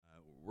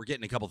we're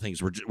getting a couple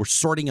things. We're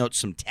sorting out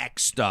some tech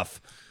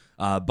stuff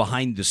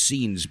behind the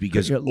scenes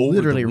because literally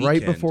over the right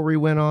weekend, before we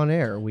went on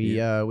air, we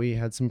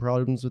had some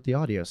problems with the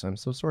audio, so I'm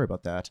so sorry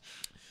about that.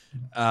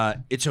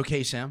 It's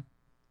okay, Sam.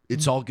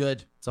 It's all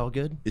good. It's all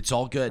good. It's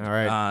all good. All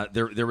right.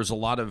 There was a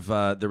lot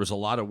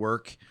of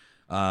work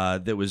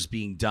that was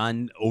being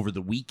done over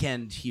the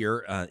weekend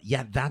here.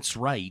 Yeah, that's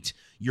right.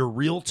 Your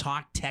Real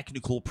Talk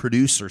technical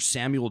producer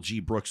Samuel G.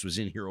 Brooks was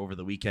in here over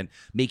the weekend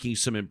making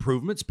some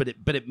improvements. But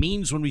it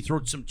means when we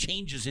throw some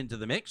changes into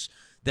the mix,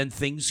 then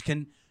things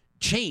can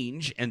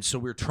change. And so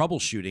we're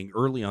troubleshooting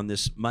early on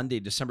this Monday,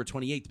 December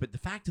 28th. But the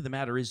fact of the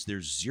matter is,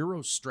 there's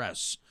zero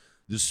stress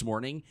this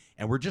morning,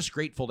 and we're just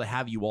grateful to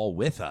have you all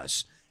with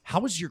us.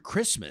 How was your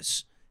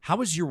Christmas? How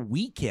was your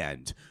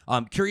weekend?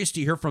 I'm curious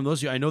to hear from those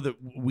of you. I know that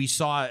we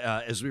saw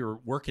as we were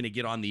working to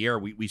get on the air,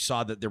 we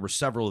saw that there were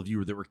several of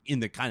you that were in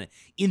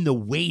the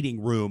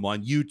waiting room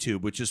on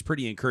YouTube, which is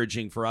pretty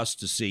encouraging for us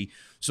to see.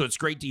 So it's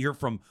great to hear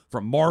from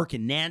Mark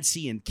and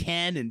Nancy and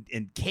Ken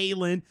and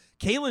Kaylin.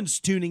 Kaylin's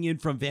tuning in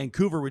from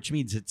Vancouver, which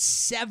means it's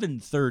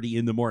 7:30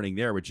 in the morning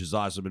there, which is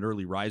awesome. An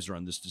early riser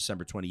on this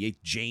December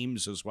 28th.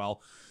 James as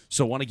well.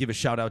 So I want to give a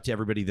shout out to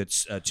everybody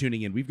that's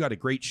tuning in. We've got a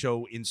great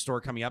show in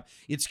store coming up.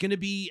 It's going to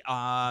be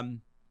a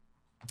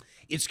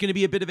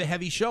bit of a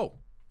heavy show.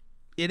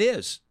 It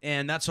is,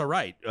 and that's all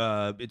right.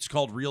 It's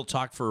called Real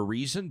Talk for a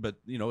reason, but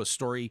a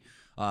story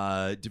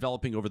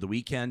developing over the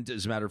weekend.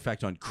 As a matter of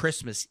fact, on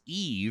Christmas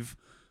Eve,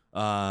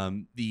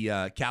 the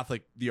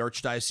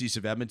Archdiocese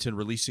of Edmonton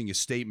releasing a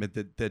statement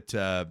that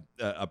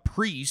a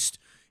priest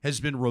has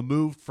been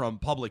removed from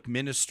public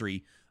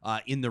ministry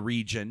in the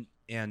region,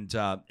 and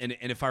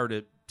if I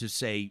were to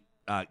say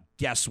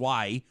guess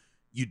why,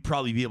 you'd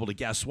probably be able to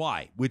guess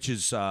why, which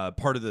is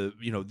part of the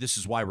this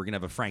is why we're gonna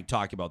have a frank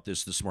talk about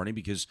this morning,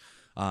 because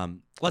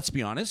let's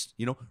be honest,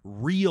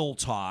 real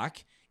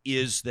talk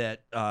is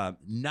that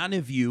none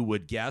of you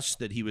would guess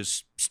that he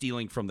was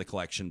stealing from the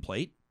collection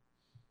plate.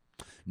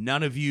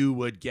 None of you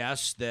would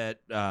guess that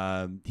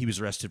he was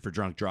arrested for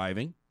drunk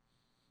driving.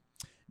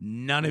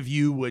 None of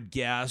you would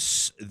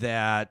guess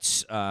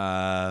that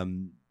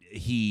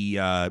he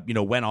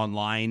went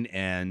online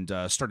and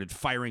started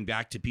firing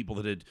back to people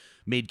that had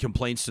made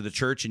complaints to the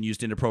church and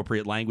used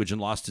inappropriate language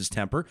and lost his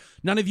temper.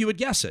 None of you would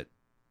guess it,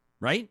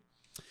 right?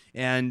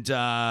 And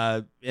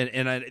the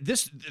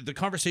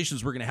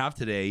conversations we're going to have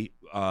today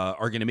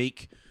are going to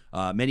make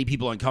many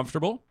people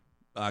uncomfortable.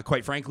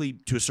 Quite frankly,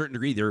 to a certain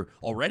degree, they're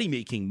already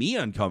making me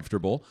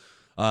uncomfortable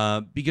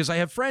because I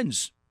have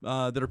friends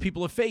that are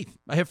people of faith.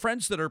 I have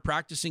friends that are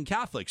practicing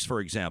Catholics, for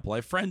example. I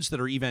have friends that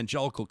are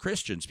evangelical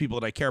Christians, people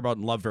that I care about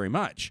and love very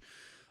much.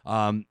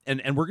 And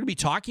we're going to be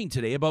talking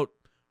today about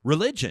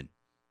religion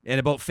and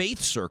about faith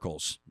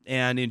circles.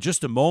 And in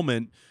just a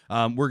moment,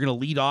 we're going to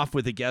lead off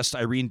with a guest,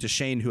 Irene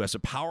Deschenes, who has a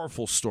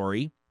powerful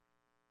story.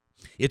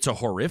 It's a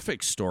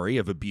horrific story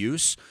of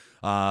abuse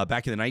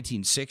back in the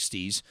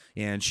 1960s,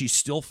 and she's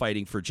still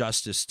fighting for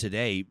justice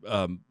today.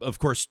 Of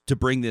course, to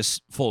bring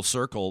this full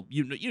circle,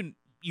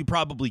 you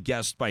probably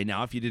guessed by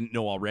now, if you didn't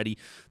know already,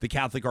 the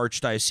Catholic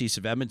Archdiocese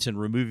of Edmonton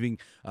removing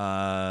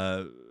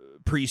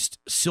priest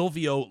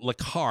Silvio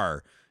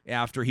Lacar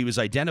after he was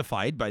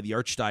identified by the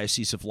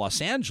Archdiocese of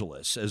Los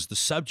Angeles as the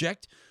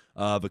subject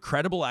of a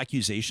credible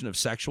accusation of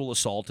sexual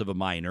assault of a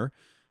minor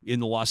in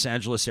the Los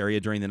Angeles area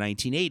during the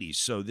 1980s.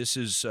 So this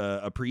is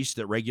a priest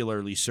that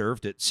regularly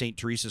served at St.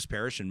 Teresa's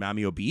Parish in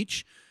Mamio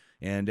Beach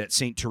and at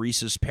St.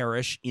 Teresa's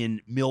Parish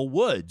in Mill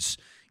Woods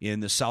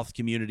in the South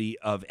community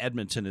of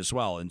Edmonton as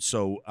well. And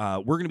so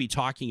we're going to be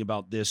talking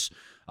about this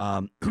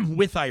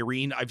with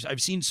Irene.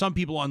 I've seen some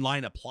people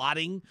online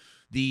applauding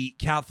the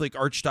Catholic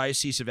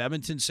Archdiocese of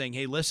Edmonton, saying,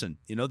 hey, listen,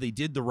 they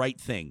did the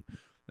right thing.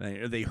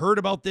 They heard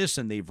about this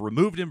and they've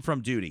removed him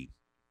from duty.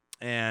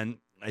 And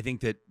I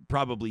think that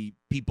probably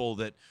people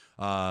that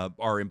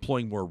are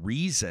employing more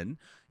reason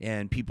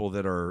and people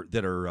that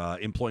are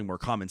employing more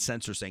common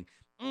sense are saying,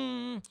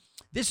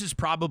 this is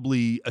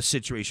probably a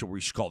situation where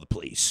we should call the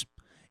police.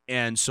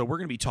 And so we're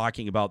going to be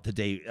talking about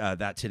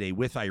that today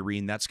with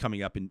Irene. That's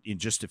coming up in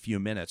just a few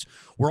minutes.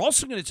 We're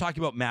also going to talk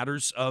about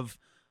matters of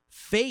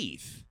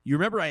faith. You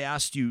remember I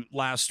asked you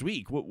last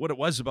week what it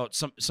was about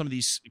some of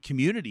these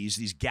communities,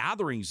 these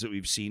gatherings that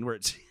we've seen where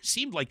it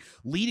seemed like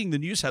leading the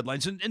news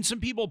headlines. And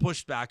some people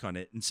pushed back on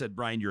it and said,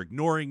 Brian, you're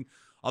ignoring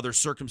other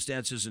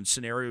circumstances and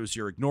scenarios.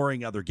 You're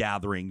ignoring other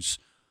gatherings.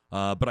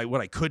 But what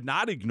I could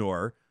not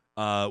ignore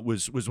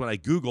was when I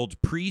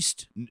Googled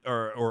priest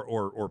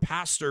or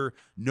pastor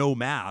no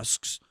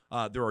masks.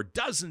 There are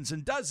dozens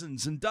and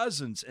dozens and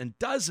dozens and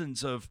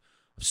dozens of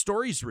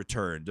stories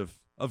returned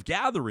of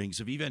gatherings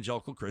of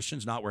evangelical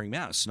Christians not wearing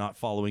masks, not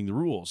following the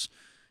rules.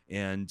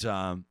 And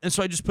so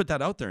I just put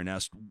that out there and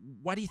asked,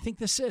 why do you think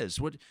this is?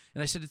 And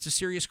I said, it's a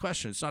serious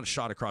question. It's not a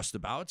shot across the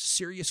bow. It's a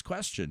serious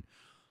question.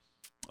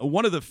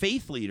 One of the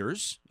faith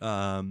leaders,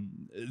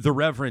 the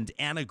Reverend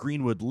Anna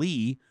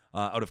Greenwood-Lee,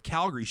 out of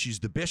Calgary,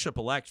 she's the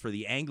bishop-elect for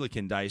the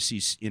Anglican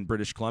Diocese in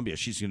British Columbia.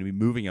 She's going to be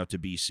moving out to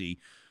BC.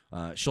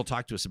 She'll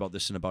talk to us about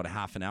this in about a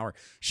half an hour.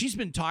 She's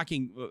been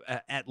talking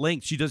at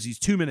length. She does these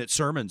 2-minute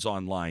sermons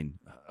online.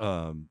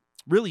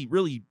 really,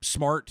 really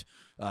smart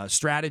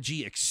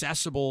strategy,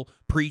 accessible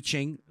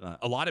preaching.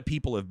 A lot of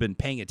people have been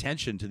paying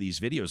attention to these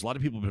videos. A lot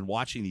of people have been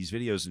watching these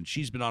videos, and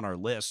she's been on our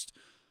list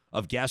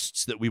of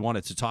guests that we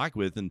wanted to talk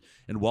with and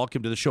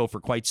welcome to the show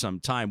for quite some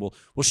time. Well,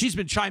 she's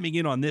been chiming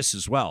in on this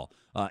as well,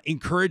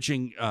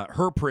 encouraging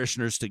her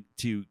parishioners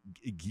to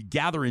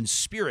gather in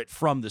spirit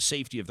from the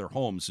safety of their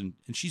homes, and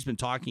she's been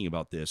talking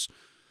about this.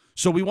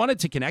 So we wanted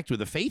to connect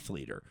with a faith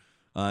leader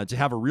to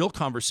have a real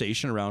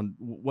conversation around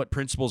what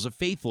principles of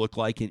faith look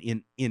like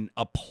in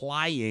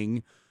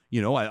applying,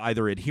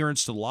 either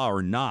adherence to the law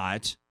or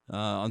not,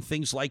 on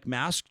things like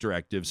mask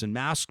directives and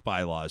mask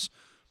bylaws.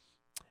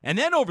 And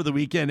then over the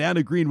weekend,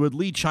 Anna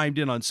Greenwood-Lee chimed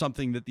in on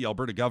something that the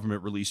Alberta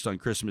government released on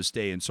Christmas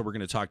Day, and so we're going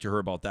to talk to her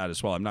about that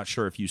as well. I'm not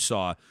sure if you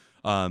saw.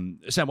 Sam,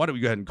 why don't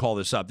we go ahead and call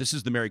this up? This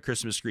is the Merry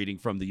Christmas greeting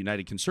from the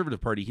United Conservative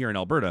Party here in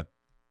Alberta.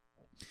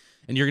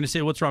 And you're going to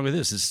say, what's wrong with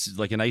this? This is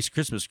like a nice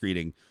Christmas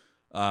greeting.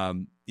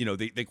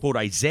 They quote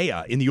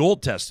Isaiah in the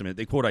Old Testament.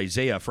 They quote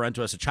Isaiah, "For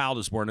unto us a child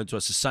is born, unto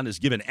us a son is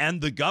given,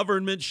 and the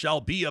government shall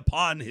be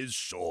upon his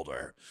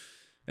shoulder.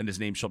 And his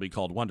name shall be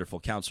called Wonderful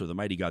Counselor, the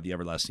Mighty God, the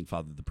Everlasting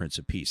Father, the Prince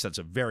of Peace." That's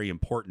a very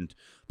important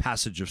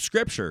passage of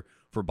Scripture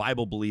for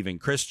Bible-believing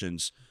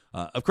Christians.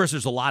 Of course,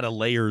 there's a lot of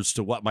layers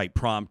to what might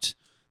prompt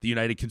the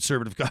United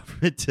Conservative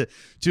Government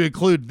to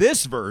include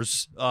this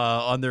verse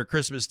on their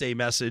Christmas Day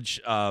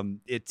message.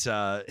 It's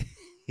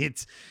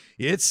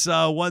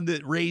one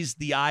that raised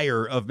the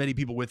ire of many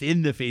people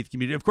within the faith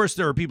community. Of course,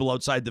 there are people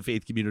outside the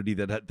faith community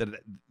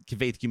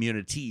faith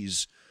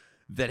communities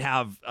that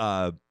have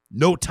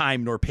no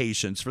time nor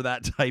patience for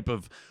that type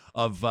of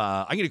I'm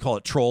going to call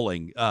it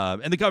trolling.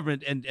 And the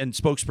government and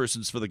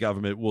spokespersons for the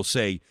government will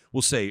say,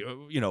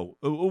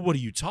 what are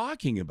you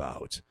talking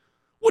about?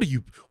 What do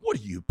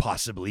you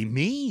possibly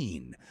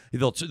mean?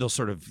 They'll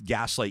sort of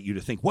gaslight you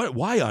to think, what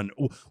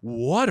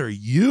are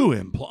you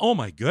implying? Oh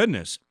my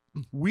goodness.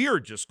 We are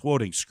just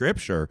quoting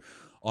Scripture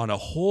on a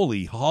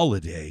holy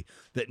holiday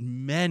that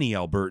many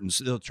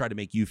Albertans, they'll try to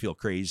make you feel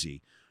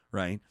crazy,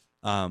 right?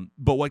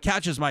 But what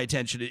catches my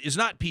attention is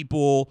not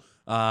people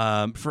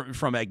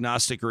from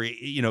agnostic or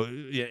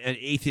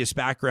atheist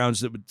backgrounds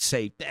that would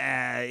say,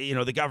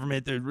 the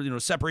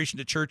government, separation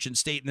to church and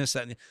state and this,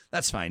 that, and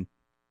that's fine.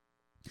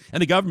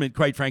 And the government,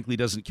 quite frankly,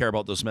 doesn't care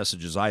about those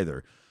messages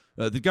either.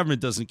 The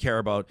government doesn't care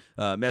about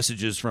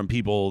messages from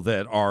people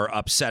that are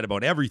upset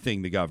about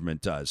everything the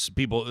government does,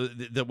 people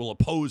that will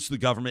oppose the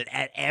government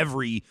at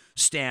every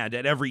stand,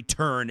 at every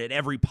turn, at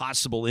every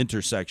possible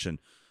intersection.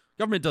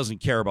 Government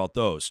doesn't care about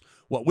those.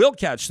 What will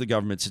catch the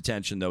government's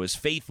attention, though, is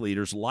faith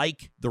leaders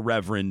like the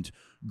Reverend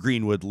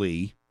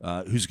Greenwood-Lee,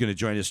 who's going to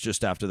join us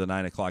just after the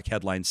 9 o'clock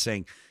headline,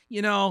 saying,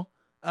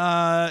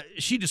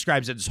 she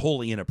describes it as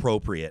wholly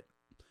inappropriate.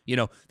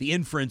 The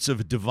inference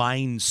of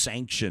divine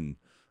sanction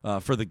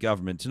for the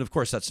government. And of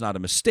course, that's not a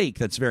mistake.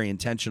 That's very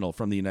intentional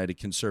from the United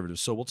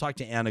Conservatives. So we'll talk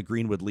to Anna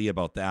Greenwood-Lee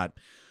about that.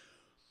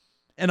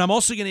 And I'm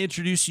also going to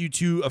introduce you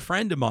to a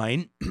friend of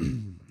mine,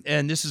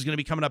 and this is going to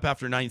be coming up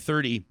after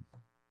 9:30,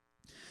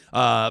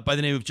 by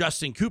the name of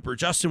Justin Cooper.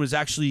 Justin was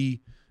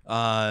actually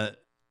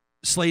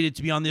slated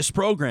to be on this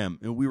program,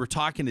 and we were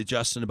talking to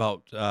Justin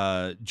about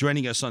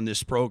joining us on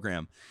this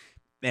program.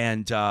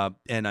 And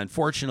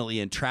unfortunately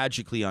and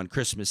tragically on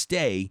Christmas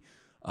Day,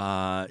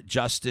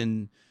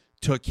 Justin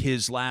took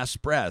his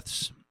last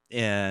breaths,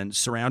 and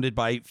surrounded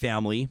by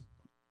family.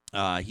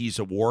 He's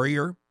a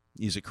warrior.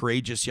 He's a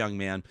courageous young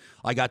man.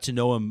 I got to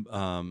know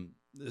him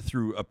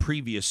through a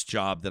previous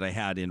job that I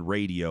had in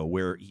radio,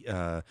 where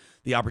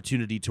the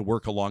opportunity to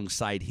work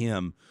alongside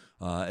him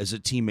as a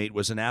teammate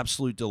was an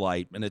absolute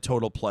delight and a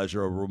total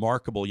pleasure. A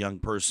remarkable young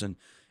person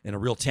and a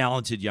real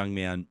talented young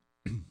man.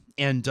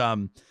 And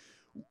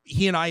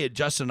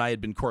Justin and I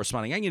had been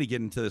corresponding. I'm going to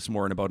get into this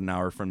more in about an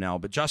hour from now,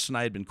 but Justin and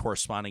I had been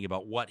corresponding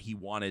about what he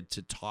wanted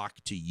to talk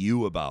to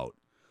you about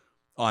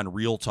on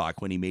Real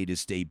Talk when he made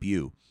his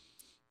debut.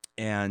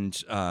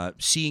 And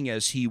seeing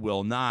as he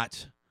will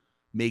not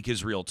make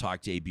his Real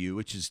Talk debut,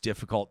 which is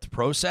difficult to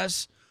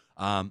process,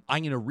 I'm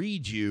going to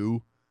read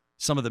you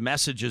some of the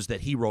messages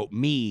that he wrote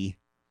me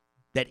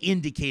that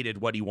indicated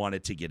what he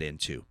wanted to get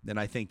into. And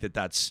I think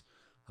that's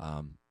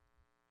going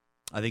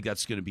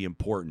to be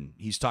important.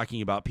 He's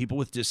talking about people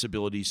with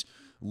disabilities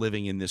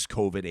living in this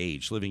COVID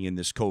age, living in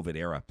this COVID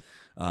era.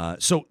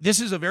 So this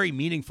is a very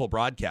meaningful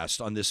broadcast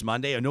on this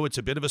Monday. I know it's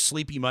a bit of a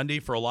sleepy Monday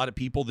for a lot of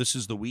people. This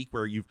is the week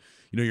where you're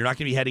not going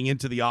to be heading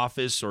into the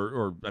office,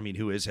 or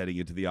who is heading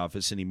into the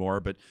office anymore?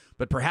 But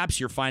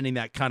perhaps you're finding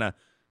that kind of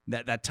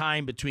that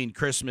time between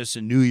Christmas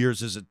and New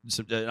Year's is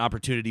an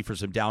opportunity for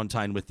some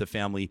downtime with the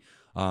family.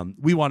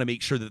 We want to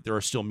make sure that there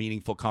are still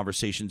meaningful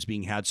conversations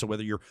being had. So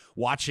whether you're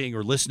watching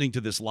or listening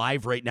to this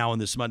live right now on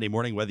this Monday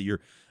morning, whether you're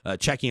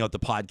checking out the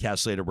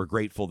podcast later, we're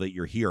grateful that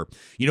you're here.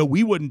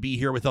 We wouldn't be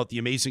here without the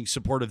amazing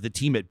support of the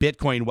team at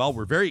Bitcoin Well.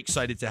 We're very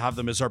excited to have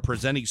them as our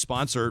presenting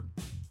sponsor.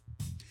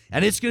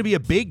 And it's going to be a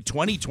big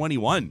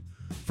 2021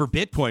 for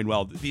Bitcoin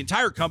Well. The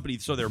entire company,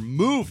 so they're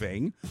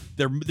moving,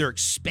 they're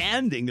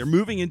expanding, they're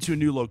moving into a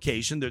new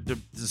location. The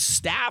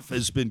staff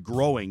has been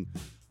growing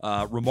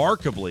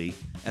remarkably,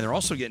 and they're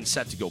also getting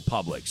set to go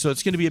public. So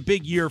it's going to be a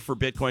big year for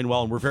Bitcoin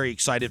Well, and we're very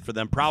excited for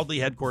them. Proudly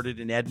headquartered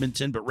in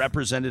Edmonton, but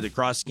represented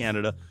across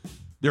Canada.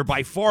 They're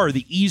by far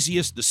the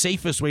easiest, the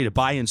safest way to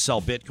buy and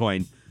sell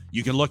Bitcoin.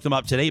 You can look them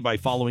up today by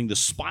following the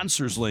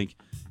sponsors link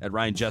at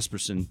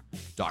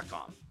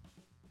ryanjesperson.com.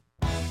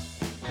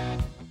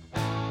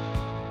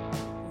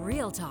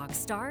 Real Talk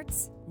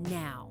starts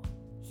now.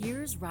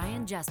 Here's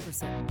Ryan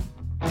Jesperson.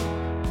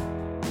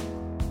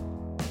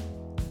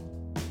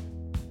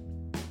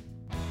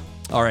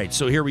 All right,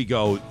 so here we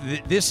go.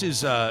 This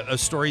is a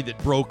story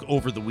that broke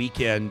over the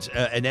weekend.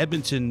 An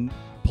Edmonton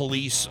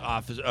police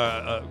office,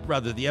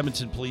 the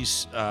Edmonton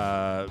police.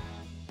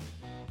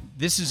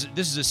 This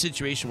is a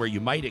situation where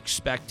you might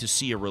expect to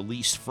see a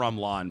release from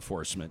law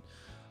enforcement.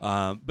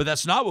 But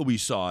that's not what we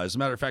saw. As a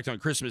matter of fact, on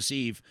Christmas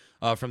Eve,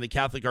 from the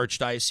Catholic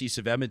Archdiocese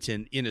of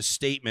Edmonton, in a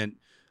statement,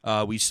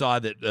 we saw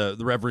that the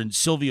Reverend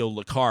Silvio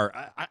Lacar,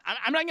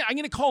 I'm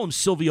going to call him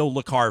Silvio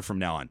Lacar from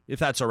now on, if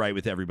that's all right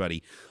with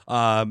everybody.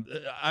 I'm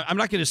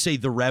not going to say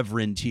the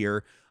Reverend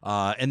here,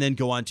 and then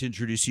go on to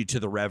introduce you to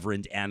the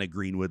Reverend Anna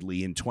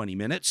Greenwood-Lee in 20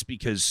 minutes,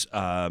 because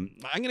I'm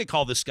going to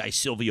call this guy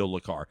Silvio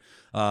Lacar,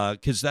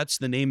 because that's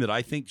the name that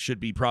I think should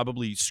be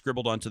probably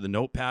scribbled onto the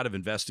notepad of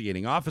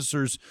investigating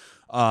officers.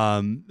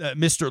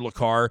 Mr.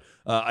 Lacar,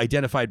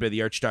 identified by the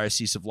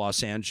Archdiocese of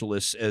Los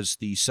Angeles as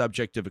the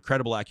subject of a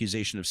credible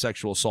accusation of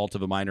sexual assault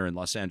of a minor in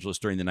Los Angeles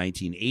during the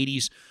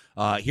 1980s.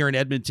 Here in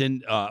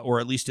Edmonton, or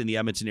at least in the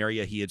Edmonton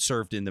area, he had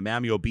served in the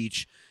Mamio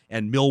Beach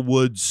and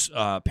Millwoods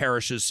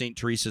parishes, St.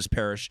 Teresa's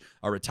Parish,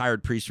 a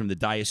retired priest from the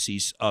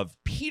Diocese of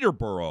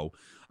Peterborough.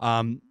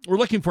 We're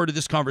looking forward to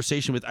this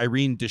conversation with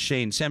Irene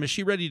Deschenes. Sam, is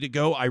she ready to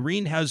go?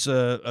 Irene has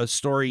a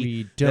story.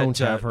 We don't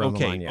have her on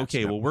the line yet.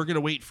 Okay, well, we're going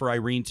to wait for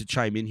Irene to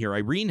chime in here.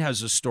 Irene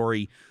has a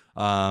story,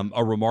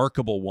 a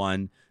remarkable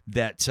one,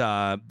 that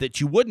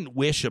you wouldn't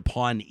wish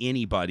upon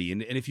anybody.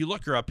 And if you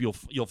look her up,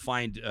 you'll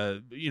find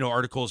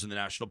articles in the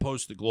National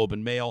Post, the Globe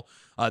and Mail.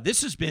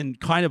 This has been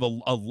kind of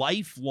a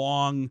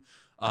lifelong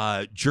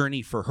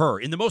journey for her,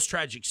 in the most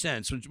tragic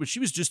sense. When she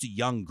was just a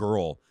young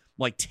girl,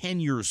 like 10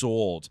 years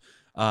old,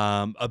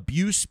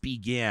 abuse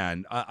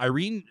began.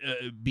 Irene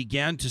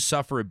began to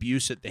suffer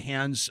abuse at the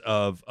hands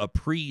of a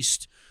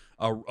priest,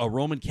 a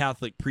Roman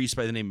Catholic priest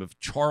by the name of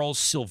Charles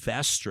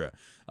Silvestre.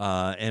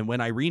 And when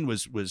Irene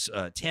was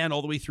 10,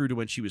 all the way through to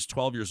when she was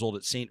 12 years old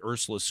at St.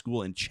 Ursula's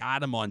School in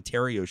Chatham,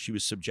 Ontario, she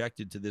was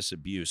subjected to this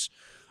abuse.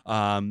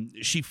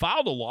 She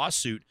filed a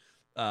lawsuit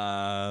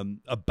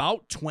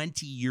about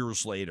 20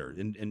 years later,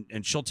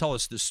 and she'll tell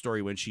us this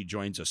story when she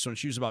joins us. So when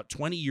she was about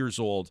 20 years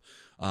old,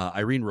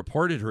 Irene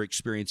reported her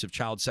experience of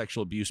child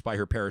sexual abuse by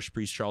her parish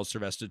priest, Charles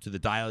Silvestre, to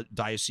the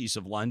Diocese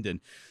of London.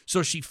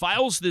 So she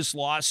files this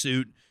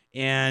lawsuit,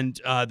 and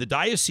the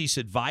diocese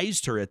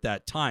advised her at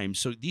that time.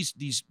 So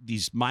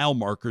these mile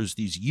markers,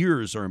 these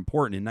years are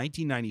important. In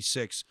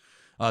 1996,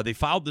 they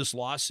filed this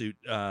lawsuit,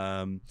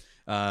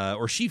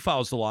 or she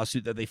files the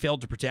lawsuit, that they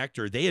failed to protect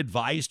her. They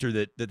advised her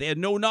that they had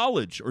no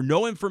knowledge or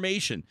no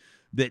information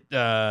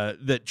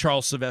that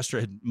Charles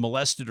Silvestre had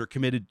molested or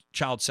committed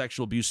child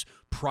sexual abuse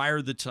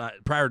prior to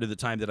the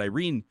time that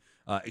Irene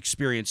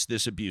experienced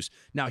this abuse.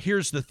 Now,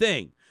 here's the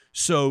thing.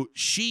 So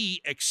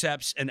she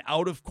accepts an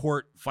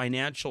out-of-court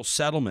financial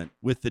settlement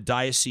with the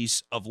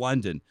Diocese of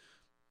London.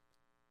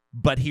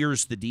 But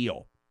here's the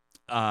deal.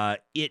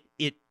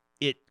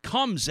 It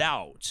comes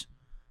out,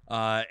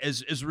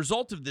 as a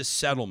result of this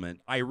settlement,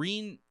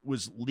 Irene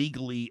was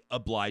legally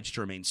obliged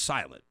to remain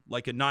silent,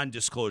 like a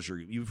non-disclosure.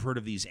 You've heard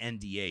of these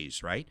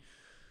NDAs, right?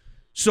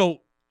 So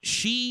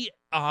she,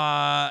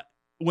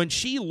 when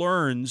she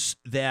learns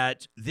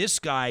that this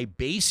guy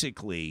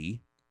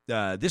basically,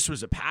 this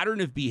was a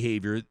pattern of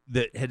behavior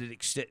that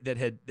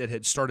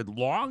had started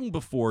long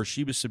before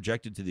she was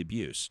subjected to the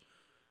abuse.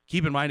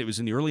 Keep in mind, it was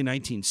in the early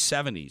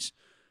 1970s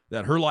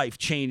that her life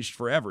changed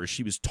forever.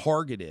 She was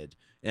targeted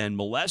and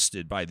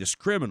molested by this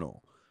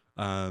criminal.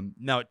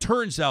 Now, it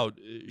turns out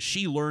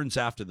she learns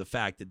after the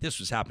fact that this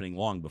was happening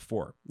long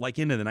before, like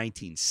into the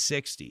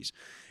 1960s.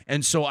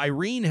 And so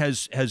Irene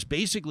has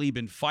basically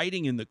been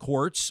fighting in the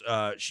courts.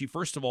 She,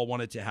 first of all,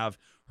 wanted to have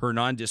her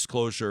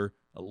non-disclosure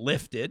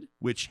lifted,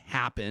 which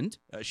happened.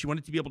 She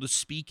wanted to be able to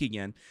speak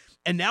again.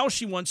 And now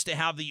she wants to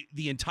have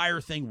the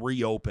entire thing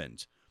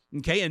reopened.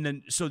 Okay, and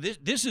then so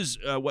this is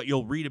what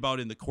you'll read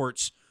about in the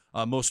courts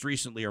most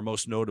recently, or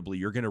most notably.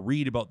 You're going to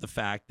read about the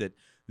fact that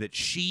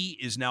she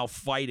is now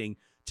fighting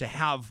to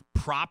have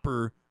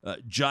proper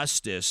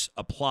justice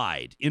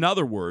applied. In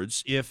other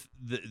words, if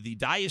the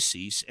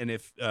diocese and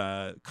if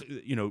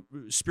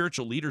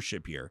spiritual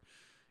leadership here,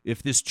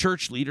 if this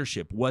church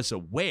leadership was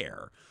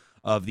aware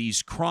of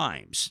these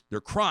crimes,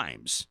 they're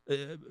crimes.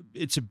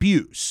 It's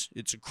abuse.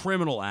 It's a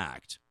criminal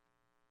act.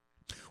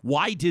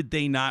 Why did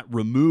they not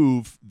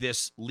remove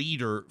this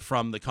leader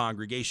from the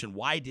congregation?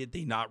 Why did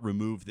they not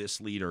remove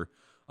this leader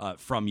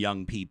from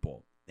young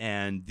people?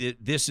 And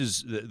this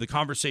is the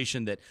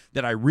conversation that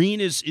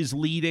Irene is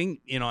leading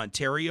in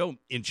Ontario,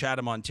 in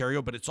Chatham,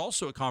 Ontario, but it's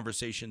also a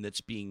conversation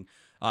that's being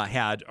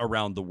had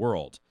around the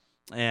world.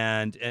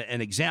 And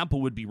an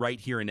example would be right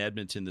here in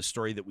Edmonton, the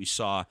story that we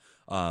saw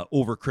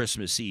over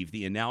Christmas Eve,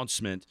 the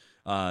announcement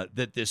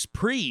that this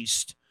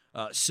priest,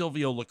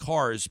 Silvio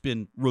Lacar, has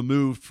been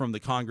removed from the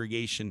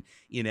congregation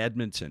in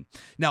Edmonton.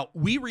 Now,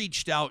 we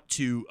reached out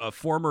to a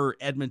former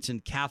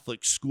Edmonton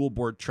Catholic School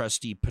Board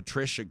trustee,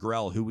 Patricia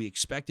Grell, who we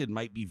expected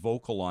might be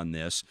vocal on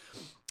this.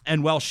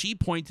 And while she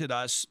pointed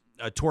us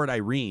toward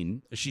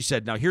Irene, she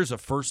said, now here's a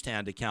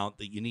firsthand account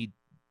that you need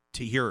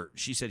to hear.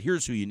 She said,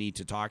 here's who you need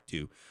to talk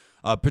to.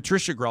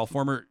 Patricia Grell,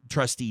 former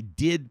trustee,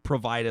 did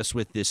provide us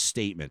with this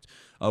statement,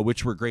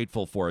 which we're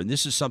grateful for. And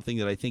this is something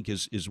that I think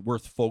is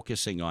worth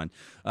focusing on.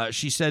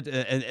 She said,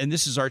 and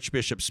this is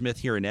Archbishop Smith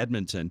here in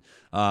Edmonton.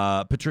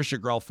 Patricia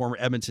Grell, former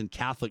Edmonton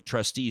Catholic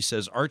trustee,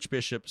 says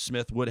Archbishop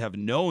Smith would have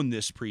known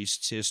this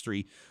priest's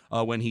history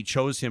when he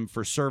chose him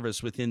for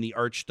service within the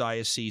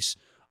Archdiocese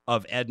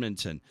of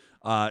Edmonton.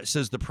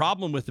 Says the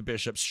problem with the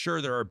bishops,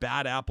 sure, there are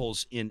bad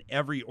apples in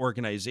every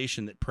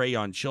organization that prey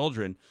on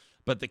children,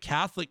 but the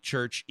Catholic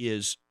Church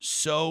is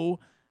so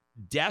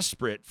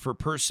desperate for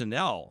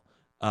personnel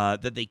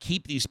that they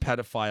keep these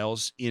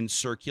pedophiles in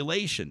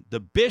circulation. The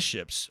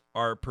bishops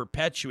are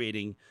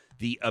perpetuating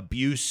the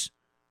abuse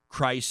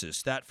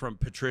crisis. That from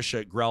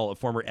Patricia Grell, a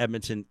former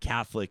Edmonton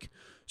Catholic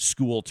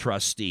school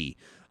trustee.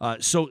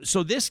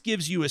 So this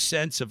gives you a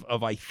sense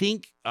of I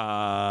think,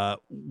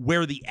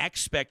 where the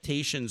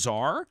expectations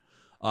are.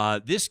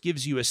 This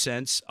gives you a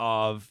sense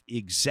of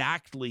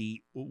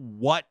exactly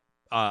what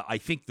I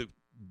think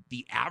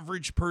the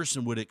average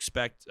person would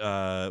expect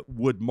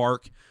would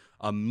mark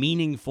a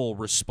meaningful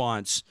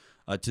response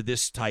to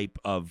this type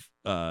of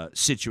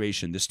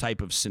situation, this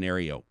type of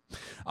scenario.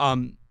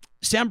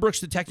 Sam Brooks,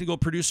 the technical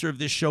producer of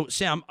this show.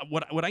 Sam,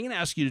 what I'm going to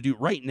ask you to do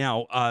right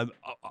now, I'm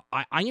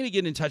going to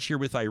get in touch here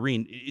with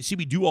Irene. See,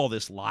 we do all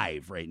this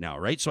live right now,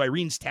 right? So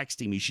Irene's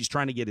texting me. She's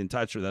trying to get in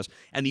touch with us.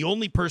 And the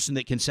only person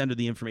that can send her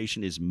the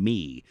information is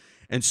me.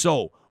 And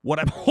so what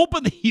I'm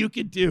hoping that you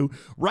could do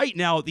right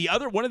now,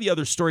 one of the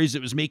other stories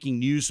that was making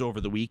news over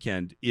the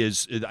weekend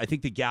is, I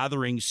think, the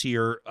gatherings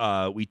here.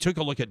 We took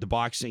a look at the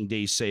Boxing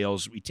Day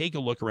sales. We take a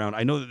look around.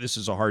 I know that this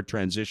is a hard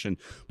transition,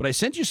 but I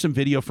sent you some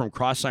video from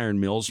Cross Iron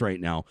Mills right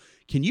now.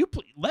 Can you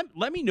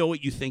let me know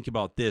what you think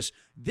about this?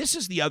 This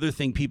is the other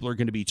thing people are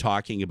going to be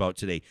talking about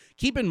today.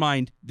 Keep in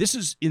mind, this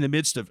is in the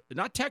midst of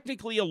not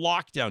technically a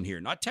lockdown here,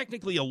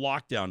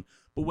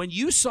 but when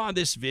you saw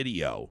this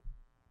video,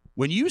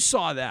 when you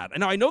saw that,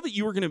 and I know that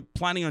you were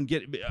planning on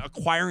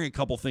acquiring a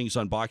couple things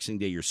on Boxing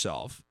Day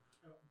yourself.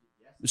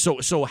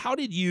 So how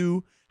did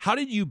you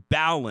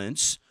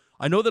balance?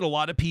 I know that a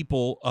lot of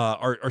people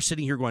are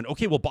sitting here going,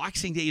 okay, well,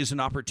 Boxing Day is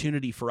an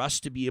opportunity for us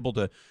to be able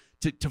to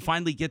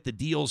finally get the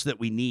deals that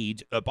we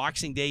need.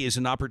 Boxing Day is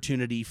an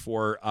opportunity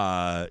for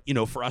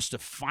us to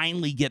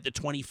finally get the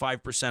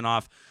 25%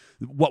 off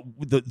what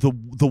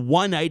the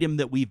one item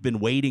that we've been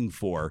waiting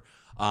for.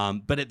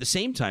 But at the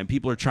same time,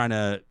 people are trying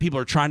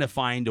to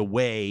find a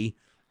way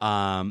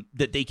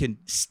that they can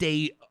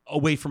stay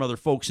away from other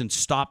folks and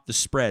stop the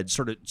spread,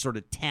 sort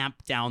of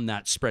tamp down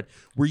that spread.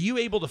 Were you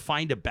able to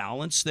find a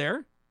balance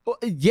there? Well,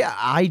 yeah,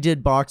 I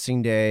did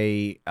Boxing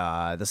Day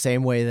the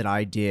same way that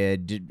I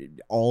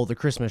did all the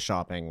Christmas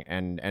shopping,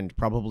 and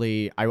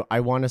probably I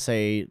want to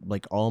say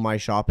like all my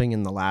shopping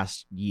in the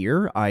last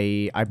year.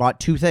 I bought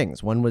two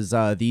things. One was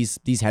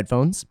these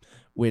headphones,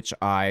 which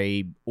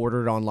I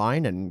ordered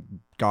online and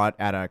got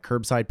at a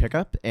curbside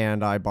pickup,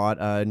 and I bought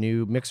a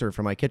new mixer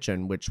for my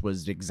kitchen, which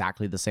was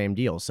exactly the same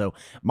deal. So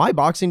my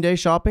Boxing Day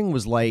shopping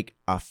was like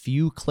a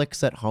few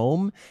clicks at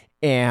home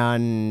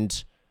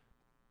and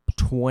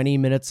 20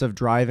 minutes of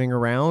driving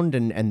around,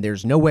 and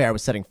there's no way I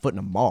was setting foot in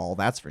a mall,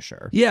 that's for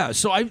sure. Yeah,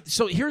 so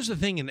here's the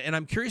thing, and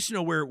I'm curious to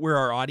know where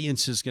our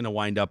audience is going to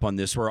wind up on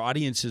this, where our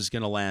audience is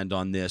going to land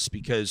on this,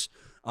 because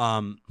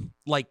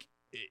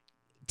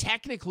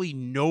technically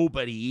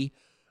nobody,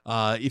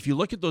 if you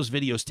look at those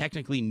videos,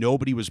 technically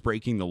nobody was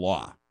breaking the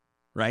law,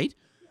 right?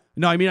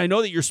 No, I mean, I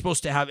know that you're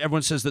supposed to have,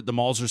 everyone says that the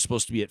malls are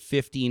supposed to be at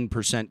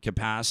 15%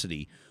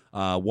 capacity.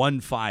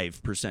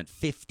 15%,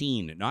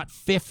 15, not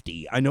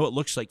 50. I know it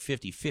looks like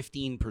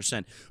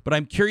 15%, but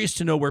I'm curious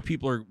to know where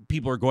people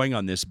are going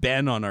on this.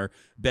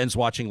 Ben's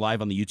watching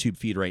live on the YouTube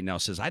feed right now,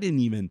 says, I didn't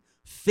even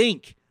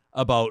think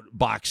about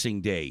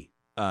Boxing Day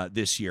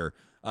this year.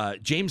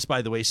 James,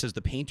 by the way, says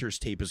the painter's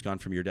tape has gone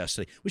from your desk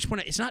today. Which one?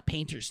 It's not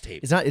painter's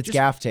tape. It's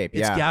gaff tape.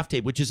 It's gaff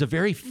tape, which is a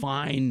very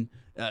fine,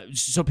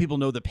 so people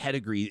know the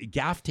pedigree.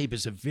 Gaff tape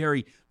is a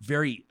very,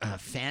 very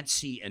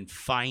fancy and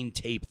fine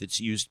tape that's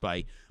used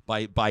by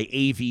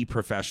AV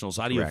professionals,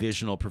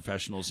 audiovisual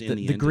professionals in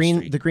the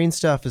industry. The green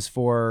stuff is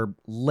for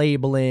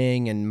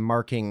labeling and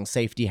marking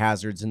safety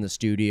hazards in the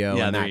studio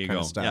and that kind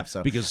of stuff. Yeah,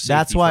 so because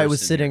that's why it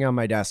was sitting on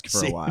my desk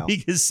for a while.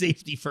 Because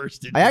safety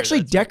first. I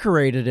actually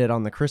decorated it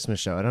on the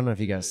Christmas show. I don't know if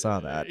you guys saw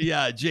that.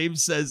 Yeah,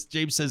 James says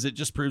it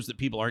just proves that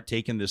people aren't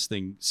taking this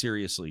thing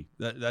seriously.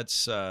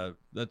 That's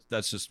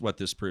just what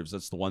this proves.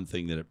 That's the one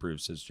thing that it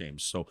proves, says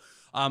James. So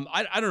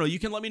I don't know. You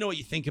can let me know what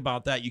you think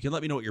about that. You can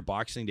let me know what your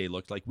Boxing Day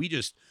looked like. We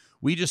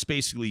just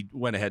basically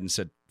went ahead and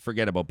said,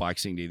 forget about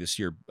Boxing Day this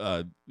year.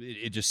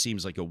 It just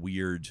seems like a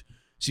weird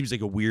seems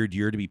like a weird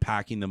year to be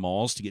packing the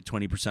malls to get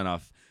 20%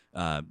 off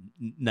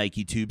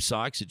Nike tube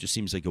socks. It just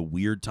seems like a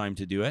weird time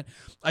to do it.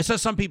 I saw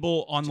some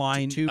people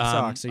online. Tube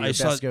socks are your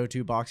best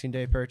go-to Boxing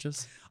Day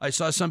purchase. I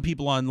saw some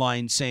people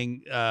online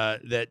saying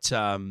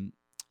that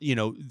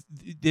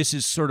this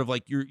is sort of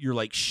like you're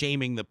like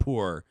shaming the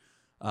poor.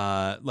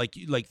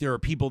 Like there are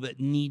people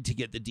that need to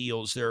get the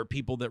deals. There are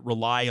people that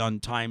rely on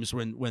times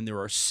when there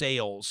are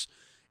sales.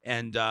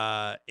 And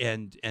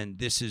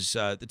this is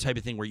the type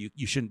of thing where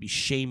you shouldn't be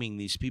shaming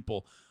these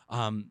people.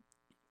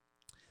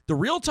 The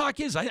real talk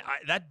is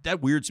that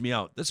weirds me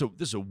out. This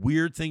is a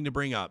weird thing to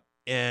bring up,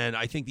 and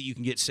I think that you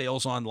can get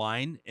sales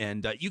online.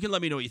 And you can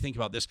let me know what you think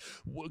about this.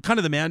 Kind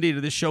of the mandate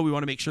of this show, we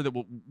want to make sure that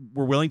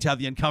we're willing to have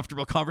the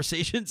uncomfortable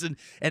conversations and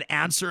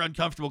answer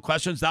uncomfortable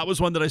questions. That was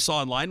one that I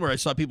saw online where I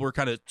saw people were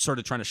kind of sort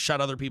of trying to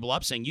shut other people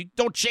up, saying, "You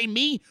don't shame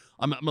me.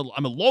 I'm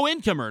a low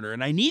income earner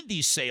and I need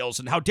these sales.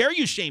 And how dare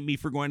you shame me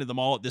for going to the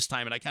mall at this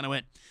time?" And I kind of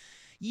went,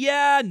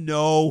 "Yeah,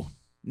 no.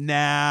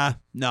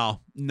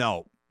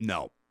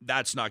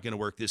 That's not going to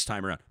work this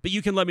time around." But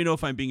you can let me know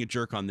if I'm being a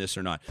jerk on this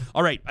or not.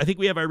 All right. I think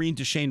we have Irene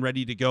Deschenes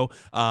ready to go.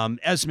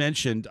 As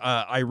mentioned,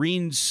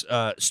 Irene's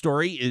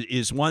story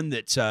is one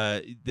that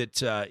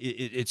it's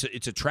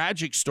a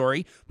tragic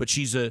story, but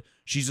she's a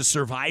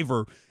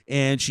survivor,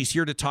 and she's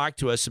here to talk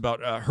to us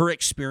about her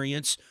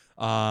experience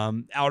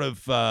out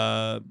of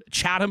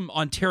Chatham,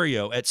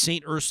 Ontario at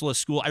St. Ursula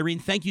School. Irene,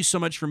 thank you so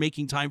much for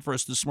making time for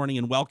us this morning,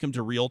 and welcome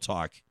to Real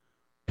Talk.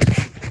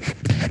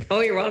 Oh,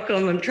 you're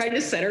welcome. I'm trying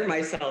to center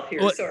myself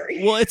here.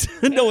 Sorry. Well,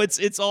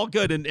 it's all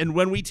good. And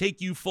when we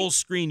take you full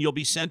screen, you'll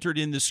be centered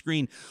in the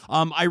screen.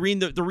 Irene,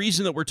 the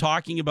reason that we're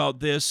talking about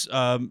this,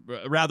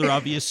 rather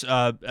obvious,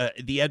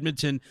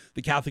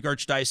 the Catholic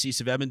Archdiocese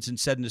of Edmonton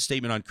said in a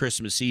statement on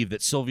Christmas Eve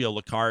that Silvio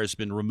Lacar has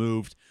been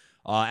removed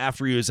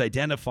after he was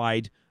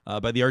identified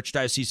by the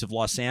Archdiocese of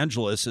Los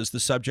Angeles as the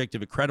subject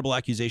of a credible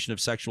accusation of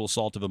sexual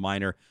assault of a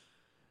minor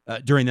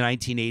during the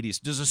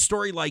 1980s. Does a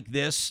story like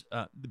this,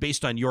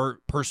 based on your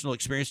personal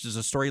experience, does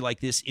a story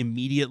like this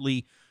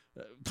immediately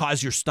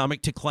cause your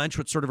stomach to clench?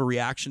 What sort of a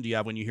reaction do you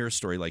have when you hear a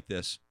story like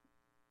this?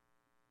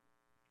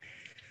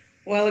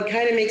 Well, it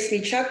kind of makes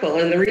me chuckle.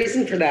 And the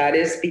reason for that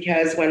is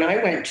because when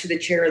I went to the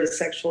chair of the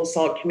Sexual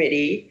Assault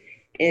Committee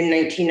in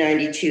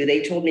 1992,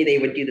 they told me they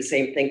would do the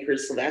same thing for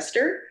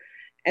Sylvester.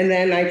 And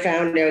then I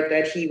found out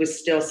that he was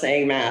still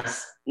saying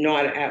Mass,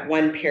 not at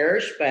one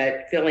parish,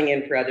 but filling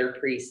in for other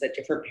priests at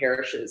different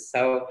parishes.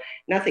 So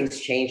nothing's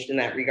changed in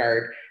that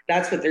regard.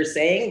 That's what they're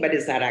saying, but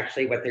is that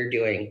actually what they're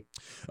doing?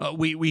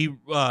 We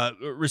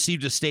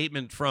received a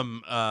statement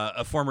from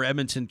a former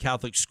Edmonton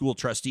Catholic school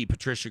trustee,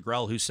 Patricia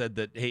Grell, who said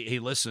that, hey,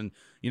 listen,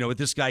 with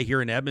this guy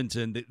here in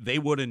Edmonton, they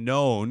would have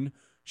known.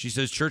 She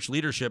says church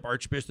leadership,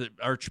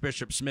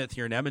 Archbishop Smith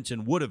here in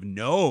Edmonton would have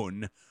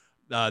known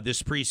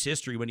this priest's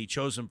history when he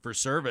chose him for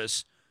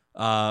service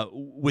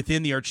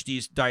within the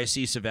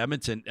Archdiocese of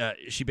Edmonton.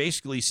 She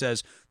basically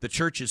says the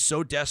church is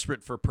so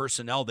desperate for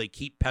personnel, they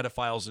keep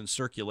pedophiles in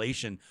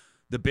circulation.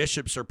 The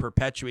bishops are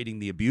perpetuating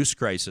the abuse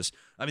crisis.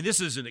 I mean, this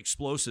is an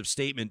explosive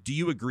statement. Do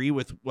you agree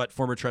with what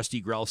former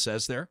trustee Grell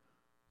says there?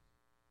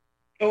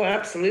 Oh,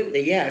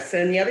 absolutely, yes.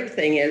 And the other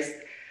thing is,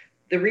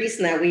 the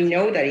reason that we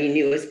know that he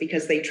knew is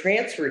because they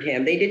transferred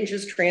him. They didn't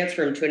just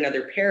transfer him to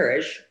another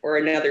parish or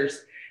another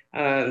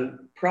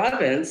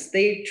province.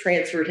 They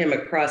transferred him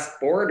across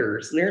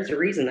borders. And there's a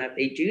reason that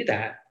they do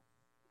that.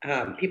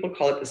 People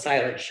call it the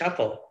silent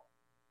shuffle.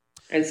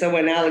 And so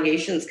when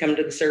allegations come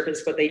to the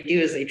surface, what they do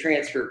is they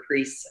transfer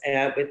priests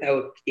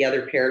without the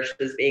other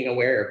parishes being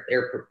aware of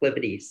their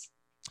proclivities.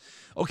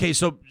 Okay,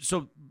 so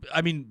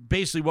I mean,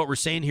 basically what we're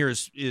saying here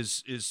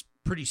is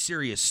pretty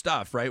serious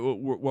stuff, right?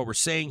 What we're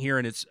saying here,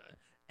 and it's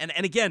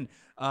and again,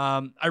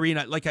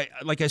 Irene,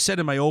 like I said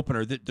in my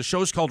opener, the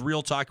show's called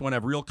Real Talk. I want to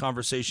have real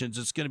conversations.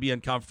 It's going to be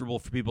uncomfortable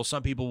for people.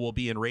 Some people will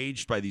be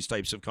enraged by these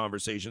types of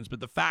conversations, but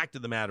the fact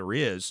of the matter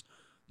is,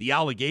 the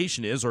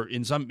allegation is, or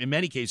in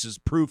many cases,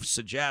 proof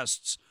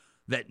suggests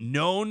that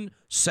known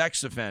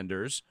sex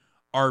offenders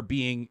are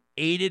being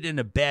aided and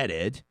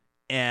abetted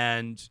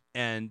and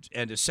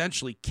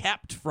essentially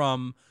kept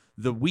from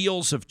the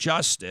wheels of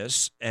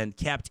justice and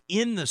kept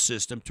in the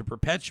system to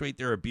perpetuate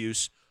their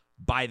abuse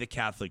by the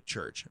Catholic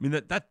Church. I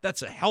mean,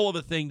 that's a hell of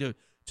a thing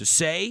to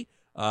say,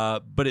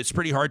 but it's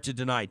pretty hard to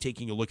deny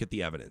taking a look at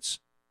the evidence.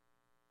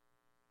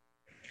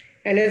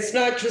 And it's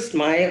not just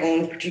my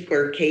own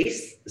particular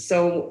case.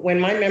 So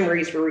when my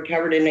memories were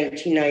recovered in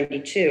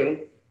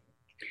 1992,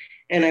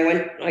 and I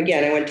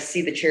went to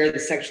see the chair of the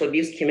Sexual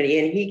Abuse Committee,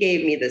 and he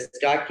gave me this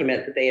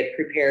document that they had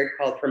prepared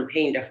called From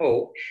Pain to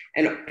Hope.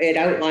 And it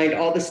outlined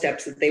all the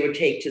steps that they would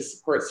take to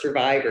support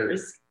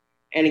survivors.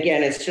 And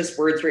again, it's just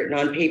words written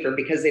on paper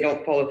because they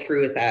don't follow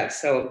through with that.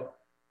 So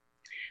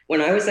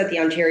when I was at the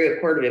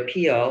Ontario Court of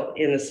Appeal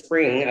in the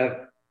spring of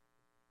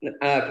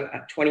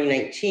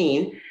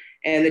 2019,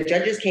 and the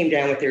judges came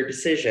down with their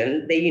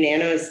decision, they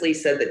unanimously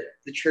said that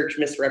the church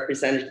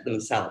misrepresented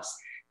themselves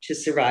to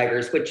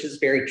survivors, which is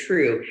very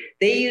true.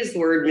 They used the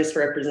word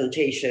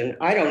misrepresentation.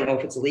 I don't know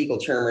if it's a legal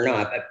term or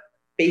not, but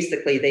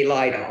basically they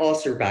lied to all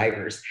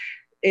survivors.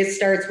 it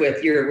starts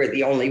with we're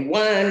the only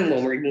one.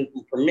 When we're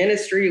moving for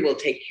ministry, we'll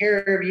take care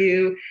of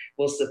you.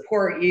 We'll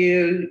support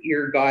you.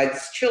 You're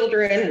God's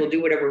children. We'll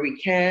do whatever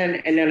we can.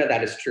 And none of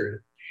that is true.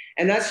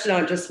 And that's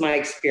not just my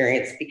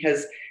experience,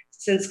 because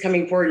since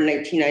coming forward in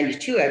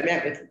 1992, I've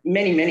met with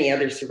many, many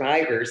other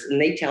survivors,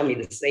 and they tell me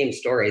the same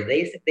story.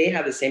 They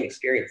have the same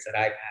experience that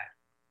I've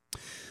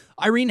had.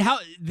 Irene, how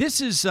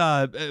this is,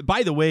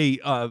 by the way,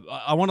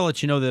 I want to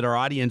let you know that our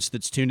audience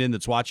that's tuned in,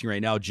 that's watching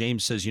right now,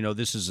 James says,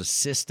 this is a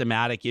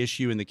systematic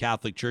issue in the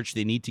Catholic Church.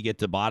 They need to get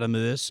to the bottom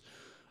of this.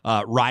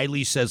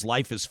 Riley says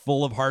life is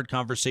full of hard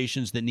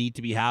conversations that need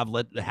to be had.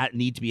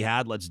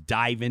 Let's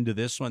dive into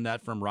this one.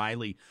 That from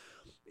Riley.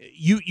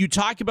 You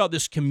talk about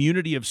this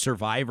community of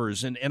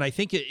survivors, and I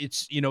think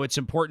it's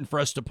important for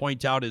us to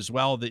point out as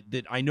well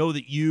that I know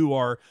that you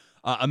are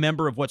a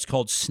member of what's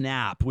called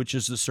SNAP, which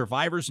is the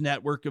Survivors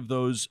Network of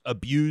those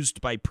abused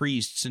by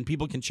priests, and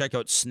people can check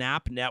out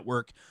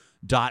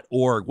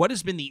snapnetwork.org. What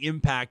has been the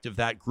impact of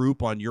that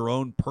group on your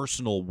own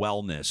personal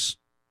wellness?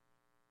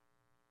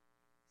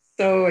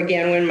 So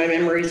again, when my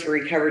memories were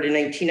recovered in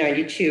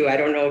 1992, I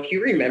don't know if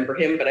you remember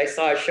him, but I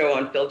saw a show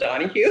on Phil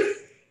Donahue.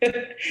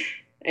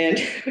 And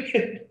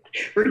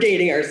we're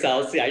dating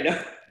ourselves, I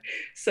know.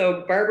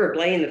 So Barbara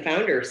Blaine, the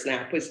founder of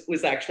SNAP,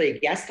 was actually a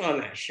guest on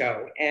that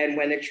show. And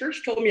when the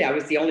church told me I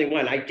was the only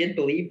one, I did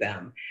believe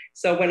them.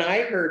 So when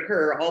I heard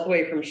her all the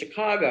way from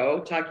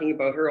Chicago talking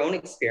about her own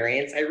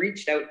experience, I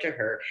reached out to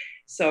her.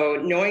 So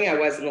knowing I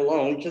wasn't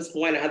alone, just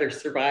one other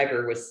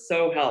survivor was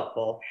so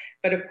helpful.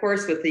 But of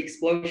course, with the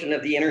explosion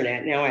of the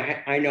internet, now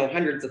I know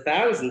hundreds of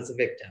thousands of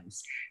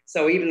victims.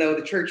 So even though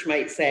the church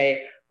might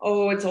say,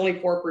 oh, it's only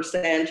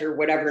 4% or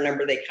whatever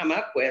number they come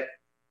up with,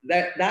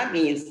 that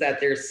means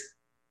that there's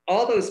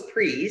all those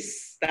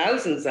priests,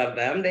 thousands of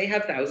them, they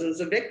have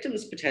thousands of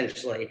victims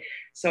potentially.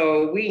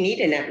 So we need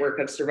a network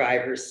of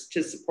survivors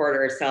to support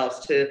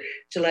ourselves, to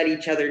let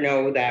each other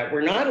know that we're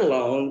not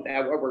alone,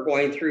 that what we're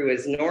going through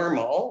is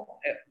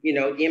normal,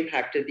 the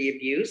impact of the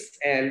abuse,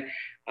 and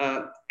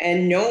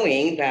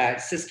knowing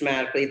that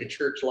systematically the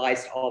church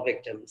lies to all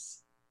victims.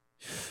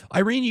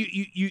 Irene,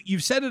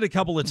 you've said it a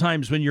couple of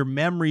times when your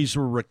memories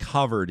were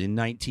recovered in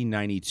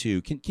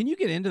 1992. Can you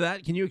get into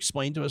that? Can you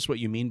explain to us what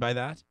you mean by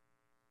that?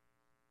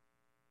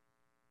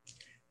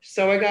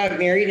 So I got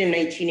married in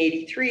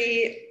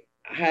 1983.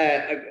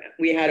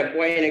 We had a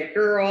boy and a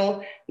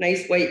girl,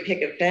 nice white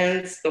picket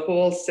fence, the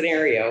whole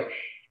scenario.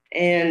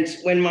 And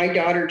when my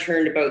daughter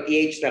turned about the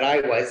age that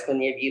I was when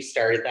the abuse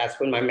started, that's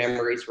when my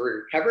memories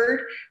were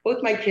recovered.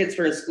 Both my kids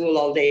were in school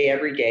all day,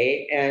 every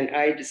day, and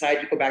I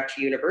decided to go back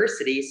to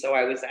university. So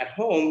I was at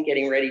home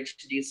getting ready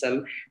to do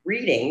some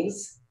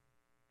readings.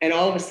 And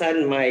all of a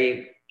sudden,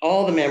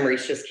 all the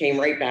memories just came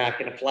right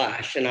back in a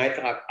flash. And I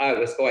thought I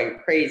was going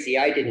crazy.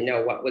 I didn't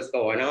know what was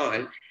going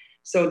on.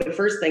 So the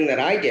first thing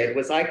that I did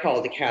was I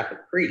called a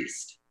Catholic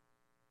priest.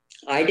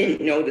 I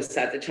didn't know this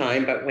at the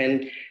time, but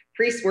when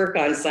priests work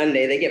on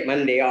Sunday, they get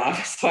Monday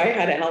off. So I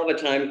had a hell of a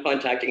time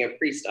contacting a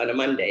priest on a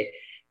Monday.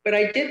 But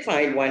I did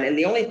find one. And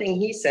the only thing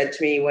he said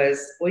to me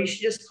was, well, you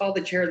should just call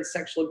the chair of the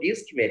sexual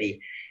abuse committee.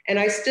 And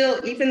I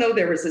still, even though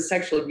there was a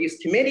sexual abuse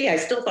committee, I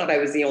still thought I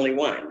was the only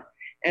one.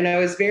 And I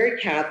was very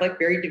Catholic,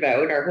 very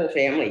devout. Our whole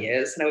family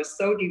is. And I was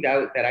so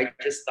devout that I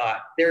just thought,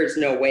 there is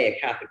no way a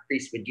Catholic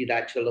priest would do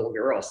that to a little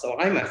girl. So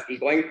I must be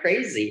going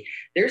crazy.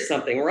 There's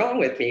something wrong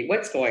with me.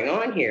 What's going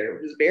on here?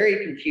 It was a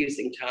very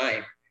confusing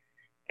time.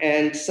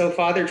 And so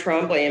Father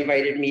Tremblay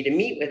invited me to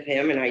meet with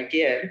him, and I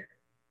did.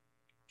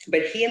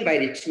 But he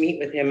invited to meet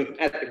with him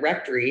at the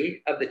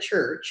rectory of the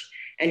church,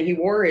 and he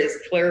wore his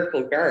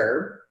clerical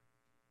garb.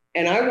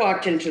 And I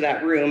walked into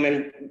that room,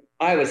 and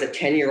I was a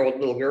 10-year-old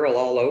little girl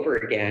all over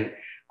again.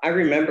 I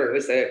remember it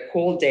was a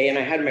cold day, and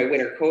I had my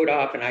winter coat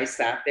off, and I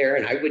sat there,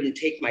 and I wouldn't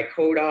take my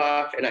coat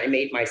off, and I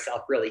made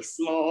myself really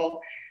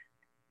small.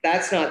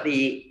 That's not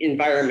the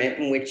environment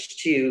in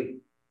which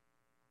to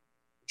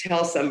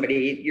tell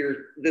somebody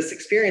this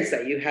experience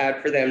that you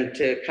had, for them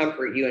to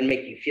comfort you and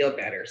make you feel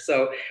better.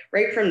 So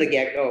right from the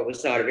get-go, it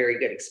was not a very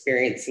good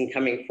experience in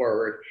coming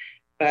forward.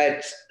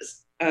 But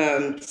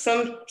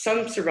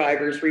some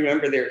survivors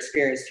remember their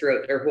experience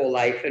throughout their whole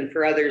life. And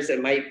for others,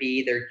 it might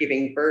be they're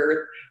giving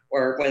birth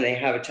or when they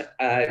have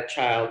a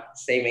child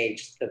same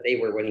age that they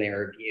were when they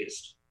were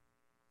abused.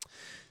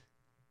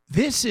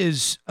 This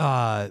is...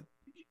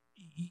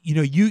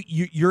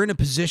 you're in a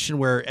position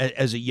where,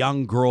 as a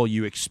young girl,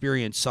 you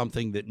experience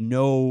something that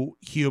no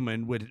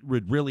human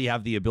would really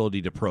have the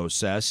ability to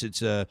process.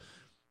 It's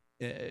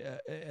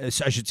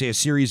I should say, a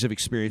series of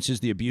experiences.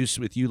 The abuse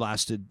with you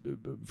lasted,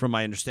 from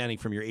my understanding,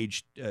 from your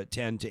age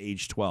 10 to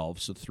age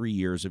 12, so 3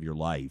 years of your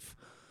life.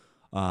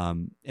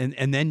 And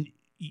then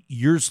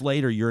years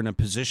later, you're in a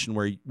position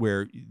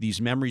where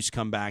these memories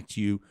come back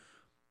to you.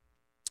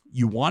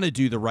 You want to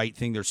do the right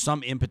thing. There's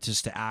some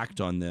impetus to act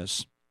on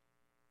this.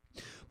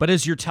 But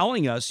as you're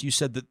telling us, you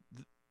said that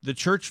the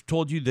church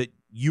told you that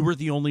you were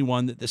the only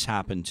one that this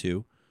happened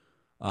to.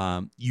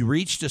 You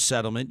reached a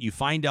settlement. You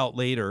find out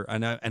later,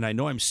 and I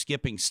know I'm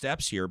skipping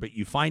steps here, but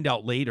you find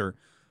out later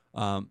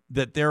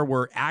that there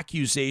were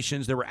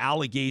accusations, there were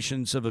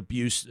allegations of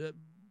abuse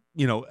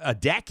a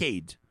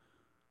decade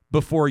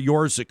before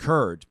yours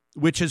occurred,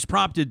 which has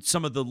prompted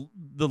some of the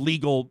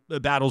legal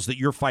battles that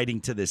you're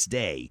fighting to this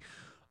day,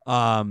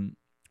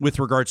 with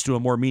regards to a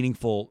more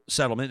meaningful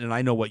settlement. And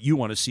I know what you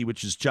want to see,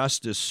 which is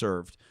justice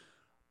served.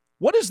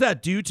 What does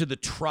that do to the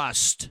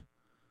trust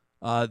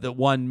that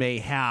one may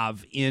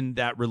have in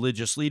that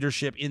religious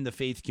leadership, in the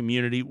faith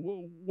community?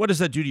 What does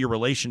that do to your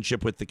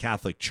relationship with the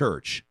Catholic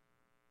Church?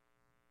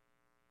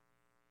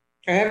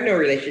 I have no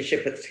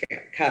relationship with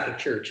Catholic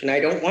Church, and I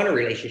don't want a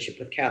relationship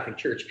with Catholic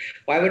Church.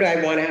 Why would I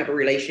want to have a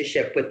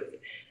relationship with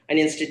an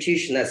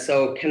institution that's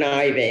so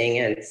conniving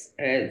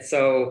and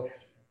so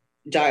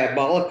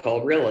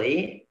diabolical,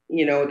 really?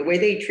 The way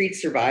they treat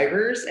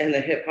survivors and the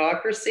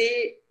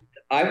hypocrisy,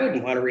 I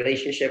wouldn't want a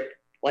relationship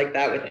like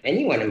that with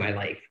anyone in my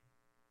life.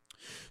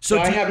 So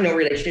I have no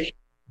relationship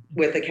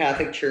with the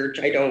Catholic Church.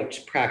 I don't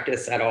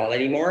practice at all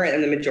anymore,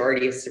 and the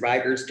majority of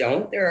survivors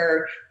don't. There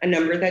are a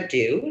number that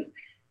do.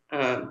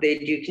 They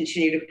do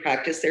continue to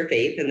practice their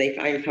faith, and they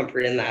find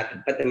comfort in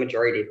that, but the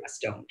majority of us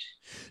don't.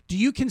 Do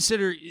you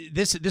consider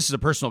this? This is a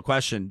personal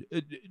question,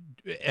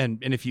 and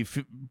if you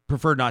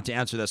prefer not to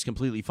answer, that's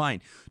completely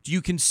fine. Do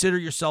you consider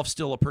yourself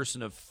still a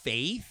person of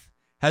faith?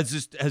 Has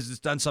this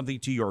done something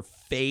to your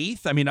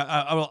faith? I mean,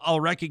 I'll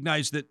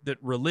recognize that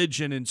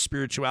religion and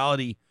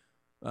spirituality,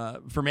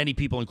 for many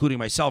people, including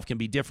myself, can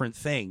be different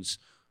things.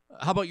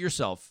 How about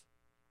yourself?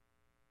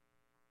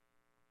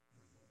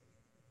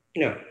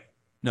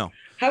 No.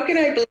 How can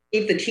I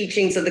believe the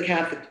teachings of the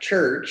Catholic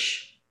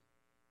Church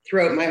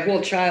throughout my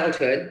whole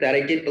childhood that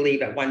I did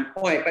believe at one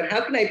point? But how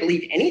can I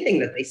believe anything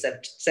that they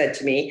said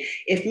to me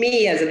if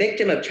me, as a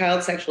victim of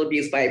child sexual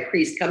abuse by a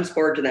priest, comes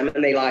forward to them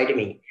and they lie to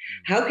me?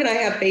 How can I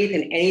have faith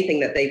in anything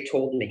that they've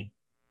told me?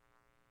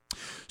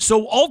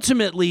 So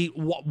ultimately,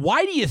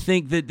 why do you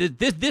think that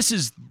this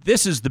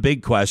is the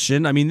big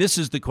question? I mean, this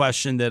is the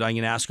question that I'm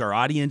going to ask our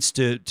audience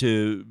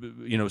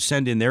to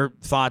send in their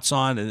thoughts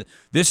on, and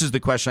this is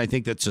the question I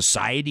think that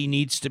society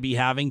needs to be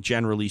having,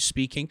 generally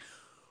speaking.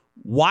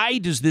 Why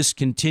does this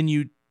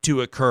continue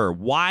to occur?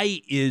 Why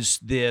is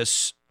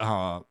this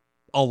allowed?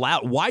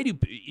 Why do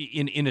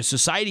in a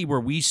society where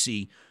we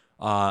see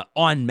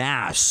en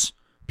masse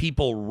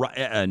people,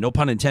 no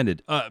pun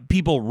intended,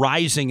 people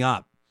rising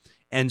up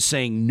and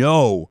saying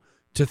no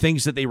to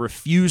things that they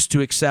refuse to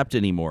accept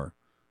anymore.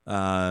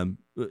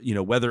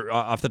 Whether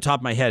off the top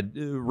of my head,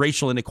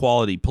 racial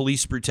inequality,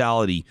 police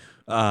brutality,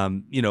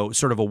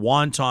 sort of a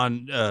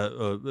wanton,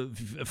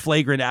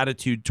 flagrant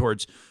attitude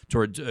towards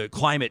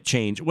climate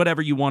change,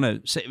 whatever you want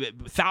to say.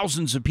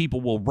 Thousands of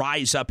people will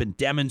rise up and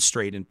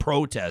demonstrate and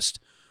protest.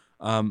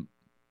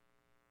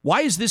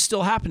 Why is this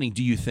still happening,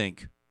 do you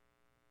think?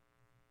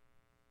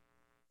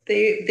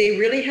 They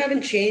really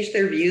haven't changed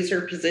their views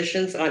or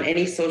positions on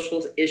any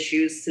social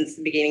issues since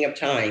the beginning of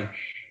time.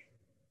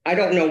 I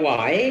don't know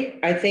why.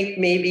 I think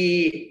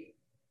maybe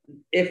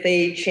if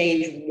they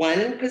change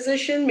one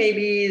position,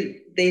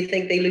 maybe they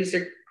think they lose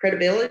their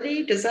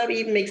credibility. Does that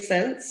even make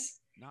sense?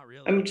 Not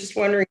really. I'm just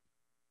wondering,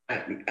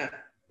 and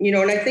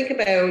I think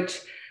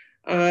about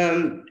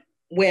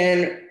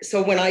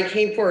when I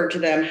came forward to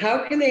them,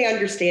 how can they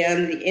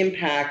understand the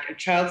impact of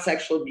child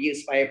sexual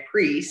abuse by a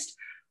priest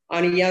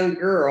on a young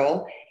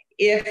girl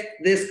if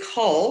this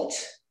cult,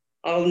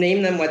 I'll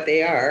name them what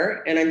they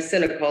are, and I'm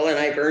cynical and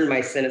I've earned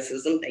my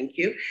cynicism, thank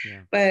you. Yeah.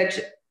 But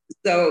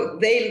so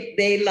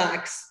they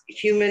lack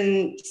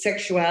human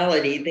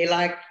sexuality, they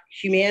lack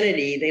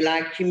humanity, they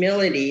lack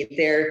humility,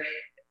 they're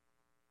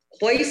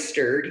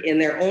cloistered in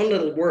their own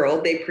little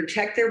world, they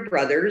protect their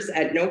brothers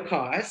at no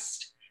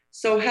cost.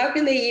 So how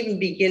can they even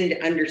begin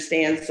to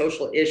understand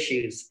social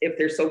issues if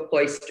they're so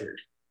cloistered?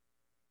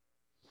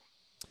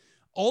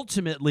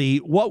 Ultimately,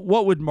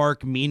 what would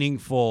mark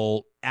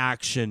meaningful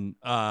action,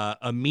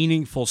 a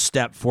meaningful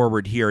step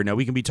forward here? Now,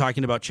 we can be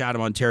talking about Chatham,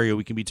 Ontario.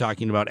 We can be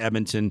talking about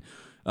Edmonton,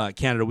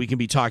 Canada. We can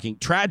be talking,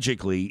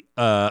 tragically,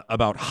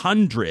 about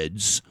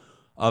hundreds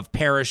of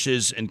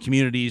parishes and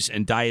communities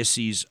and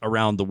dioceses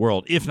around the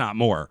world, if not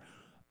more.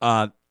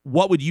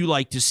 What would you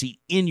like to see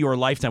in your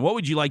lifetime? What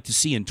would you like to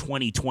see in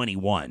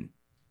 2021?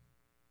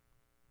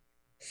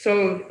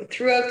 So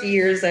throughout the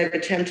years, I've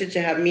attempted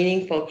to have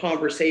meaningful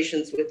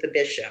conversations with the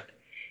bishop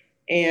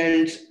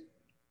and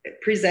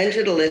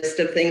presented a list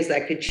of things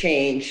that could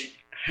change,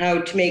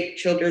 how to make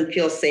children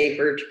feel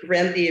safer, to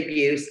prevent the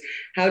abuse,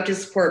 how to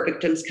support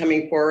victims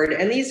coming forward.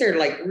 And these are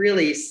like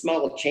really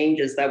small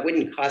changes that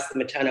wouldn't cost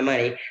them a ton of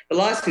money. The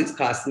lawsuits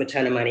cost them a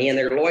ton of money and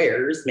their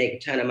lawyers make a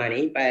ton of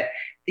money, but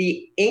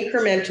the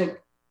incremental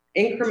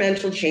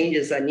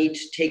changes that need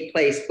to take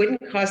place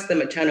wouldn't cost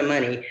them a ton of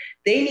money.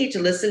 They need to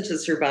listen to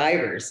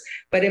survivors.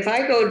 But if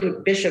I go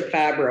to Bishop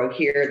Fabro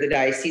here at the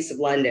Diocese of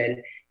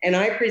London, and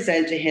I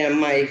present to him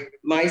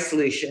my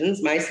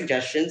solutions, my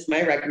suggestions,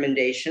 my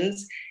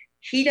recommendations,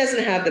 he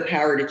doesn't have the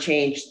power to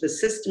change the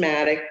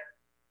systematic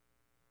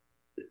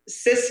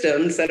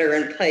systems that are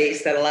in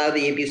place that allow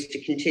the abuse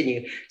to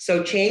continue.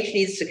 So change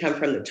needs to come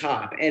from the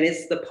top, and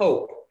it's the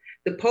Pope.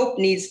 The Pope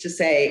needs to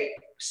say,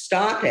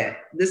 stop it.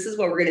 This is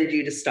what we're going to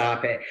do to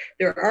stop it.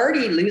 They're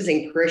already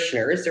losing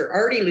parishioners. They're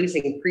already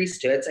losing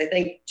priesthoods. I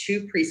think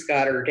 2 priests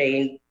got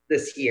ordained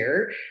this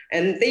year.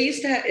 And they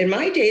used to have, in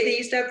my day, they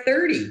used to have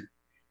 30.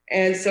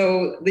 And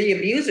so the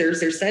abusers,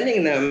 they're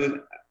sending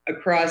them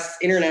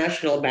across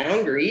international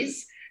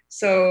boundaries.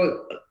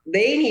 So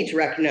they need to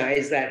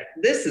recognize that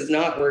this is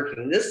not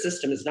working. This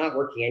system is not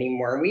working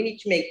anymore. We need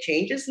to make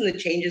changes, and the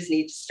changes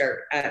need to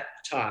start at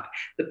the top.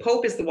 The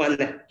Pope is the one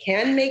that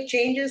can make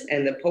changes,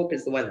 and the Pope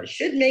is the one that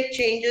should make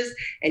changes,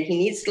 and he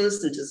needs to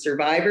listen to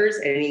survivors,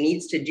 and he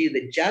needs to do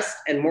the just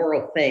and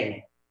moral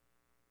thing.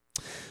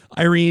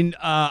 Irene,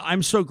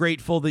 I'm so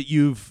grateful that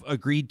you've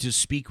agreed to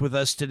speak with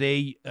us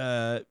today.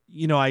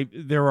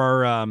 There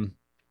are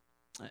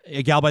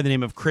a gal by the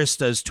name of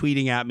Krista is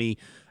tweeting at me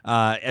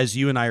as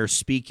you and I are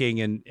speaking,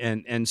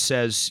 and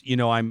says,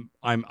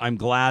 I'm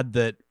glad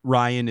that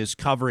Ryan is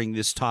covering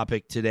this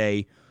topic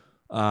today,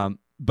 but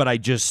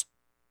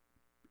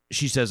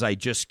she says I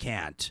just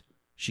can't.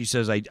 She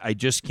says I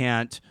just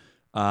can't.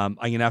 I'm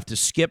gonna have to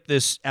skip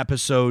this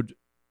episode,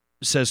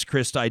 says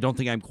Krista. I don't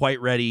think I'm quite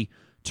ready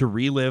to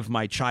relive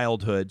my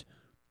childhood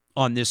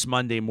on this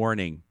Monday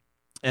morning.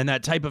 And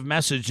that type of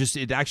message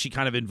it actually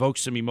kind of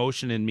invokes some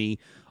emotion in me.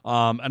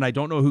 And I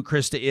don't know who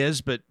Krista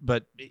is, but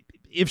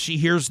if she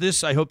hears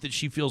this, I hope that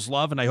she feels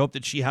love, and I hope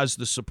that she has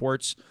the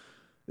supports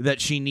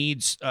that she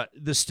needs.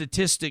 The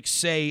statistics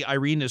say,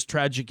 Irene, as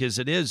tragic as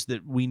it is,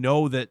 that we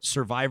know that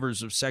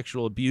survivors of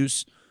sexual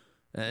abuse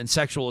and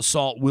sexual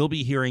assault will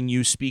be hearing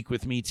you speak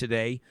with me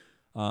today.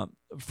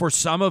 For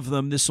some of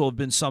them, this will have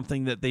been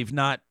something that they've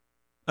not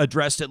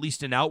addressed, at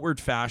least in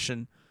outward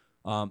fashion,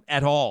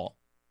 at all.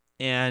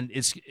 And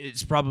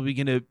it's probably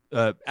going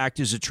to act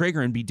as a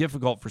trigger and be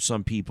difficult for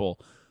some people.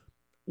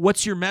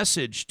 What's your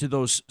message to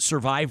those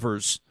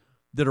survivors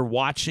that are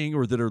watching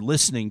or that are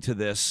listening to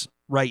this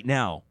right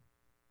now?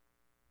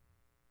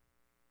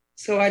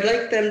 So I'd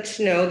like them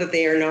to know that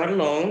they are not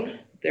alone.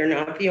 They're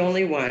not the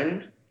only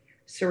one.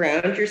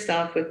 Surround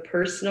yourself with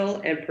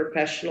personal and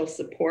professional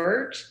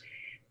support.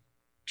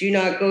 Do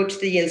not go to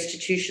the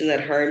institution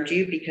that harmed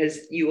you, because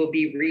you will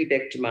be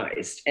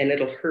re-victimized and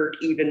it'll hurt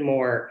even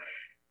more.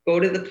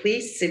 Go to the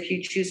police if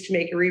you choose to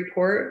make a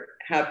report.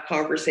 Have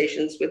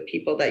conversations with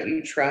people that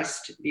you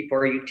trust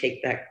before you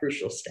take that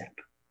crucial step.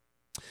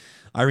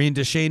 Irene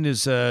Deschenes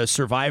is a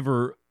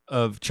survivor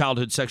of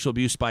childhood sexual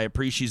abuse by a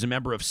priest. She's a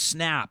member of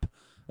SNAP,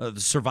 the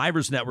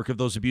Survivors Network of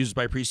those abused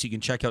by priests. You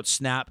can check out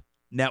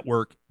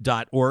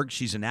snapnetwork.org.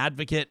 She's an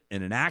advocate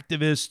and an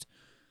activist,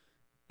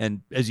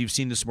 and as you've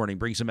seen this morning,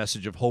 brings a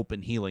message of hope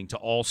and healing to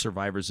all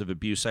survivors of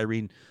abuse.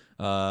 Irene,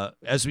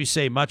 as we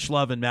say, much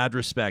love and mad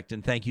respect,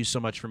 and thank you so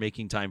much for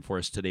making time for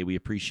us today. We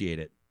appreciate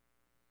it.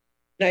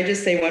 Can I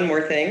just say one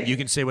more thing? You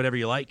can say whatever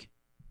you like.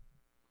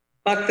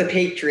 Fuck the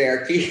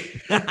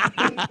patriarchy.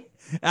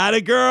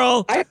 Atta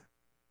girl.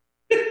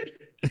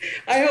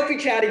 I hope we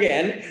chat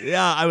again.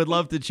 Yeah, I would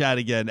love to chat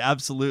again.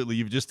 Absolutely.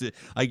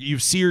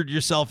 You've seared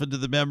yourself into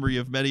the memory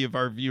of many of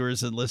our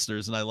viewers and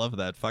listeners, and I love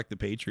that. Fuck the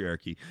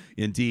patriarchy.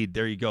 Indeed.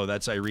 There you go.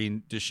 That's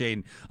Irene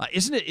Deschenes.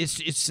 Isn't it?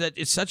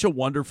 It's such a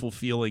wonderful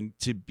feeling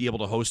to be able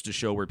to host a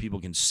show where people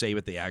can say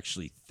what they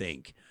actually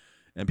think,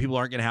 and people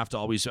aren't going to have to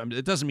always. I mean,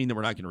 it doesn't mean that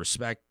we're not going to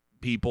respect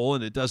people,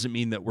 and it doesn't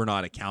mean that we're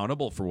not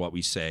accountable for what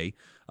we say.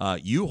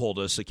 You hold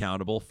us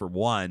accountable for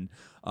one.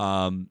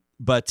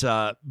 But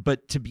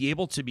to be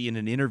able to be in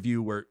an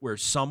interview where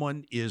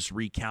someone is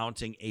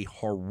recounting a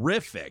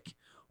horrific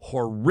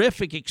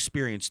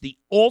experience, the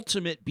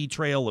ultimate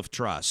betrayal of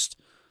trust.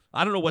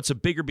 I don't know what's a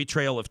bigger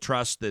betrayal of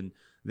trust than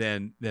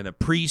a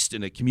priest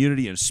in a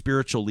community and a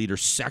spiritual leader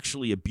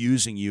sexually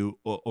abusing you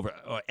over,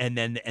 and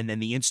then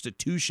the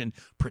institution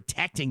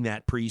protecting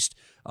that priest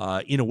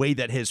in a way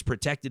that has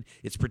protected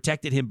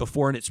him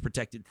before, and it's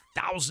protected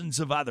thousands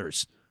of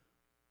others.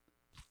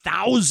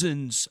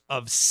 Thousands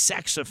of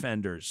sex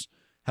offenders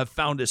have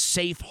found a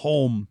safe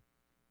home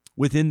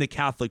within the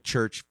Catholic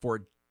Church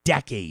for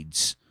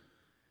decades.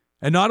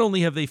 And not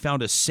only have they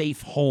found a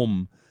safe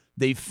home,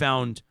 they've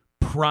found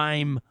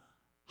prime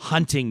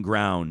hunting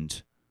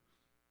ground.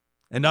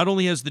 And not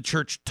only has the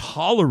church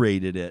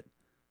tolerated it,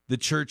 the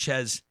church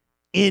has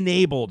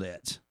enabled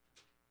it.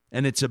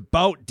 And it's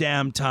about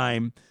damn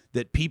time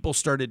that people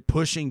started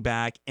pushing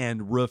back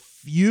and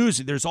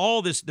refusing. There's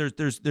all this,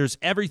 there's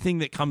everything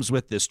that comes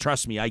with this.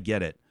 Trust me, I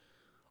get it.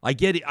 I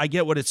get it. I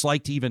get what it's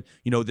like to even,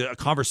 a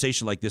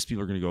conversation like this,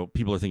 people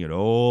are thinking,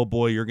 oh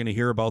boy, you're going to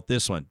hear about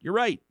this one. You're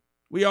right.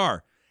 We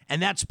are.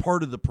 And that's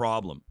part of the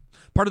problem.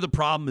 Part of the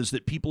problem is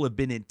that people have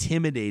been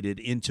intimidated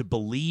into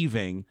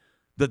believing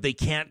that they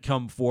can't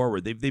come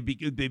forward.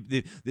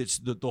 It's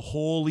the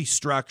holy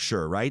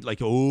structure, right? Like,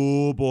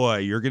 oh boy,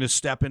 you're going to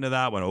step into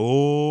that one.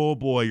 Oh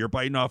boy, you're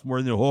biting off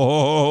more than,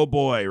 oh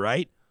boy,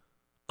 right?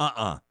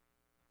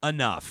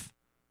 Enough.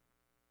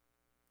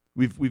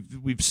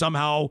 We've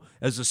somehow,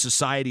 as a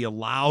society,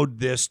 allowed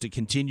this to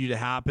continue to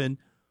happen.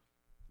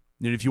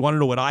 And if you want to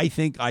know what I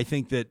think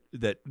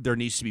that there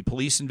needs to be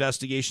police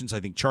investigations. I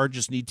think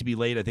charges need to be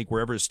laid. I think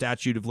wherever a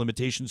statute of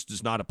limitations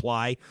does not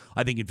apply,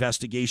 I think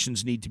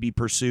investigations need to be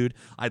pursued.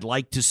 I'd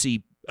like to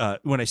see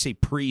when I say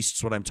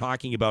priests, what I'm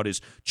talking about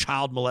is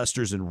child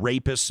molesters and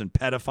rapists and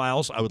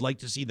pedophiles. I would like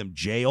to see them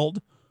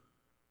jailed.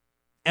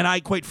 And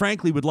I, quite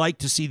frankly, would like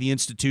to see the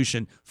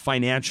institution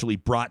financially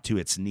brought to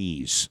its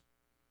knees.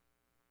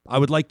 I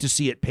would like to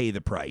see it pay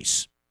the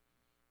price.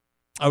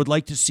 I would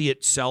like to see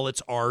it sell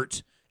its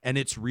art and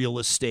its real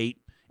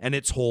estate and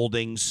its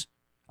holdings.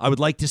 I would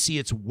like to see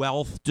its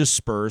wealth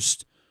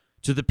dispersed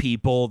to the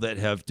people that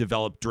have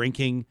developed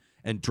drinking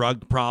and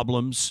drug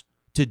problems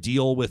to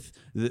deal with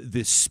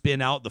the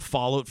spin out, the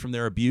fallout from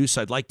their abuse.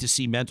 I'd like to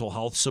see mental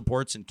health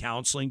supports and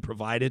counseling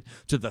provided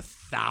to the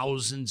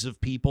thousands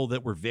of people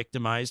that were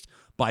victimized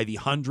by the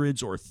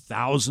hundreds or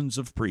thousands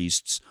of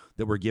priests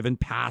that were given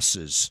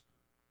passes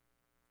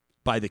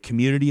by the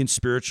community and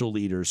spiritual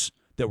leaders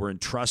that were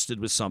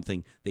entrusted with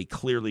something they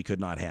clearly could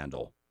not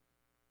handle.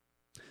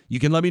 You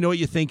can let me know what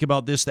you think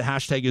about this. The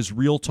hashtag is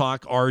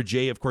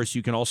RealTalkRJ. Of course,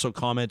 you can also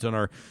comment on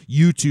our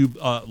YouTube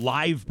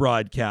live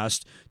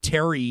broadcast.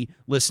 Terry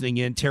listening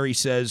in, Terry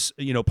says,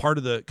 part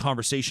of the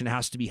conversation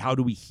has to be, how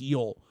do we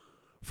heal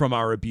from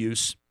our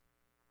abuse?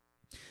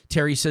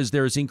 Terry says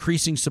there is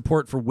increasing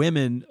support for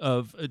women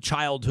of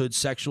childhood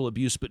sexual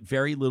abuse, but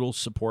very little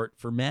support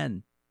for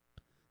men.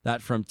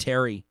 That from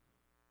Terry.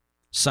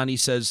 Sonny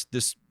says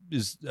this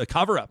is a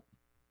cover-up.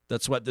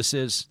 That's what this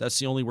is. That's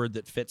the only word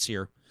that fits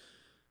here.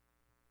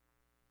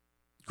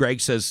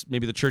 Greg says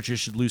maybe the churches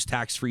should lose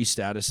tax-free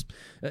status.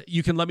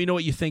 You can let me know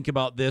what you think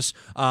about this.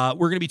 We're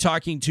going to be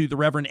talking to the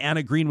Reverend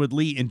Anna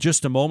Greenwood-Lee in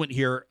just a moment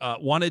here.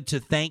 Wanted to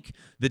thank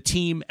the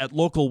team at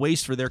Local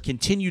Waste for their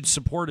continued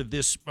support of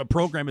this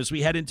program as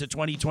we head into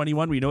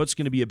 2021. We know it's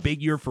going to be a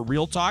big year for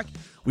Real Talk.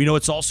 We know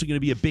it's also going to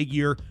be a big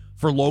year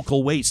for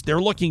Local Waste.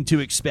 They're looking to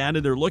expand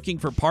and they're looking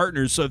for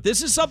partners. So if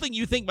this is something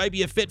you think might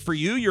be a fit for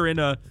you, you're in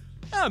a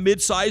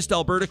mid-sized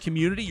Alberta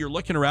community, you're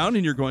looking around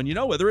and you're going,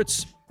 whether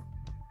it's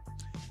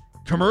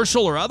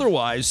commercial or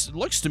otherwise, it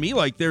looks to me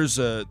like there's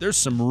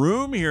some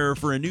room here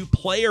for a new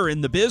player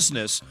in the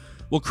business.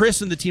 Well,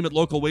 Chris and the team at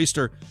Local Waste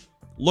are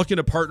looking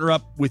to partner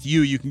up with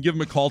you. You can give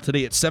them a call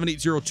today at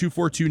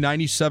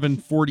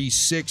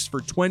 780-242-9746 for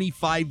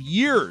 25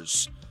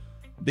 years.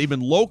 They've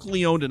been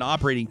locally owned and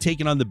operating,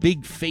 taking on the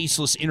big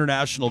faceless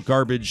international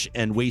garbage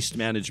and waste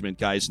management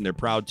guys, and they're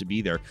proud to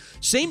be there.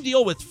 Same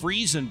deal with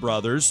Friesen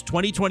Brothers.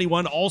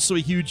 2021, also a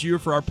huge year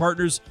for our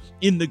partners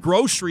in the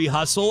grocery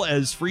hustle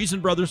as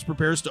Friesen Brothers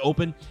prepares to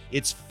open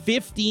its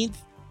 15th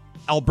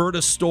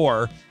Alberta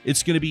store.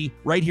 It's going to be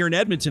right here in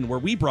Edmonton, where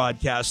we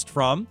broadcast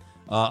from,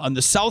 on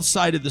the south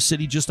side of the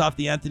city, just off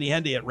the Anthony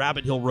Henday at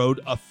Rabbit Hill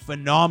Road. A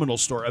phenomenal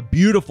store, a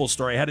beautiful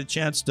store. I had a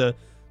chance to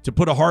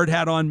put a hard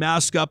hat on,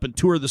 mask up, and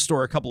tour the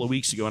store a couple of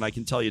weeks ago, and I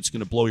can tell you it's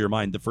going to blow your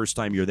mind the first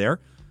time you're there.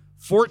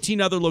 14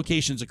 other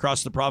locations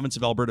across the province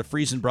of Alberta.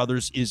 Friesen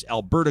Brothers is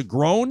Alberta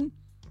grown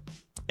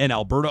and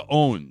Alberta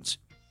owned.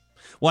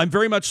 Well, I'm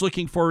very much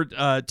looking forward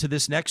to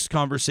this next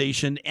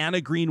conversation. Anna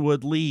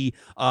Greenwood-Lee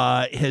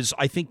has,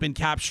 I think, been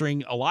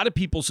capturing a lot of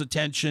people's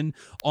attention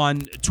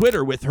on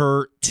Twitter with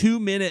her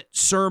 2-minute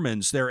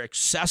sermons. They're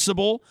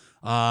accessible.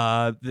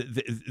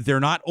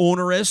 They're not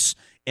onerous.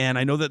 And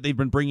I know that they've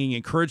been bringing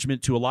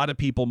encouragement to a lot of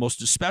people,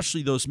 most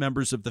especially those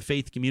members of the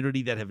faith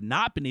community that have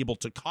not been able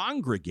to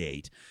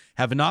congregate,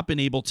 have not been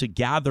able to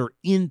gather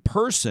in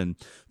person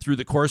through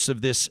the course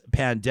of this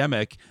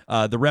pandemic.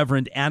 The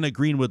Reverend Anna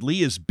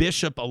Greenwood-Lee is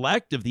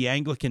Bishop-elect of the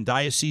Anglican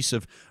Diocese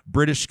of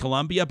British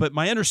Columbia. But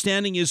my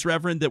understanding is,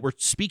 Reverend, that we're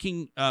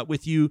speaking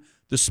with you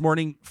this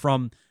morning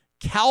from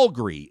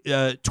Calgary.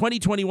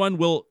 2021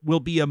 will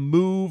be a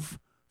move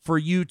for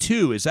you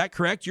too. Is that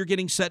correct? You're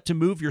getting set to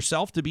move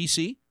yourself to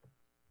BC?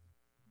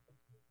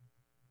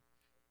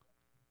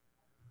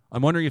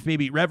 I'm wondering if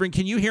maybe, Reverend,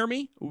 can you hear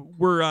me?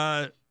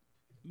 We're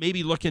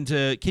maybe looking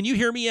to, can you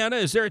hear me, Anna?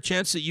 Is there a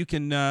chance that you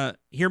can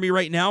hear me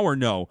right now or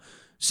no?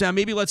 Sam,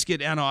 maybe let's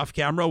get Anna off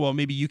camera. Well,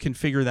 maybe you can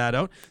figure that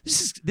out.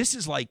 This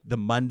is like the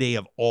Monday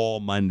of all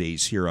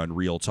Mondays here on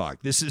Real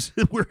Talk. This is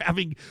we're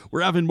having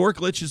more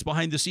glitches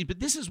behind the scenes, but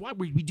this is why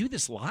we do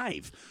this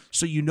live.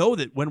 So you know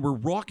that when we're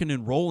rocking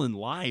and rolling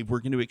live,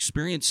 we're going to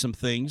experience some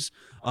things,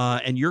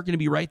 and you're going to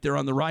be right there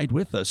on the ride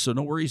with us. So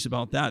no worries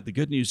about that. The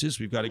good news is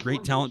we've got a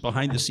great talent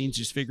behind the scenes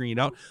who's figuring it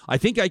out. I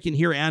think I can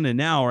hear Anna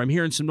now, or I'm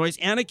hearing some noise.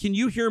 Anna, can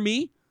you hear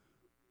me?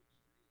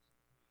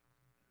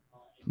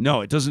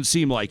 No, it doesn't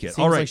seem like it. Seems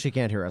all right. like she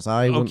can't hear us.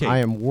 I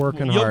am working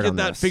hard on this. You'll get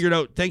that figured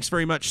out. Thanks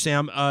very much,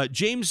 Sam.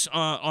 James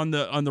on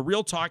the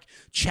Real Talk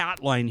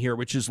chat line here,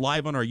 which is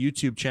live on our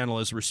YouTube channel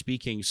as we're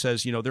speaking,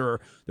 says, there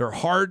are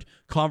hard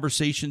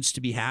conversations to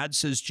be had,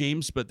 says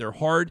James, but they're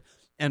hard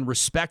and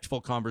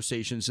respectful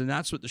conversations, and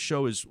that's what the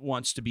show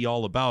wants to be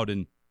all about.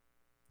 And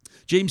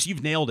James,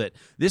 you've nailed it.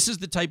 This is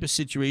the type of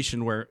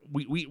situation where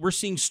we're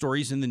seeing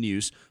stories in the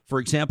news. For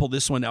example,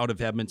 this one out of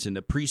Edmonton,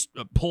 a priest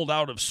pulled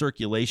out of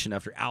circulation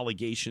after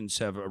allegations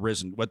have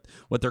arisen, what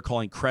they're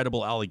calling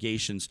credible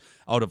allegations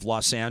out of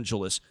Los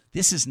Angeles.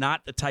 This is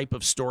not the type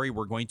of story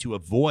we're going to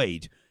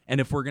avoid.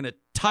 And if we're going to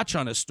touch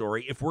on a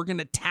story, if we're going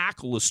to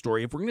tackle a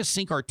story, if we're going to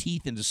sink our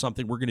teeth into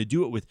something, we're going to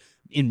do it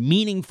in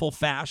meaningful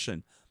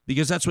fashion.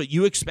 because that's what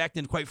you expect,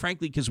 and quite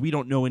frankly, because we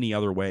don't know any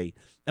other way.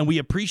 And we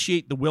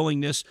appreciate the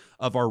willingness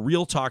of our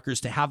real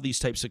talkers to have these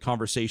types of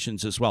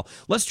conversations as well.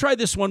 Let's try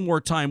this one more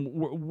time.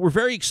 We're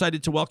very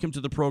excited to welcome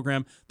to the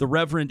program the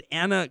Reverend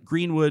Anna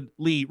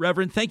Greenwood-Lee.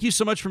 Reverend, thank you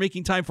so much for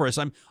making time for us.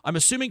 I'm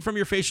assuming from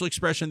your facial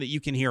expression that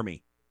you can hear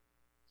me.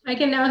 I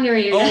can now hear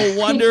you. Oh,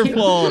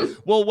 wonderful.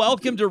 Well,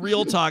 welcome to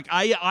Real Talk.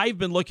 I've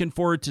been looking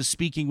forward to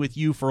speaking with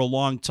you for a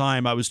long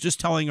time. I was just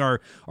telling our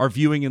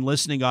viewing and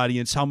listening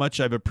audience how much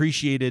I've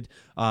appreciated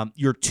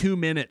your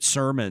 2-minute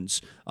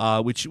sermons,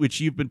 which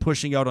you've been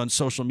pushing out on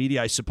social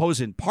media, I suppose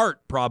in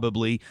part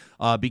probably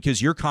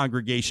because your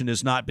congregation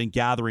has not been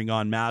gathering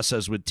en masse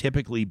as would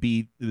typically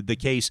be the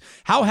case.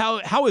 How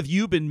have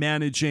you been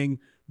managing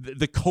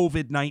the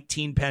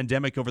COVID-19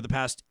 pandemic over the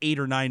past 8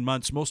 or 9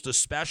 months, most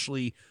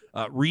especially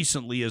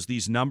recently as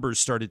these numbers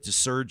started to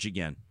surge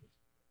again?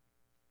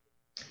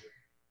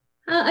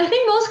 I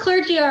think most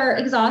clergy are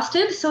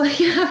exhausted. So if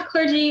you have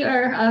clergy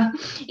or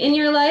in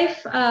your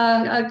life,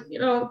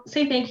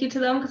 say thank you to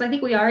them, because I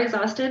think we are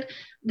exhausted.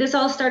 This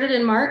all started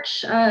in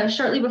March,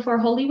 shortly before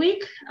Holy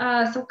Week,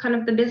 so kind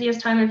of the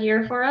busiest time of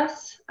year for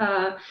us.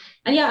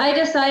 And yeah, I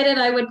decided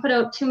I would put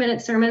out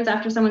 2-minute sermons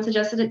after someone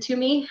suggested it to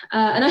me.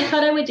 And I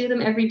thought I would do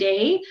them every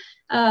day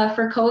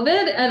for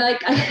COVID. And I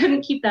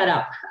couldn't keep that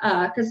up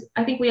because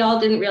I think we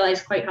all didn't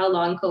realize quite how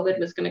long COVID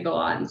was going to go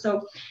on.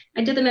 So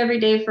I did them every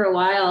day for a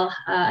while.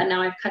 And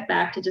now I've cut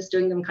back to just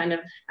doing them kind of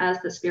as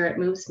the Spirit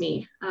moves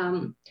me.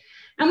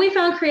 And we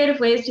found creative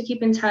ways to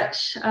keep in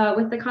touch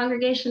with the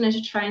congregation and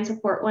to try and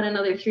support one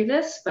another through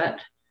this. But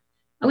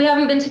we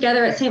haven't been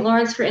together at St.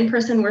 Lawrence for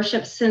in-person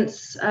worship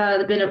since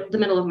the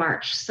middle of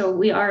March. So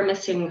we are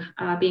missing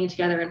being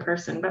together in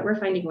person, but we're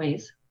finding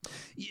ways.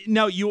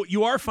 Now,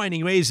 you are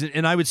finding ways,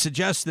 and I would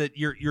suggest that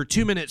your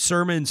 2-minute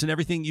sermons and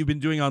everything you've been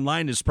doing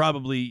online is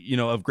probably,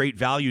 of great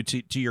value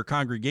to your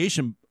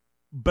congregation.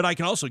 But I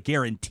can also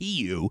guarantee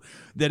you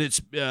that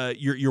it's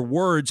your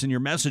words and your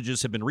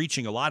messages have been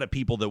reaching a lot of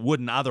people that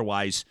wouldn't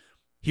otherwise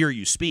hear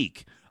you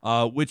speak,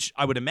 which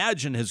I would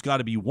imagine has got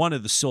to be one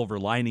of the silver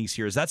linings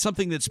here. Is that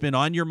something that's been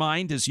on your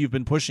mind as you've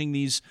been pushing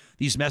these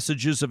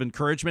messages of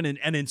encouragement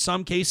and in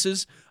some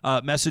cases,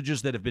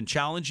 messages that have been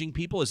challenging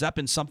people? Has that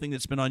been something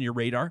that's been on your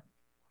radar?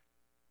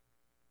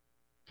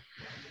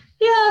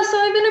 Yeah, so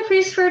I've been a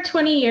priest for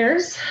 20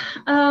 years.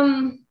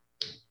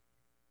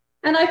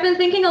 And I've been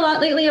thinking a lot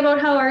lately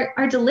about how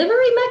our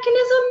delivery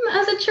mechanism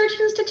as a church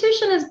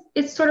institution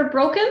is sort of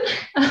broken.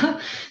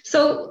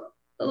 So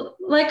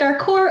like our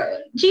core,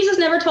 Jesus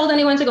never told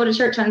anyone to go to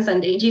church on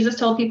Sunday. Jesus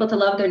told people to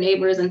love their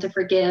neighbors and to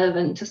forgive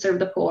and to serve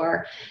the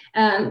poor.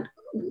 And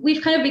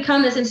we've kind of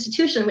become this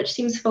institution which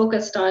seems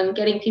focused on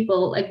getting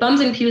people like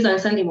bums and pews on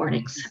Sunday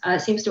mornings.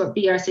 Seems to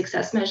be our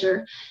success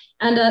measure.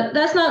 And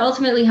that's not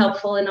ultimately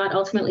helpful and not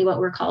ultimately what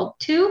we're called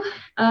to.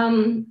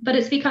 But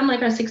it's become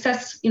like our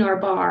success, our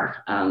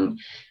bar. And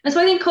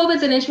so I think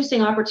COVID's an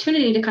interesting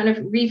opportunity to kind of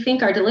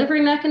rethink our delivery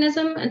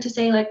mechanism and to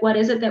say, like, what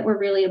is it that we're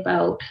really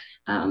about?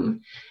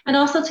 And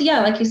also to,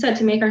 like you said,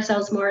 to make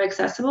ourselves more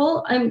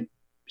accessible. I'm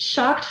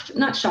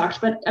not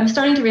shocked, but I'm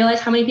starting to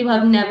realize how many people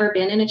have never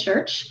been in a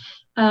church.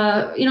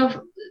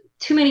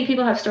 Too many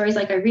people have stories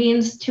like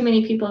Irene's. Too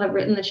many people have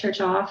written the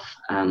church off.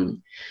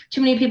 Too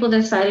many people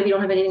decided we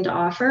don't have anything to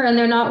offer, and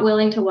they're not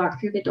willing to walk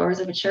through the doors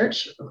of a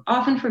church,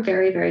 often for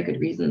very, very good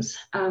reasons.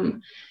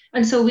 And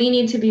so we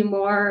need to be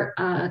more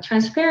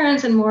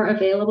transparent and more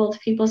available to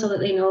people so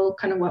that they know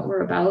kind of what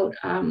we're about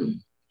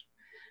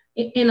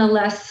in a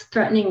less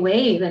threatening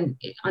way than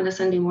on a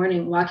Sunday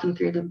morning, walking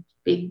through the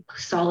big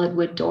solid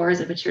wood doors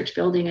of a church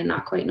building and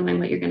not quite knowing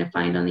what you're going to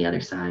find on the other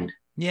side.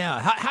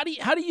 Yeah. How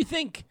do you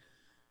think?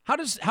 How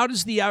does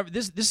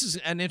this is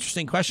an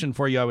interesting question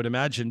for you, I would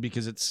imagine,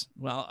 because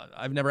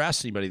I've never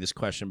asked anybody this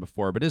question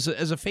before, but as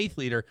a faith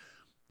leader,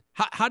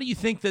 how do you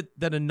think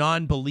that a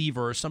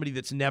non-believer or somebody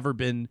that's never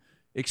been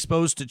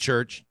exposed to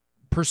church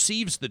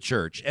perceives the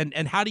church,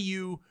 and how do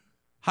you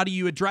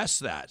address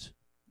that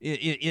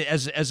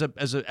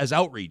as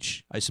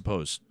outreach, I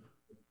suppose?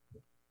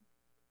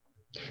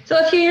 So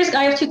a few years ago,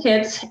 I have 2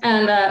 kids,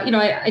 and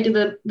I do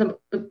the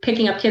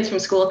picking up kids from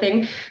school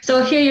thing.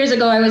 So a few years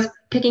ago, I was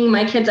picking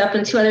my kids up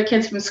and 2 other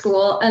kids from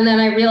school, and then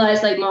I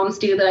realized, like moms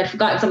do, that I'd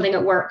forgotten something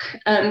at work,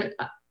 and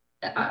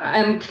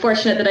I'm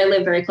fortunate that I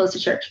live very close to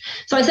church.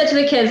 So I said to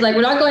the kids, like,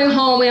 we're not going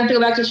home. We have to go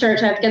back to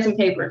church. I have to get some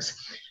papers.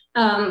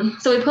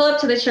 So we pull up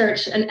to the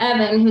church, and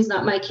Evan, who's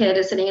not my kid,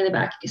 is sitting in the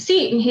back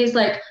seat, and he's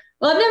like,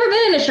 well, I've never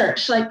been in a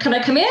church. Like, can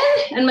I come in?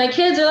 And my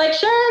kids are like,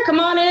 sure, come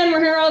on in.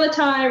 We're here all the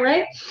time,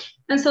 right?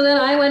 And so then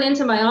I went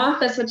into my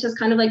office, which is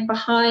kind of like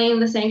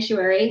behind the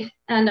sanctuary,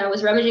 and I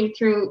was rummaging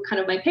through kind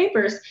of my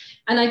papers,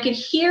 and I could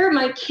hear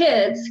my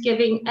kids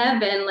giving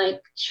Evan like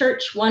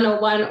church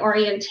 101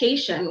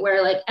 orientation,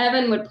 where like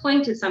Evan would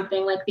point to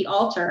something like the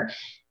altar,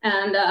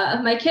 and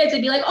my kids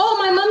would be like, oh,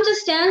 my mom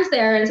just stands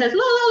there and says,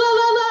 la, la, la,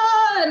 la, la.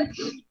 And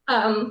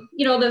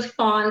the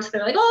fonts.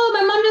 They're like, oh,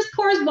 my mom just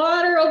pours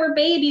water over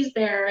babies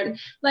there. And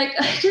like,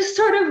 I just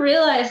sort of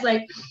realized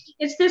like,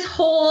 it's this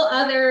whole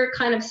other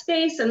kind of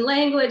space and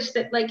language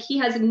that like he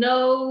has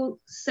no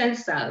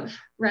sense of,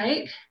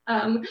 right?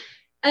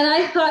 And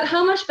I thought,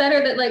 how much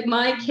better that like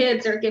my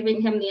kids are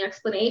giving him the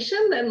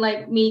explanation than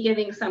like me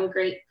giving some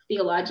great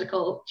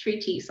theological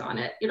treatise on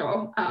it,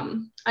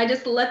 I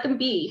just let them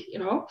be,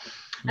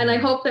 and I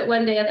hope that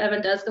one day if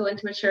Evan does go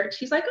into a church,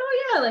 he's like,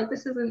 oh yeah, like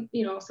this isn't,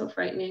 so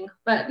frightening.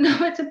 But no,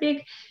 it's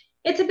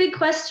a big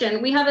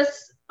question. We have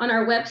on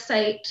our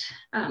website,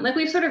 like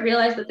we've sort of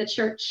realized that the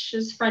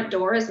church's front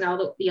door is now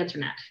the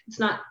internet. It's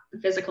not the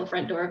physical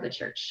front door of the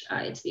church,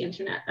 it's the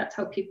internet. That's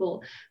how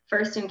people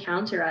first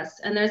encounter us.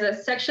 And there's a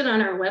section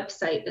on our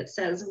website that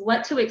says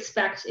what to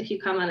expect if you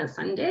come on a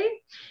Sunday.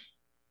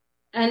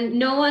 And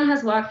no one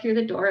has walked through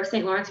the door of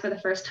St. Lawrence for the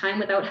first time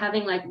without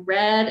having like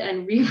read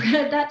and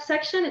reread that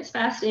section. It's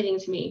fascinating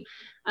to me.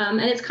 And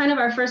it's kind of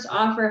our first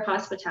offer of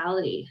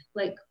hospitality,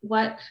 like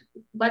what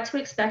to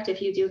expect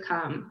if you do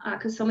come,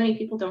 because so many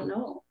people don't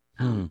know.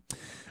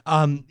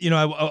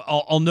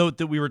 I'll note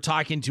that we were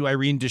talking to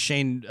Irene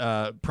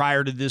Deschenes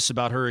prior to this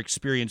about her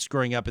experience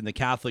growing up in the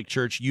Catholic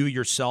Church. You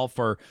yourself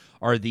are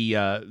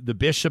the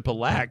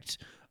bishop-elect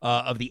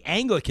of the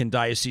Anglican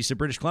Diocese of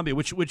British Columbia,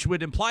 which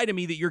would imply to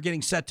me that you're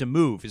getting set to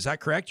move. Is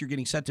that correct? You're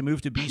getting set to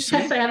move to BC?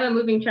 Yes, I have a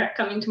moving truck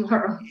coming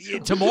tomorrow. So.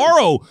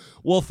 Tomorrow?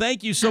 Well,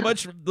 thank you so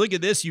much. Look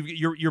at this.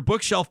 Your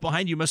bookshelf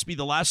behind you must be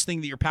the last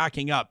thing that you're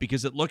packing up,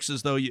 because it looks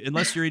as though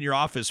unless you're in your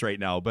office right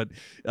now, but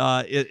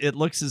it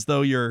looks as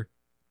though you're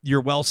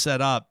well set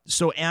up.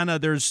 So Anna,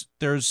 there's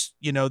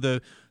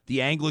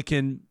the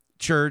Anglican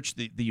Church,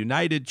 the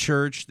United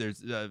Church.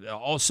 There's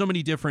so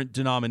many different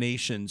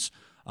denominations.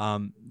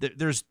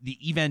 There's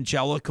the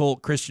Evangelical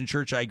Christian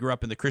Church. I grew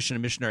up in the Christian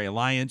and Missionary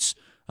Alliance.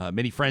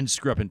 Many friends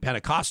grew up in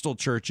Pentecostal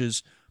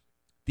churches.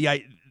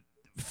 The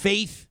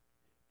faith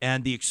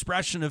and the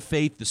expression of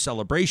faith, the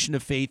celebration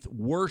of faith,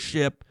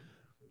 worship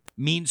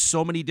means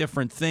so many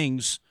different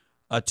things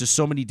to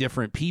so many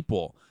different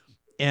people.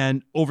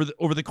 And over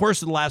the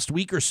course of the last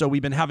week or so,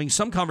 we've been having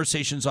some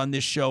conversations on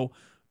this show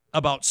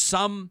about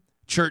some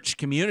church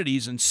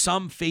communities and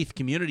some faith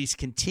communities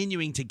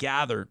continuing to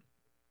gather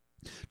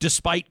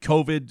despite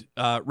COVID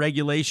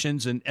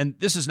regulations. And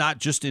this is not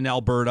just in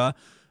Alberta.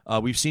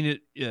 We've seen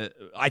it,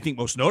 I think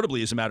most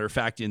notably, as a matter of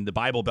fact, in the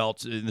Bible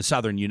Belt in the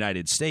southern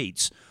United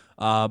States.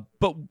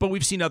 But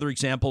we've seen other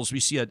examples. We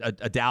see a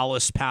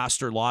Dallas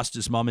pastor lost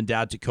his mom and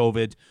dad to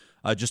COVID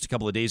just a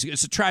couple of days ago.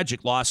 It's a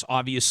tragic loss,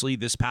 obviously.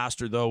 This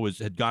pastor, though,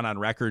 had gone on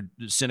record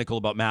cynical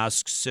about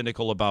masks,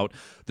 cynical about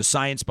the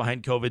science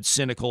behind COVID,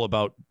 cynical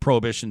about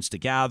prohibitions to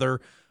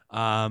gather.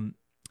 And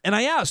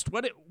I asked,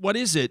 what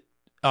is it?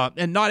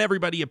 And not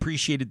everybody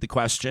appreciated the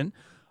question,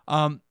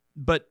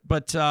 but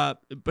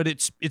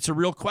it's a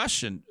real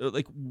question.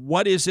 Like,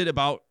 what is it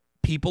about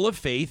people of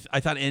faith, I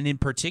thought, and in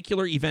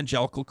particular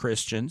evangelical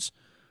Christians,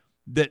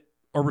 that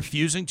are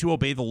refusing to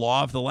obey the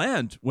law of the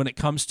land when it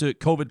comes to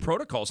COVID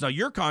protocols? Now,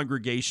 your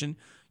congregation,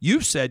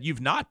 you've said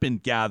you've not been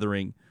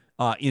gathering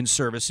in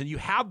service, and you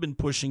have been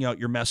pushing out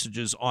your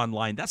messages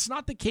online. That's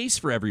not the case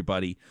for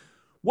everybody.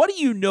 What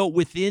do you know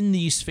within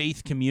these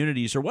faith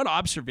communities, or what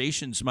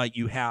observations might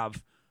you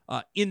have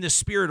in the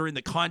spirit or in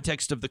the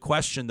context of the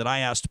question that I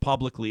asked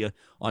publicly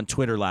on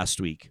Twitter last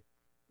week?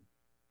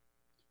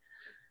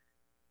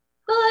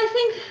 Well,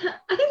 I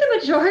think the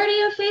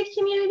majority of faith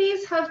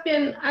communities have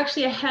been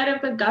actually ahead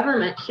of the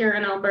government here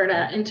in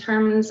Alberta in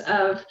terms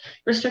of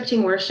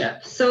restricting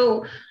worship.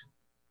 So,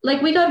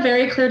 like, we got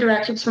very clear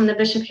directives from the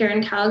bishop here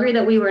in Calgary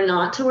that we were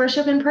not to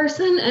worship in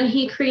person, and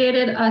he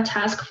created a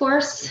task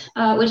force,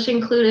 which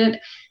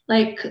included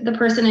like the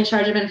person in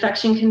charge of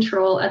infection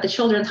control at the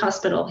Children's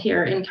Hospital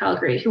here in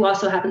Calgary, who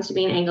also happens to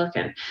be an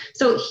Anglican.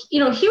 So, he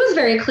was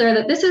very clear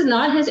that this is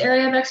not his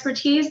area of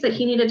expertise, that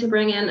he needed to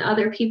bring in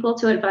other people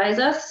to advise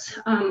us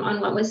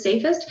on what was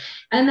safest.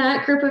 And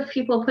that group of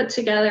people put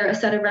together a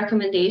set of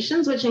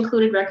recommendations, which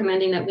included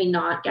recommending that we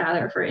not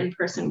gather for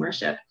in-person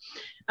worship.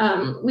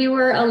 We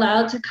were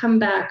allowed to come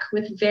back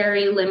with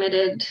very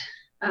limited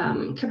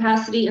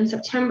capacity in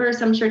September.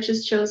 Some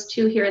churches chose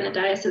to here in the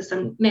diocese,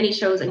 many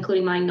chose,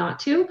 including mine, not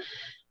to.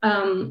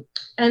 And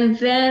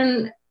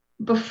then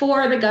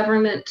before the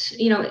government,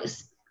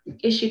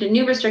 issued a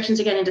new restrictions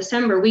again in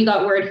December, we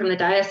got word from the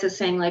diocese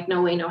saying like,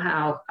 no way, no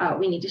how,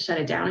 we need to shut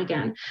it down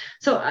again.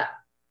 So,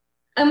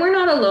 and we're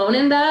not alone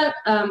in that.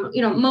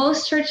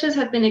 Most churches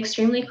have been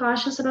extremely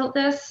cautious about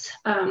this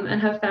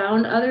and have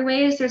found other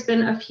ways. There's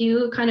been a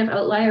few kind of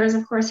outliers,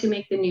 of course, who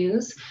make the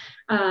news.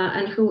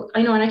 And who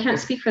I know, and I can't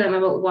speak for them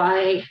about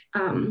why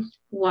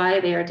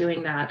they are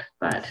doing that.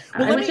 But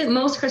I would say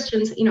most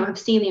Christians, have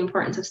seen the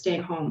importance of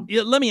staying home.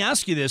 Yeah, let me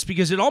ask you this,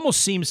 because it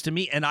almost seems to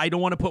me, and I don't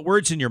want to put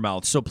words in your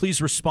mouth, so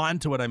please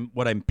respond to what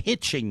I'm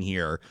pitching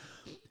here.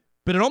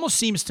 But it almost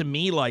seems to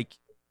me like,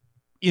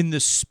 in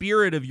the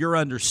spirit of your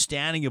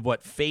understanding of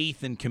what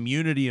faith and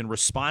community and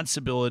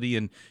responsibility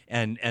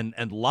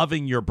and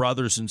loving your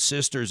brothers and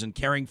sisters and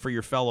caring for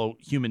your fellow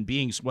human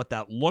beings, what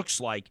that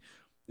looks like,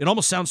 it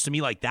almost sounds to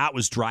me like that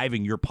was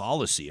driving your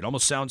policy. It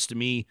almost sounds to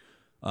me,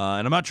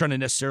 and I'm not trying to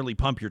necessarily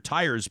pump your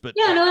tires, but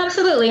yeah, no,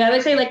 absolutely. I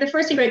would say like the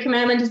first and great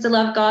commandment is to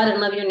love God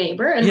and love your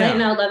neighbor. And right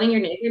now, loving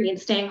your neighbor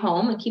means staying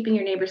home and keeping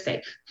your neighbor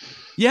safe.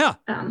 Yeah.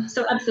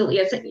 So absolutely,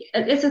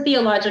 it's a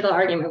theological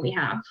argument we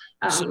have,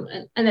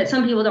 and that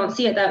some people don't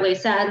see it that way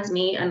saddens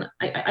me, and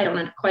I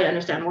don't quite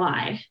understand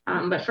why.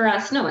 But for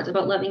us, no, it's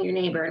about loving your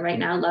neighbor, and right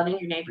now, loving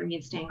your neighbor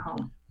means staying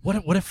home.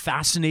 What a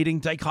fascinating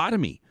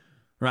dichotomy,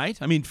 right?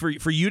 I mean,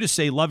 for you to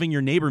say loving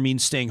your neighbor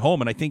means staying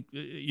home, and I think,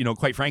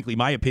 quite frankly,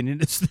 my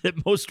opinion is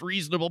that most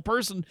reasonable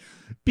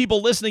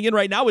people listening in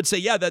right now would say,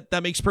 yeah,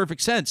 that makes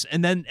perfect sense.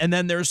 And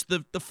then there's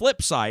the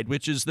flip side,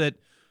 which is that,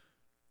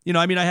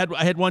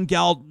 I had one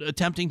gal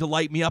attempting to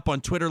light me up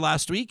on Twitter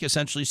last week,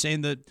 essentially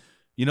saying that,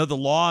 the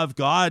law of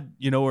God,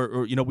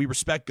 we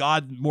respect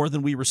God more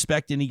than we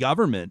respect any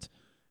government.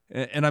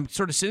 And I'm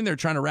sort of sitting there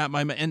trying to wrap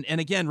my mind. And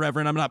again,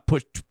 Reverend, I'm not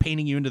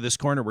painting you into this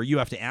corner where you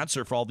have to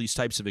answer for all these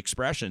types of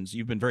expressions.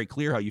 You've been very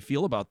clear how you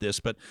feel about this,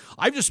 but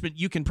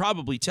you can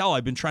probably tell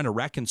I've been trying to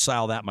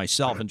reconcile that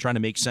myself and trying to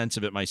make sense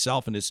of it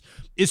myself. And it's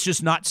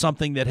just not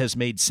something that has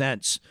made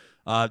sense.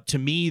 To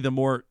me,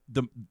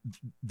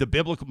 the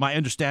biblical, my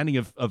understanding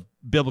of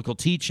biblical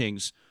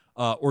teachings,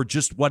 or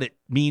just what it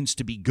means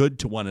to be good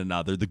to one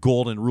another, the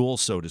golden rule,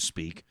 so to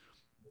speak,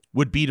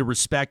 would be to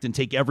respect and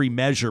take every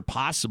measure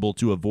possible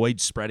to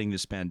avoid spreading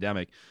this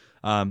pandemic.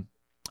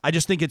 I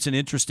just think it's an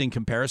interesting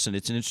comparison.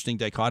 It's an interesting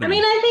dichotomy. I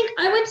mean,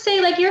 I would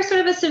say, like, you're sort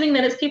of assuming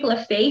that as people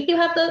of faith, you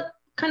have the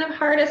kind of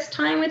hardest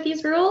time with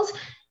these rules.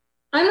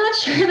 I'm not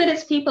sure that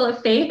it's people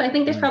of faith. I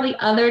think there's probably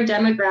other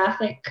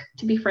demographic,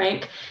 to be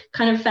frank,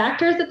 kind of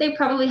factors that they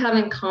probably have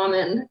in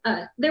common.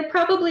 They're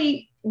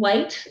probably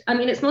white. I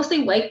mean, it's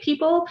mostly white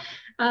people.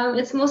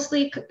 It's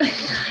mostly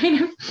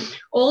kind of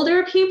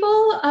older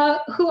people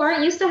who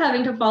aren't used to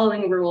having to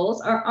following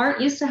rules, or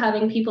aren't used to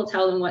having people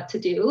tell them what to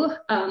do,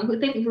 who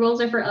think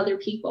rules are for other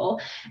people.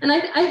 And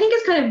I think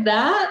it's kind of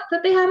that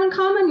they have in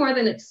common more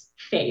than it's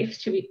faith,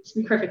 to be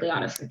perfectly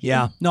honest with you.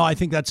 Yeah, no, I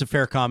think that's a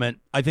fair comment.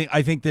 I think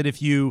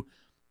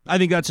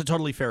that's a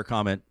totally fair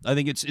comment. I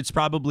think it's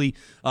probably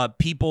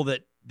people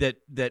that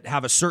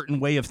have a certain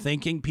way of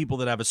thinking, people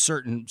that have a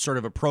certain sort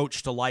of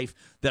approach to life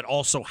that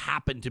also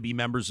happen to be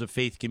members of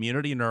faith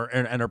community and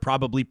are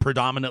probably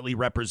predominantly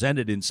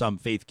represented in some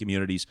faith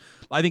communities.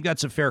 I think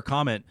that's a fair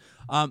comment.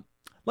 Let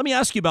me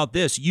ask you about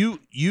this.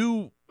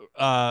 You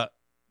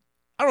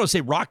I don't want to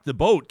say rock the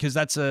boat, because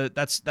that's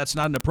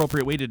not an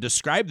appropriate way to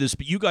describe this,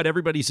 but you got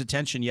everybody's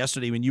attention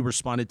yesterday when you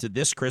responded to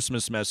this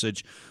Christmas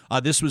message.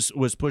 This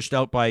was pushed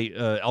out by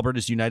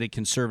Alberta's United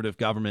Conservative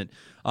Government.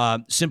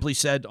 Simply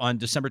said on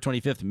December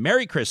 25th,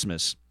 Merry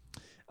Christmas,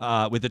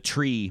 with a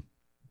tree.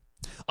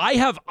 I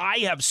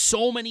have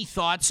so many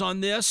thoughts on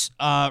this,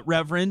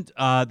 Reverend.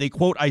 They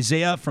quote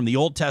Isaiah from the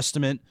Old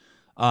Testament.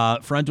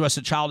 For unto us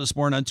a child is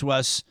born, unto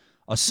us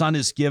a son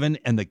is given,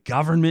 and the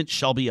government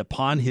shall be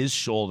upon his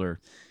shoulder.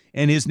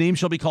 And his name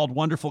shall be called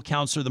Wonderful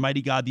Counselor, the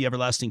Mighty God, the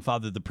Everlasting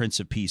Father, the Prince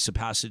of Peace. A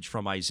passage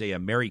from Isaiah.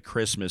 Merry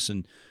Christmas.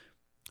 And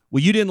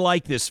well, you didn't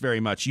like this very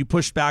much. You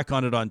pushed back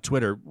on it on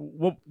Twitter.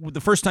 The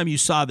first time you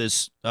saw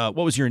this, what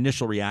was your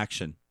initial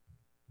reaction?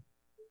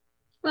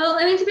 Well,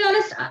 I mean, to be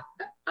honest,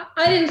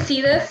 I didn't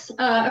see this.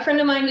 A friend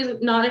of mine who's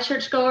not a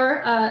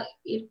churchgoer,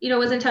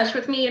 was in touch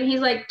with me, and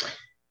he's like,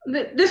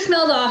 "This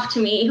smells off to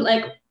me.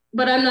 Like,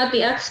 but I'm not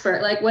the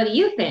expert. Like, what do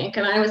you think?"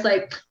 And I was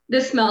like,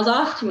 "This smells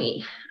off to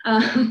me."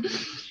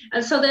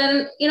 And so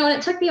then, and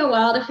it took me a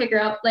while to figure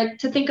out,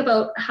 to think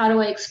about how do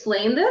I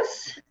explain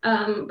this.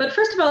 But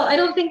first of all, I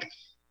don't think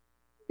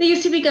the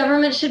UCB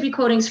government should be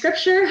quoting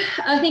scripture.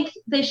 I think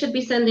they should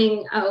be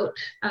sending out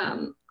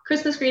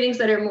Christmas greetings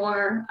that are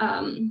more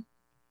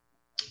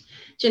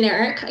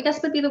generic, I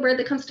guess would be the word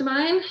that comes to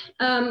mind.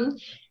 And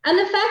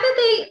the fact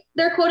that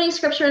they're quoting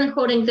scripture and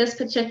quoting this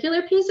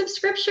particular piece of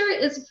scripture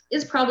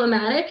is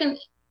problematic.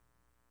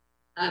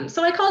 And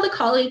so I called a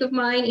colleague of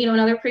mine,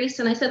 another priest,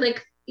 and I said,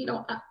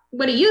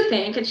 what do you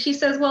think? And she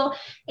says, well,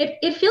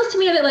 it feels to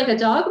me a bit like a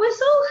dog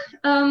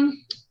whistle.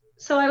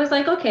 So I was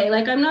like, okay,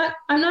 I'm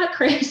not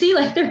crazy.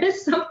 There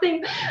is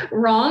something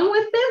wrong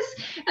with this.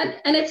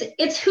 And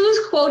it's who's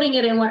quoting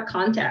it in what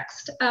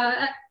context.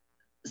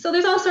 So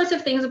there's all sorts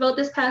of things about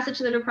this passage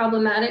that are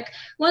problematic.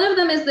 One of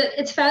them is that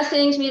it's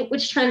fascinating to me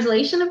which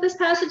translation of this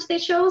passage they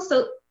chose.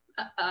 So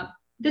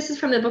this is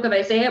from the book of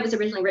Isaiah. It was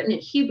originally written in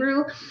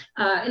Hebrew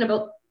in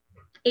about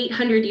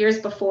 800 years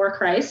before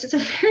Christ. It's a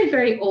very,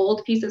 very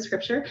old piece of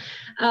scripture.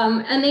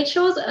 And they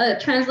chose a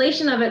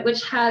translation of it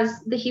which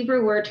has the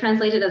Hebrew word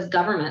translated as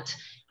government.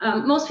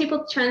 Most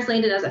people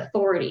translate it as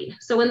authority.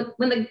 So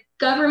when the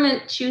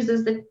government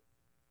chooses the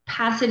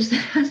passage that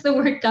has the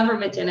word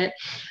government in it,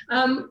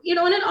 and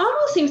it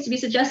almost seems to be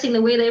suggesting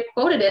the way they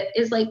quoted it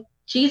is like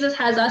Jesus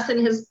has us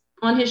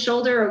on his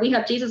shoulder, or we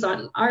have Jesus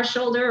on our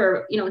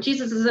shoulder, or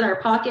Jesus is in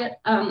our pocket,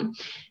 and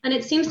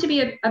it seems to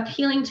be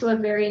appealing to a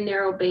very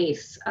narrow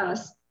base.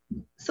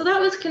 So that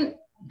was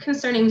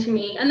concerning to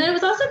me, and then it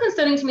was also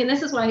concerning to me, and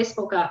this is why I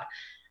spoke up.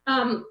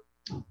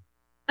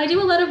 I do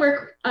a lot of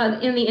work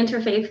in the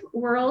interfaith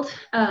world.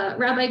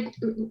 Rabbi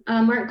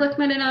Mark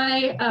Glickman and I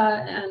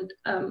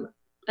and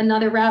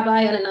another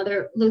rabbi and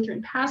another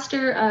Lutheran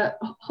pastor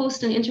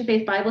host an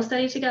interfaith Bible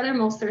study together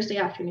most Thursday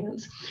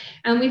afternoons.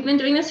 And we've been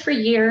doing this for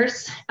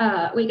years.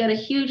 We get a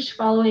huge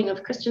following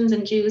of Christians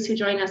and Jews who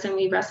join us, and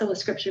we wrestle with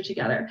scripture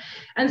together.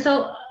 And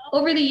so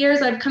over the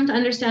years, I've come to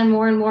understand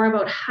more and more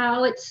about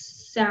how it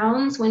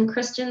sounds when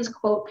Christians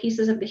quote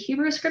pieces of the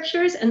Hebrew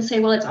scriptures and say,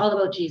 well, it's all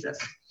about Jesus.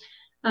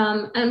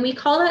 And we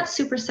call that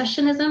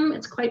supersessionism.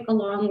 It's quite a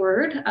long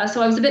word.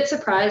 So I was a bit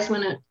surprised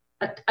when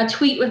a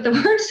tweet with the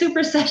word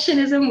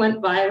supersessionism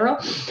went viral.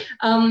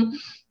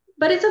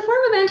 But it's a form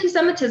of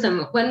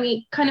anti-Semitism when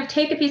we kind of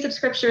take a piece of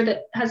scripture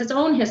that has its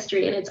own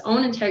history and its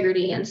own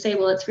integrity and say,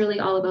 well, it's really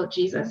all about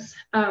Jesus.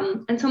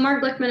 And so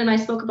Mark Glickman and I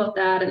spoke about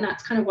that, and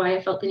that's kind of why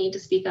I felt the need to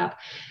speak up.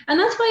 And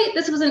that's why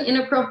this was an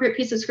inappropriate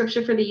piece of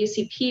scripture for the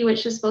UCP,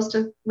 which is supposed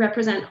to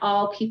represent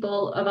all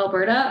people of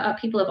Alberta,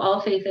 people of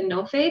all faith and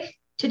no faith.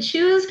 To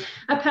choose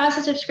a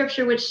passage of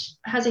scripture which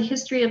has a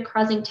history of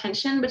causing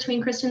tension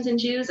between Christians and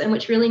Jews and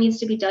which really needs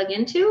to be dug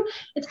into,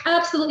 it's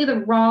absolutely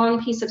the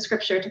wrong piece of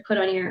scripture to put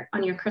on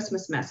your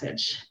Christmas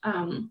message.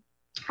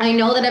 I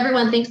know that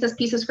everyone thinks this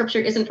piece of scripture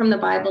isn't from the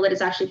Bible, that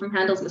it's actually from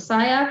Handel's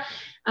Messiah.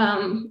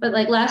 But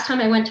like last time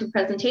I went to a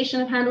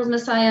presentation of Handel's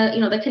Messiah,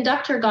 the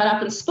conductor got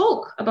up and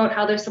spoke about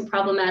how there's some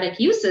problematic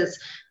uses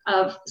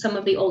of some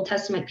of the Old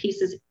Testament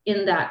pieces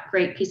in that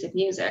great piece of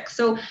music.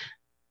 So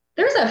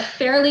there's a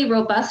fairly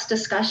robust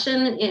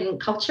discussion in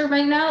culture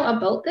right now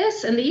about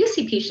this, and the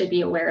UCP should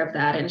be aware of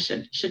that and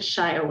should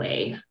shy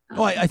away.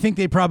 I think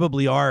they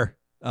probably are,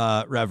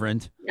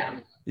 Reverend. Yeah.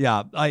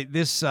 Yeah. I'm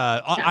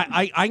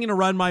going to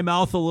run my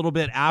mouth a little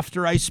bit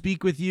after I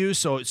speak with you,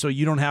 so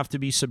you don't have to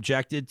be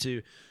subjected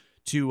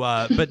to.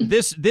 But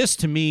this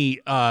to me,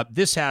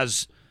 this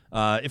has,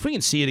 if we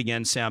can see it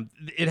again, Sam,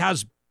 it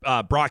has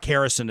Brock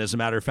Harrison, as a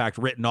matter of fact,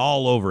 written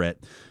all over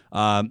it.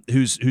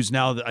 Who's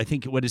now, I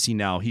think, what is he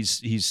now?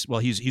 He's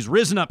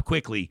risen up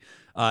quickly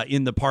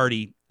in the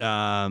party.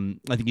 I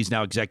think he's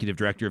now executive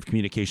director of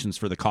communications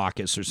for the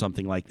caucus or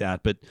something like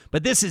that.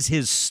 But this is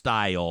his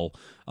style.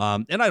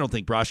 And I don't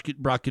think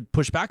Brock could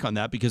push back on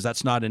that, because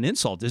that's not an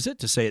insult, is it,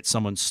 to say it's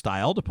someone's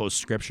style to post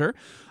scripture?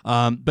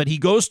 But he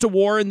goes to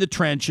war in the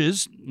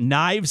trenches,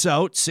 knives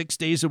out 6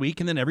 days a week,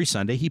 and then every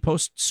Sunday he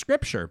posts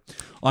scripture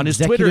on his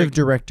Twitter. Executive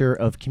director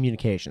of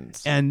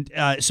communications. And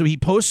so he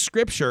posts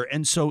scripture.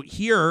 And so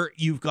here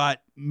you've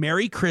got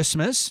Merry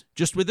Christmas,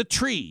 just with a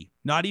tree.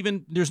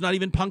 There's not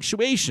even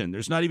punctuation.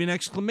 There's not even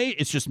exclamation.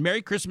 It's just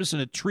Merry Christmas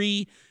and a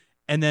tree,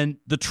 and then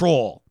the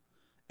troll.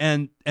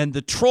 And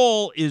the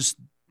troll is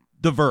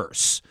the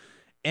verse.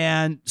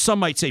 And some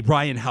might say,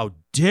 Brian, how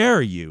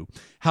dare you?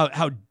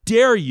 How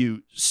dare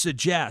you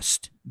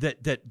suggest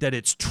that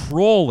it's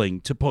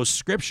trolling to post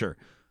scripture?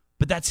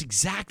 But that's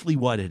exactly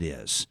what it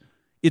is.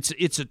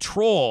 It's a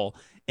troll,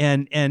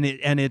 and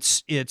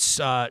it's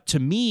to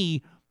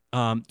me,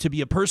 to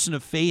be a person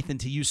of faith and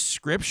to use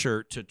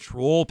scripture to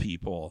troll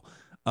people,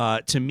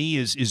 to me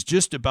is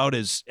just about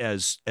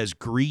as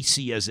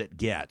greasy as it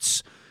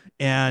gets.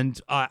 And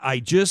I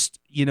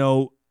just,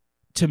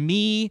 to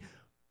me,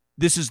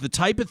 this is the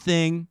type of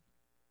thing.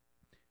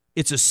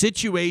 It's a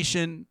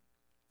situation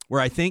where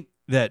I think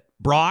that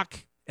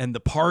Brock and the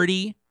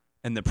party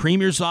and the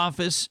premier's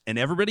office and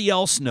everybody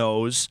else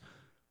knows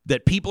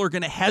that people are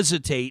going to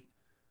hesitate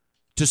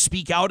to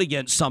speak out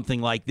against something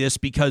like this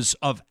because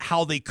of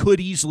how they could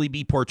easily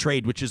be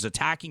portrayed, which is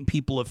attacking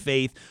people of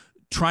faith,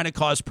 trying to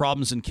cause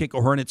problems and kick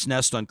a hornet's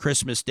nest on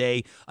Christmas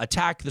Day,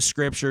 attack the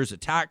scriptures,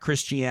 attack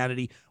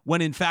Christianity,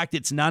 when in fact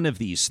it's none of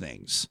these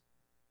things.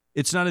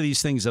 It's none of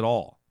these things at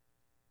all.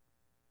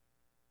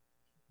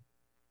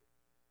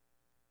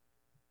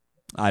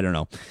 I don't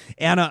know.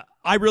 Anna,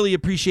 I really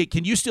appreciate.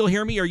 Can you still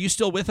hear me? Are you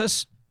still with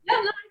us? Yeah, no,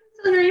 I can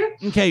still hear you.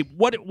 Okay.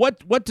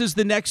 What does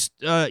the next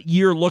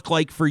year look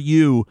like for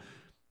you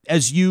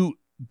as you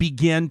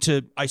begin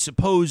to, I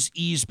suppose,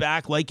 ease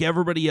back like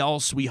everybody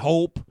else, we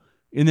hope,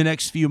 in the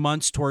next few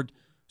months toward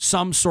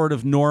some sort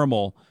of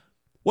normal?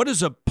 What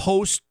does a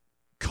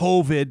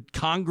post-COVID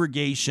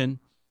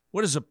congregation,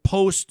 what does a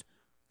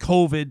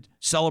post-COVID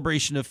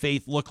celebration of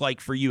faith look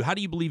like for you? How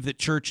do you believe that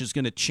church is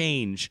going to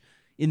change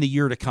in the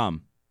year to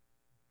come?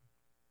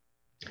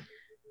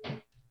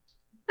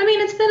 I mean,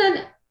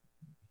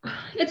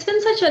 it's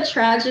been such a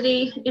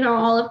tragedy,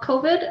 all of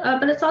COVID,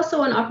 but it's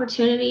also an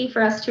opportunity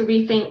for us to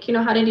rethink,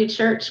 how to do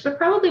church, but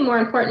probably more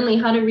importantly,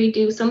 how to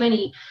redo so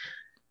many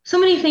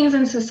things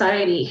in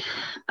society.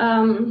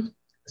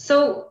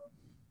 So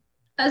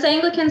as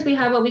Anglicans, we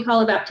have what we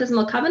call a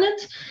baptismal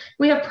covenant.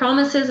 We have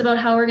promises about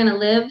how we're going to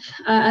live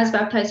as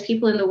baptized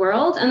people in the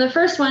world. And the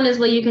first one is,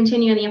 will you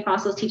continue in the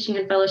apostles' teaching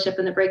and fellowship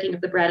and the breaking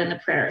of the bread and the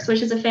prayers,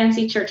 which is a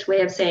fancy church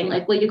way of saying,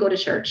 like, will you go to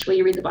church? Will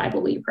you read the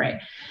Bible? Will you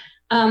pray?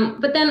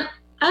 But then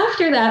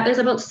after that, there's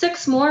about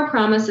 6 more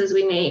promises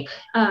we make.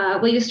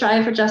 Will you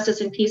strive for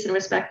justice and peace and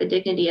respect the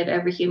dignity of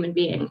every human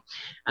being?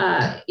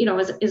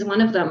 Is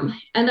one of them.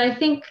 And I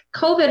think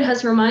COVID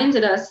has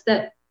reminded us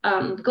that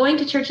Going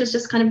to church is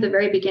just kind of the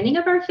very beginning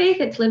of our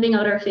faith. It's living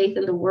out our faith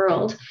in the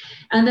world,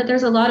 and that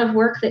there's a lot of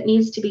work that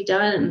needs to be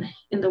done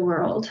in the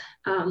world.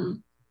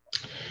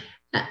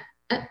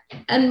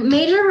 And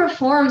major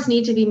reforms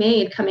need to be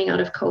made coming out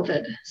of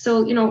COVID.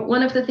 So,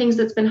 one of the things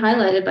that's been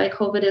highlighted by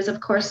COVID is,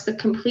 of course, the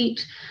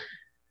complete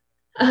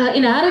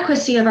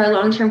inadequacy of our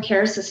long-term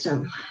care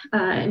system.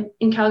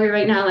 In Calgary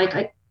right now,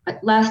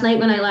 last night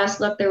when I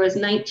last looked, there was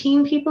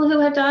 19 people who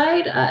had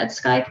died at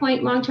Sky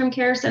Point Long-Term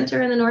Care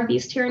Center in the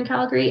Northeast here in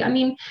Calgary.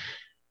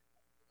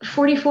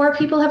 44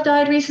 people have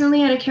died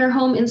recently at a care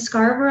home in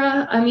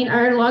Scarborough.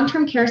 Our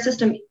long-term care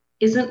system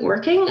isn't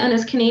working. And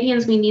as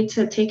Canadians, we need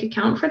to take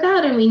account for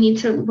that, and we need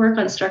to work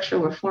on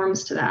structural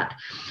reforms to that.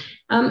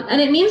 And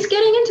it means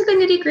getting into the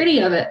nitty-gritty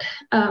of it,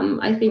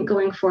 I think,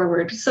 going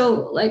forward.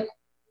 So,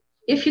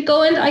 if you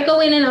go in, I go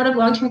in and out of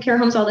long-term care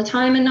homes all the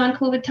time in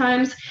non-COVID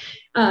times.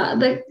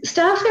 The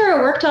staff there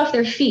are worked off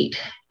their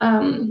feet.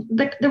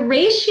 The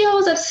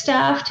ratios of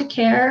staff to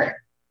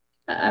care,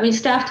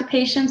 staff to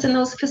patients in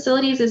those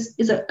facilities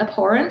is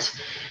abhorrent.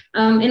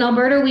 In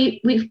Alberta,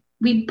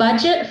 we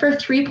budget for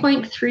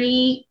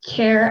 3.3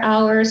 care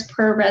hours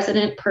per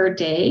resident per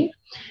day.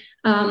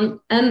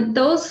 And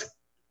those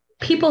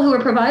people who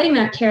are providing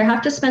that care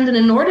have to spend an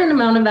inordinate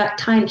amount of that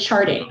time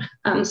charting.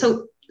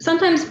 So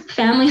sometimes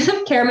families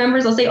of care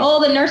members will say, oh,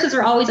 the nurses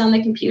are always on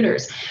the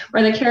computers,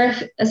 or the care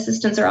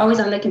assistants are always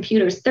on the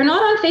computers. They're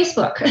not on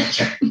Facebook.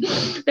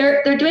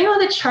 They're doing all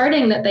the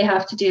charting that they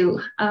have to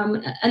do.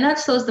 And that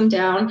slows them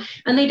down,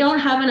 and they don't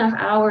have enough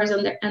hours,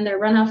 and they're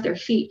run off their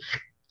feet.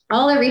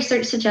 All the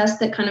research suggests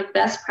that kind of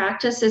best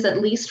practice is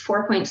at least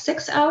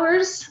 4.6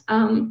 hours.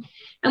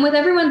 And with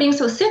everyone being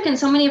so sick and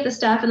so many of the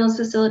staff in those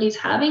facilities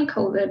having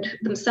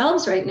COVID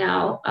themselves right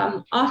now,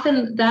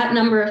 often that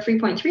number of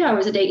 3.3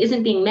 hours a day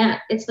isn't being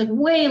met. It's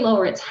way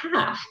lower, it's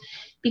half,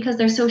 because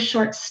they're so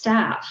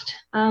short-staffed.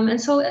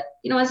 And so,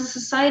 as a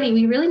society,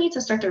 we really need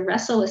to start to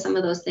wrestle with some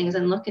of those things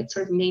and look at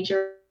sort of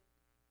major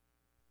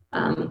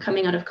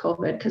coming out of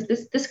COVID, because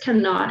this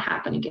cannot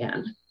happen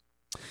again.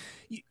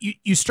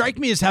 You strike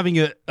me as having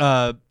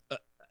a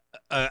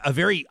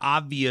very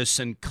obvious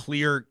and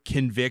clear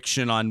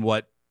conviction on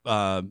what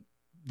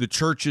the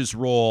church's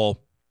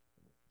role,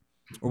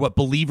 or what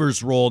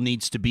believers' role,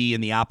 needs to be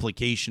in the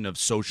application of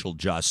social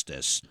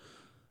justice.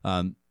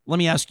 Let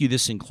me ask you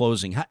this in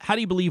closing. How do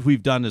you believe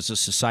we've done as a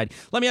society?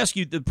 Let me ask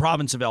you, the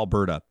province of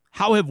Alberta,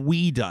 how have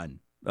we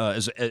done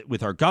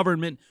with our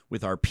government,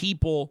 with our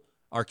people,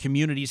 our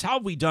communities? How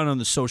have we done on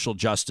the social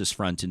justice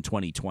front in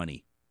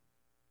 2020?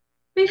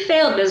 We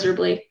failed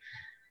miserably,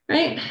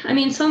 right?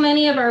 So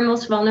many of our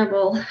most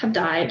vulnerable have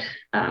died.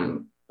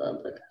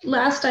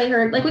 Last I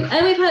heard,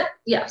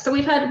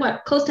 we've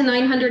had close to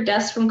 900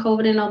 deaths from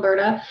COVID in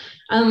Alberta.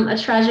 A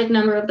tragic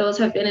number of those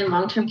have been in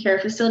long-term care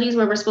facilities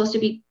where we're supposed to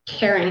be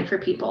caring for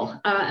people,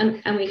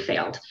 and we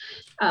failed.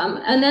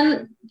 And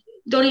then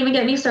don't even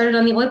get me started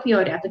on the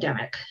opioid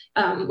epidemic,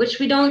 which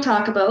we don't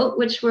talk about,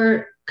 which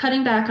we're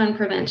cutting back on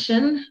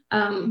prevention,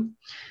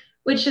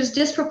 which is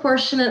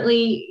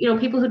disproportionately,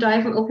 people who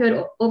die from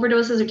opioid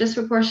overdoses are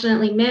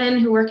disproportionately men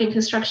who work in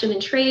construction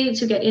and trades,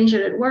 who get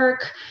injured at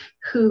work,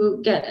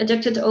 who get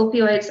addicted to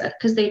opioids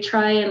because they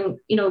try and,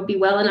 be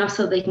well enough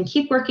so they can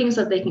keep working,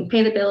 so they can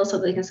pay the bills, so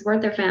they can support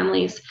their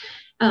families,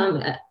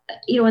 and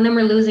then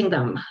we're losing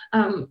them.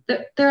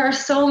 There are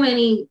so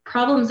many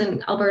problems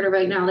in Alberta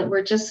right now that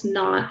we're just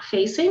not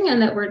facing and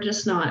that we're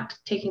just not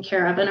taking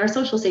care of. And our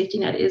social safety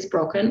net is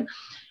broken.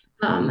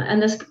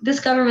 And this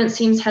government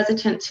seems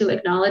hesitant to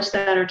acknowledge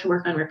that or to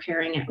work on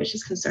repairing it, which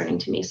is concerning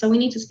to me. So we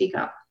need to speak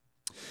up.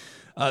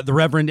 The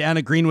Reverend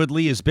Anna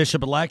Greenwood-Lee is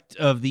Bishop-elect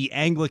of the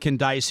Anglican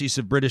Diocese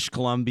of British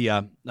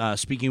Columbia,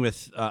 speaking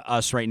with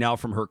us right now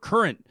from her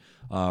current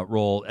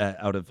role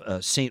out of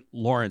St.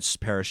 Lawrence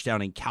Parish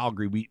down in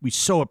Calgary. We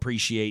so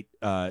appreciate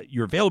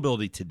your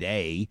availability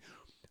today,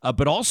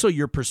 but also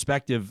your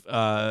perspective,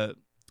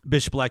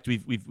 Bishop-elect.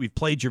 We've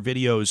played your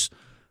videos,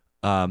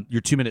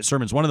 your 2-minute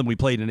sermons. One of them we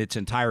played in its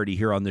entirety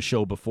here on the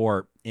show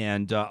before.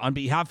 And on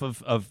behalf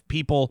of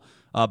people,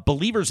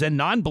 believers and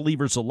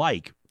non-believers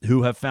alike,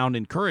 who have found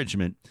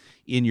encouragement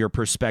in your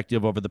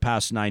perspective over the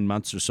past 9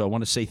 months or so, I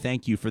want to say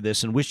thank you for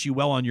this and wish you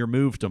well on your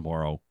move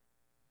tomorrow.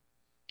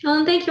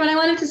 Thank you. And I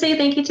wanted to say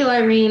thank you to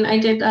Irene. I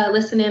did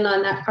listen in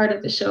on that part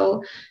of the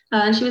show,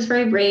 and she was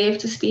very brave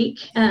to speak.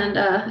 And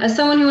as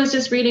someone who was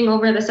just reading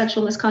over the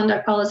sexual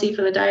misconduct policy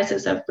for the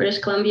Diocese of British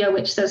Columbia,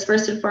 which says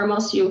first and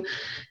foremost, you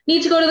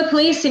need to go to the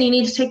police and you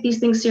need to take these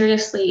things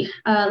seriously,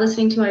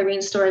 listening to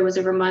Irene's story was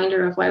a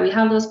reminder of why we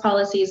have those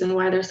policies and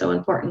why they're so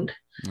important,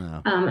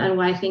 and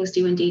why things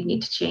do indeed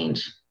need to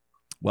change.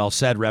 Well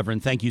said,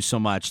 Reverend. Thank you so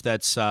much.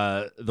 That's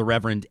the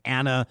Reverend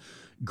Anna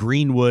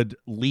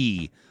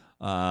Greenwood-Lee.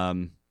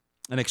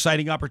 An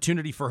exciting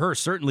opportunity for her,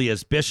 certainly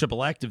as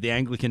Bishop-elect of the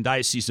Anglican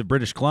Diocese of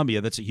British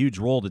Columbia. That's a huge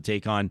role to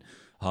take on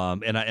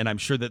And I'm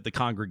sure that the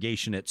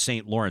congregation at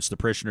St. Lawrence, the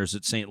parishioners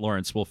at St.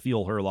 Lawrence, will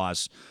feel her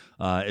loss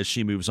as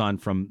she moves on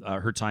from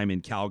her time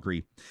in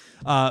Calgary.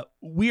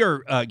 We are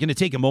going to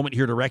take a moment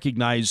here to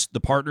recognize the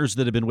partners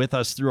that have been with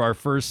us through our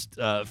first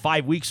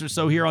 5 weeks or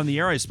so here on the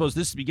air. I suppose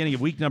this is the beginning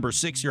of week number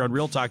 6 here on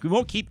Real Talk. We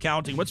won't keep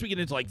counting. Once we get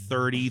into like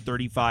 30,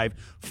 35,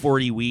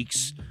 40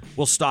 weeks,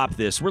 we'll stop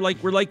this. We're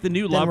like the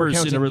new Then we're lovers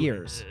counting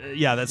years.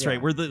 Yeah, that's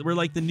right. We're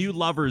like the new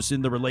lovers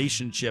in the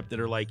relationship that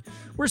are like,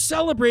 we're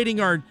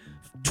celebrating our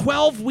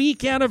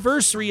 12-week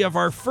anniversary of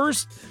our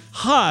first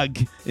hug,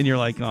 and you're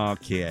like,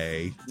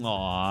 okay,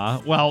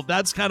 aw. Well,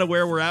 that's kind of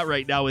where we're at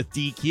right now with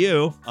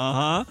DQ.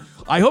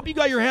 I hope you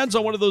got your hands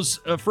on one of those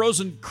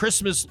frozen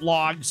Christmas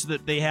logs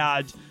that they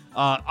had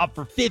up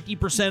for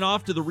 50%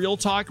 off to the Real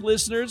Talk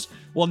listeners.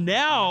 Well,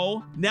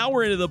 now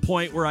we're into the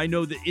point where I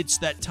know that it's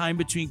that time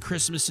between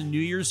Christmas and New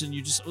Year's, and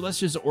let's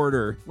just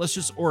order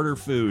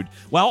food.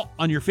 Well,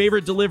 on your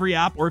favorite delivery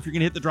app, or if you're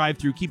going to hit the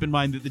drive-thru, keep in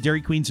mind that the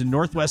Dairy Queens in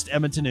Northwest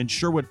Edmonton and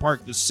Sherwood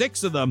Park, the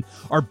 6 of them,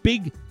 are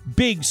big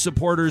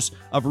supporters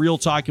of Real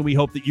Talk, and we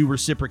hope that you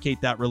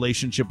reciprocate that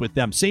relationship with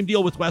them. Same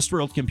deal with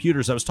Westworld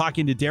Computers. I was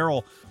talking to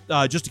Daryl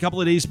just a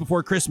couple of days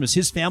before Christmas.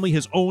 His family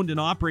has owned and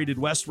operated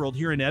Westworld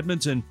here in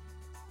Edmonton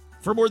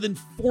for more than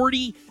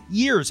 40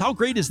 years. How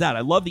great is that? I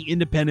love the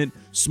independent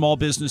small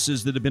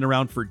businesses that have been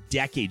around for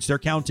decades. They're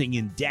counting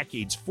in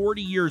decades,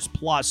 40 years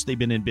plus they've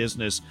been in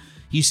business.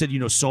 He said,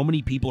 so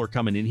many people are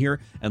coming in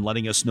here and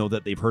letting us know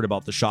that they've heard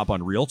about the shop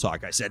on Real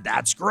Talk. I said,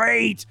 that's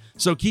great.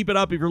 So keep it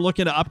up. If you're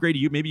looking to upgrade,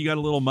 maybe you got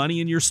a little money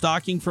in your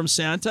stocking from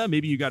Santa.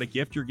 Maybe you got a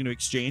gift you're going to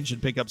exchange and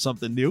pick up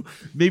something new.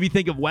 Maybe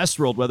think of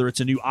Westworld, whether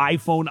it's a new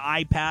iPhone,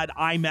 iPad,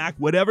 iMac,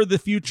 whatever the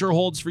future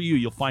holds for you,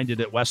 you'll find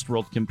it at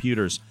Westworld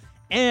Computers.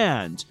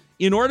 And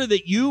in order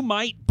that you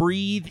might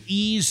breathe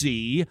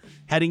easy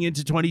heading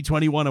into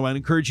 2021, I want to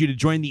encourage you to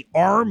join the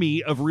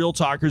army of Real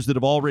Talkers that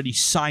have already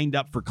signed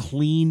up for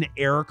Clean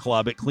Air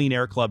Club at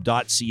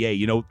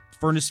cleanairclub.ca.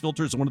 Furnace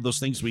filters are one of those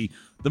things the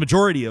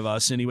majority of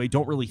us anyway,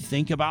 don't really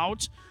think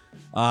about.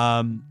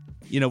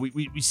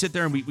 We sit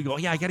there and we go,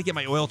 I got to get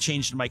my oil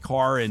changed in my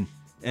car, and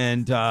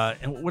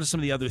what are some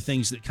of the other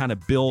things that kind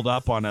of build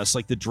up on us,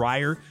 like the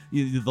dryer,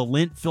 the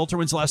lint filter?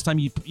 When's the last time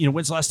you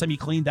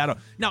cleaned that up?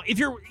 Now, if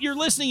you're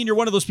listening and you're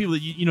one of those people that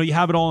you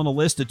have it all on a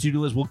list, a to-do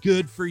list, well,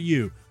 good for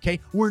you.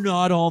 Okay, we're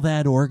not all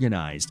that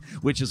organized,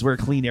 which is where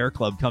Clean Air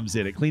Club comes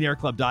in at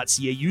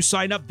cleanairclub.ca. You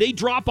sign up, they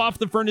drop off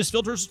the furnace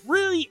filters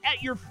really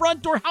at your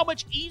front door. How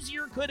much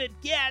easier could it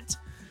get?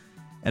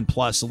 And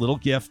plus, a little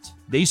gift.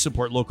 They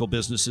support local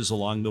businesses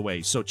along the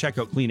way. So check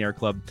out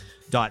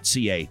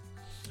cleanairclub.ca.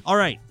 All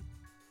right.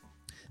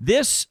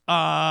 This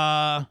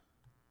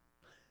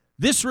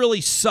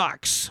really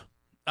sucks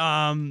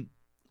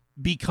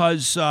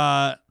because,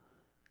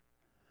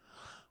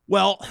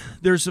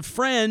 there's a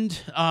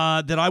friend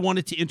that I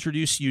wanted to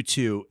introduce you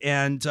to,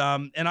 and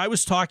I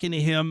was talking to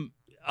him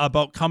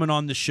about coming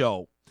on the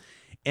show,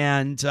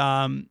 and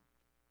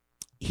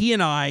he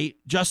and I,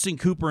 Justin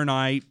Cooper and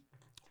I,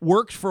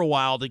 worked for a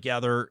while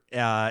together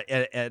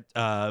at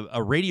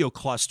a radio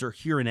cluster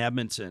here in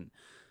Edmonton.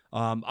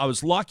 I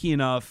was lucky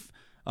enough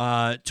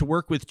to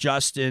work with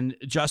Justin.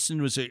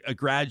 Justin was a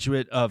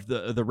graduate of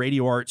the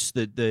radio arts,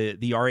 the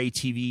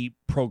RATV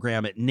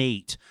program at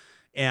NAIT,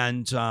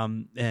 and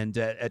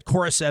at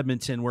Chorus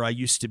Edmonton, where I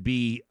used to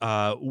be.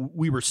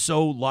 We were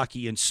so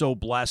lucky and so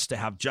blessed to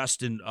have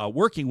Justin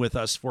working with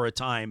us for a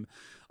time.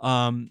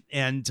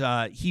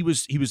 He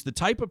was the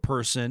type of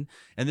person,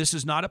 and this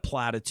is not a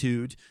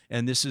platitude,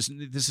 and this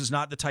is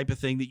not the type of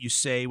thing that you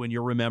say when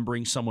you're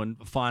remembering someone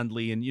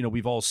fondly. And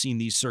we've all seen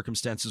these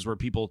circumstances where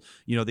people,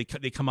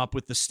 they come up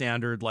with the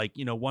standard, like,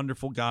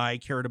 wonderful guy,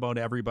 cared about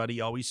everybody,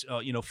 always,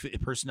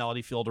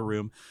 personality filled a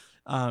room.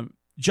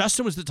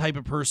 Justin was the type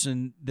of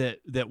person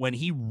that when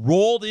he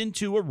rolled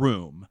into a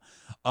room,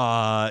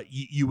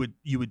 he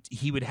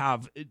would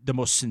have the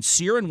most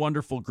sincere and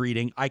wonderful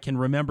greeting. I can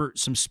remember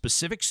some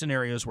specific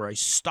scenarios where I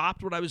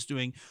stopped what I was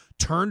doing,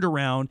 turned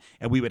around,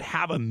 and we would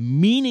have a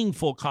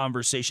meaningful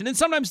conversation. And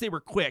sometimes they were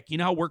quick. You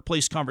know how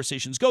workplace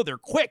conversations go. They're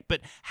quick,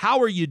 but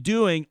how are you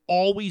doing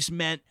always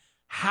meant,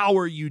 how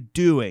are you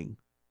doing?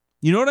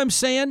 You know what I'm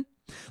saying?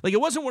 Like,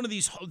 it wasn't one of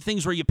these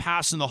things where you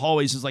pass in the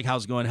hallways. It's like,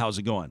 how's it going? How's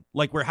it going?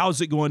 Like, where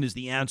how's it going is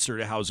the answer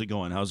to how's it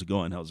going? How's it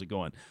going? How's it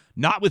going?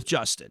 Not with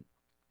Justin.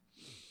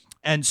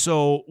 And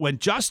so when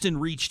Justin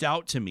reached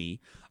out to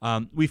me,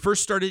 we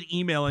first started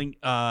emailing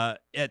as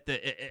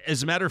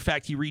a matter of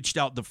fact, he reached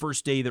out the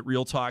first day that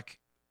Real Talk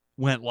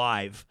went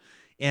live.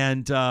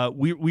 And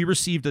we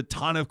received a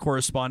ton of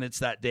correspondence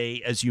that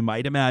day, as you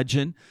might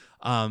imagine.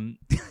 To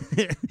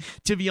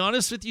be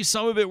honest with you,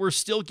 some of it we're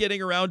still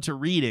getting around to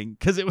reading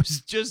because it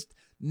was just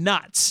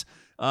nuts.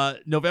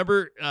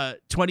 November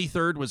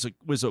 23rd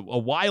was a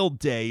wild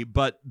day,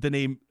 but the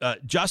name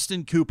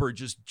Justin Cooper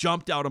just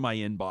jumped out of my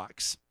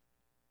inbox.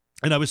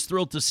 And I was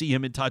thrilled to see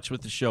him in touch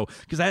with the show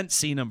because I hadn't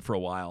seen him for a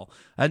while.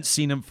 I hadn't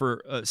seen him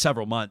for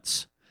several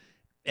months.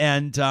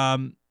 And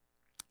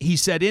he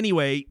said,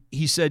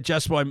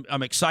 Jess,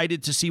 I'm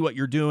excited to see what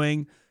you're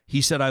doing.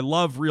 He said, I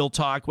love Real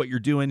Talk, what you're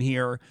doing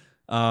here.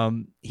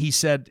 He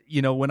said,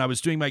 when I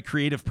was doing my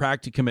creative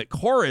practicum at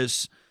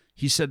Chorus,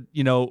 he said,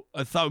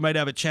 I thought we might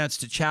have a chance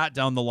to chat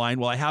down the line.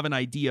 Well, I have an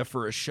idea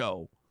for a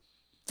show.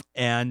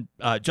 And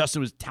Justin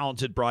was a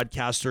talented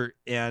broadcaster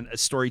and a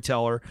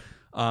storyteller.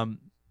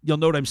 You'll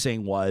know what I'm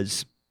saying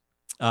was.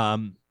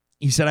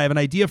 He said, I have an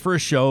idea for a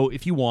show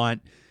if you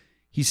want.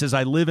 He says,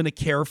 I live in a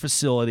care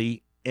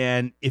facility,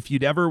 and if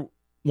you'd ever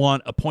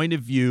want a point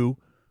of view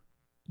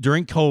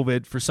during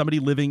COVID for somebody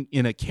living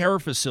in a care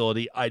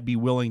facility, I'd be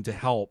willing to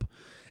help.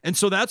 And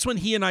so that's when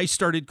he and I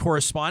started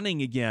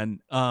corresponding again,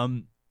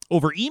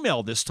 over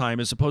email this time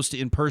as opposed to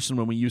in person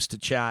when we used to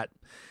chat.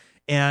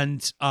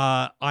 And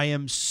I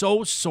am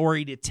so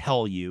sorry to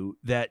tell you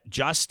that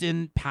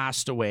Justin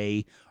passed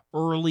away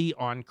early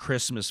on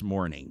Christmas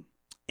morning.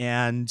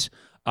 And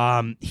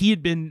he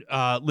had been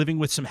living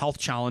with some health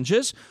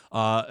challenges,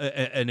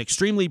 an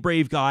extremely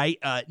brave guy,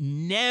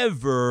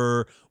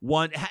 never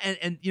one.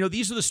 And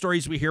these are the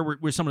stories we hear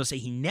where someone will say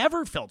he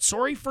never felt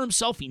sorry for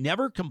himself. He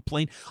never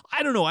complained.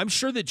 I don't know. I'm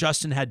sure that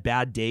Justin had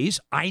bad days.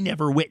 I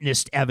never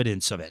witnessed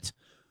evidence of it.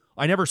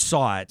 I never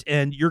saw it.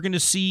 And you're going to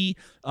see,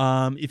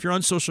 if you're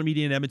on social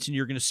media in Edmonton,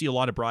 you're going to see a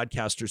lot of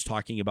broadcasters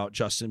talking about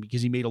Justin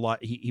because he made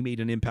he made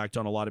an impact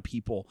on a lot of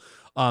people.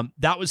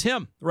 That was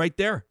him right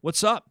there.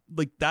 What's up?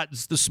 Like,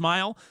 that's the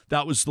smile.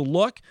 That was the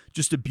look.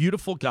 Just a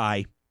beautiful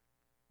guy.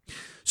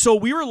 So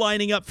we were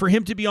lining up for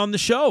him to be on the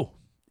show,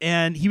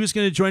 and he was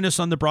going to join us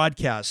on the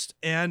broadcast.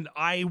 And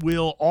I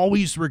will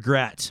always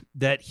regret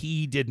that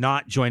he did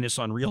not join us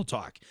on Real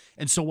Talk.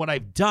 And so what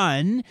I've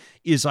done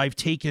is I've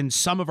taken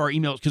some of our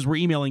emails, because we're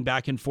emailing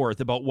back and forth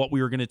about what we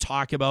were going to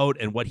talk about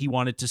and what he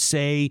wanted to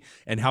say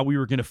and how we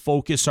were going to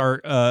focus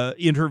our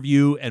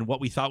interview and what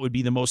we thought would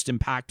be the most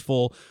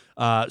impactful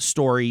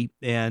story.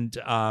 And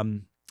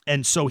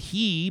so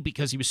he,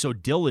 because he was so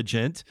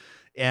diligent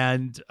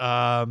and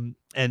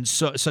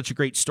so such a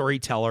great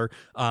storyteller,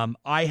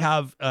 I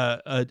have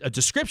a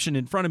description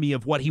in front of me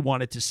of what he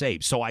wanted to say.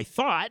 So I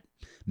thought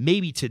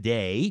maybe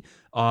today,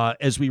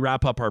 as we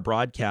wrap up our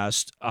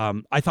broadcast,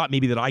 I thought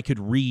maybe that I could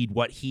read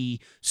what he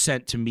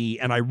sent to me.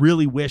 And I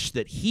really wish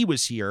that he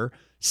was here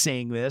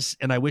saying this.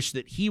 And I wish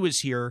that he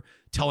was here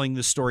telling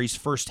the stories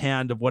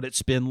firsthand of what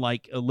it's been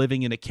like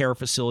living in a care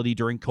facility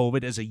during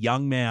COVID as a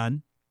young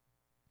man.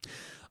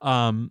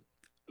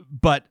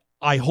 But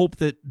I hope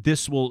that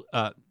this will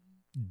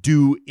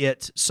do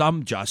it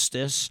some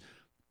justice,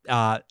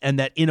 and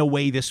that in a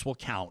way this will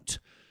count.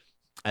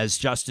 As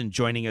Justin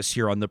joining us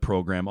here on the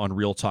program on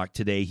Real Talk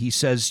today, he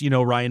says,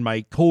 Ryan,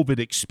 my COVID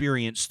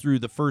experience through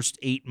the first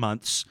 8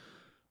 months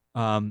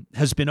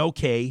has been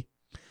okay.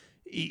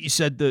 He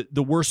said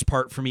the worst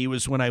part for me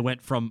was when I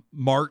went from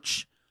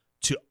March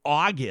to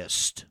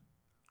August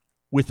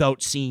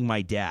without seeing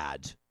my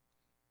dad.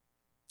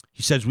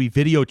 He says we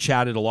video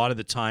chatted a lot of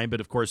the time, but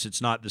of course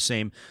it's not the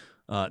same.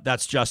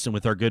 That's Justin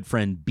with our good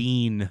friend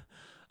Bean.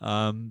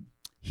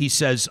 He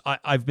says,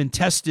 I've been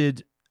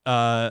tested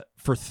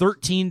for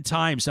 13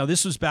 times. Now,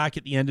 this was back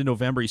at the end of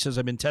November. He says,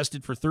 I've been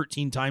tested for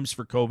 13 times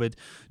for COVID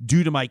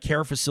due to my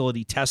care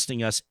facility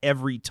testing us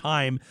every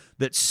time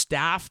that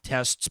staff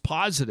tests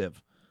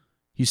positive.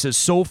 He says,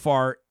 so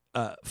far,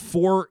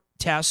 4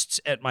 tests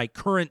at my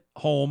current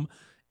home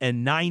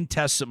and 9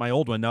 tests at my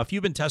old one. Now, if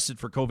you've been tested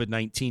for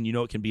COVID-19, you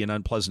know it can be an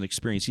unpleasant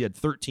experience. He had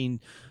 13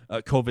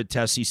 COVID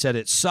tests. He said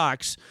it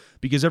sucks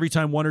because every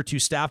time 1 or 2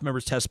 staff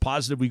members test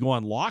positive, we go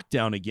on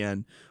lockdown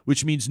again,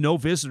 which means no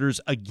visitors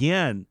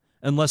again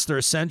unless they're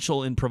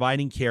essential in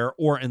providing care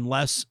or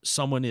unless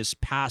someone is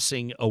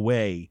passing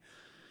away.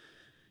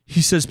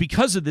 He says,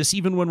 because of this,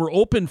 even when we're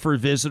open for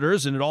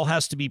visitors and it all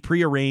has to be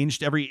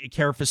prearranged, every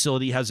care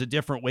facility has a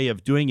different way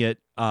of doing it.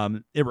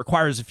 It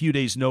requires a few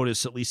days'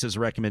 notice, at least as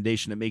a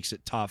recommendation. It makes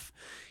it tough.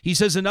 He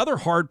says, another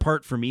hard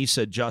part for me,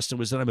 said Justin,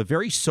 was that I'm a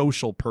very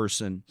social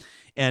person.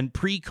 And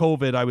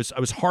pre-COVID, I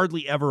was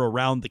hardly ever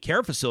around the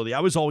care facility.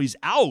 I was always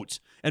out.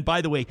 And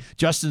by the way,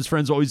 Justin's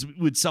friends always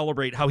would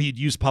celebrate how he'd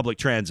use public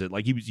transit.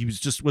 Like he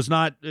was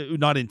not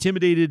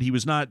intimidated. He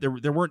was not,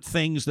 there weren't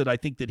things that I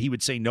think that he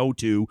would say no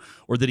to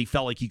or that he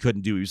felt like he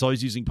couldn't do. He was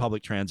always using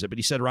public transit. But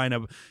he said, Ryan,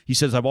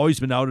 I've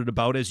always been out and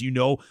about, as you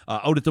know,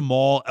 out at the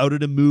mall, out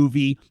at a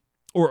movie,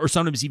 or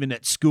sometimes even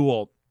at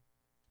school.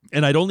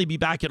 And I'd only be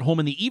back at home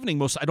in the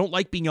evening. I don't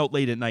like being out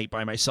late at night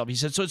by myself. He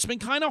said, so it's been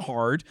kind of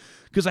hard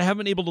because I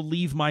haven't been able to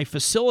leave my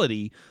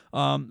facility,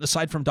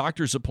 aside from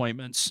doctor's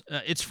appointments.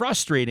 It's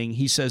frustrating.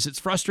 He says, it's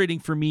frustrating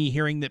for me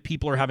hearing that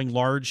people are having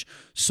large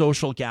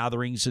social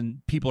gatherings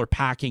and people are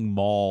packing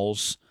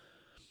malls.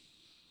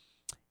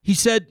 He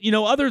said,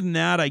 other than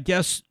that, I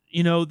guess,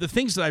 the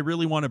things that I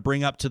really want to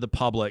bring up to the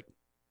public,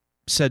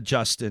 said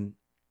Justin,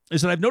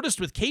 is that I've noticed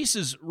with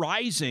cases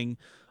rising,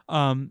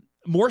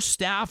 more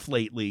staff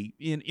lately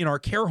in our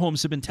care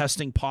homes have been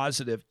testing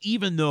positive,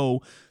 even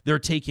though they're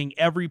taking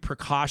every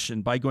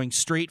precaution by going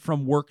straight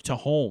from work to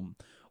home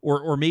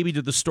or maybe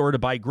to the store to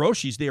buy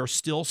groceries. They are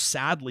still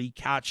sadly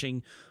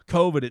catching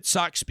COVID. It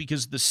sucks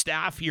because the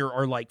staff here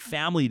are like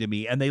family to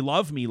me and they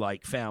love me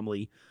like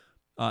family.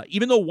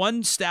 Even though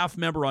one staff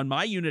member on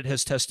my unit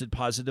has tested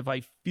positive,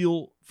 I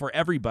feel for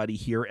everybody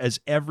here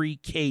as every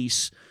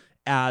case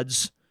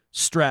adds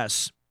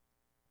stress.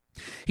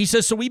 He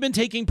says, so we've been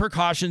taking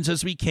precautions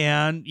as we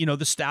can. You know,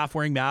 the staff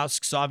wearing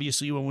masks.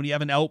 Obviously, when you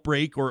have an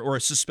outbreak or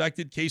a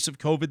suspected case of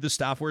COVID, the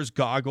staff wears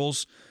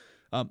goggles.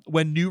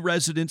 When new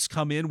residents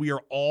come in, we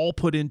are all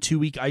put in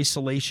 2-week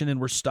isolation and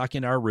we're stuck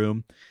in our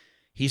room.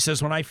 He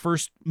says, when I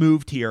first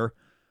moved here,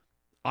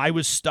 I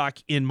was stuck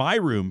in my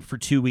room for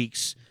 2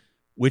 weeks,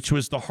 which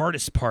was the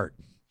hardest part.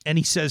 And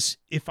he says,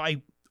 if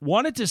I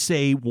wanted to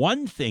say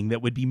one thing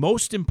that would be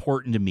most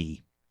important to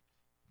me,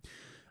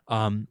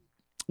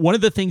 one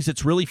of the things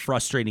that's really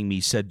frustrating me,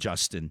 said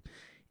Justin,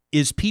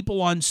 is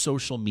people on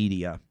social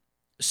media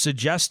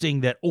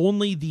suggesting that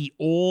only the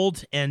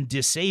old and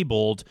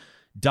disabled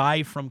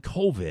die from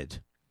COVID.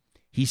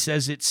 He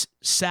says it's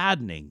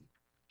saddening,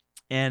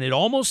 and it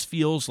almost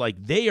feels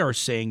like they are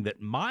saying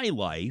that my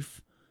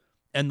life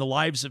and the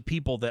lives of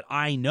people that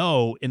I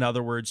know, in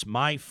other words,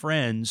 my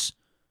friends,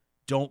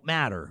 don't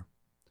matter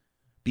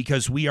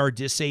because we are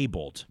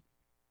disabled.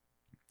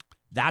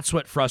 That's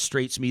what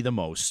frustrates me the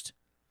most.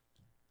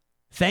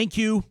 Thank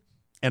you,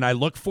 and I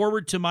look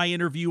forward to my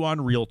interview on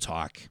Real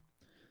Talk.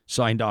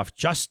 Signed off,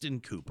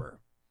 Justin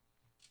Cooper,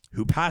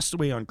 who passed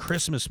away on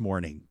Christmas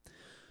morning.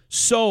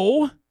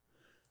 So,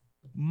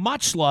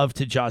 much love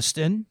to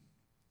Justin,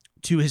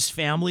 to his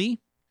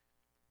family,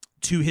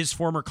 to his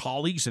former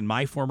colleagues and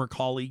my former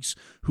colleagues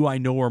who I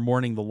know are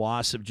mourning the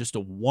loss of just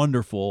a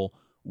wonderful,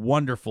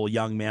 wonderful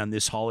young man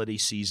this holiday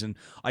season.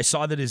 I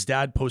saw that his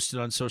dad posted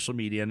on social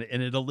media, and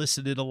it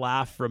elicited a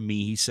laugh from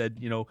me. He said,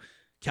 you know,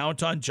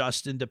 count on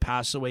Justin to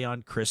pass away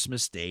on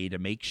Christmas Day to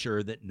make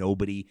sure that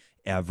nobody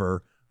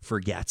ever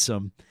forgets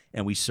him.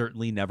 And we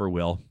certainly never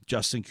will.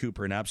 Justin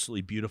Cooper, an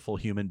absolutely beautiful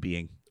human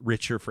being.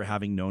 Richer for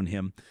having known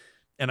him.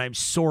 And I'm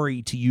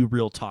sorry to you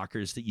Real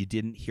Talkers that you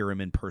didn't hear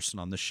him in person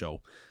on the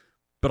show.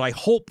 But I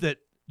hope that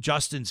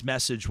Justin's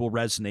message will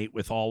resonate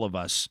with all of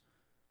us.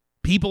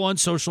 People on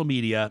social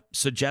media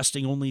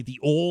suggesting only the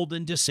old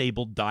and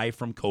disabled die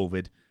from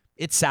COVID.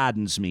 It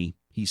saddens me,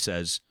 he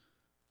says.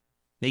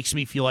 Makes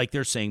me feel like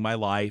they're saying my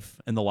life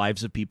and the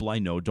lives of people I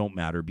know don't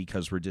matter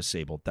because we're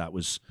disabled. That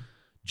was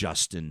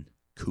Justin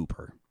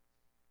Cooper.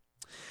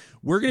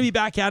 We're going to be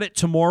back at it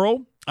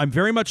tomorrow. I'm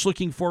very much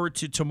looking forward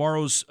to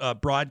tomorrow's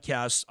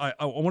broadcast.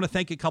 I want to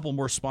thank a couple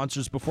more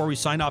sponsors before we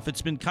sign off.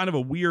 It's been kind of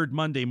a weird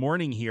Monday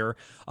morning here,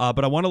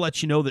 but I want to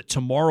let you know that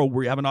tomorrow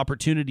we have an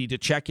opportunity to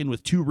check in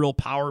with two real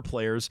power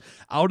players.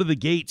 Out of the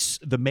gates,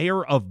 the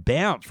mayor of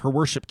Banff, Her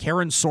Worship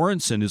Karen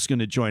Sorensen, is going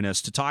to join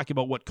us to talk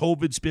about what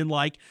COVID's been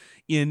like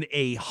in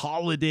a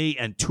holiday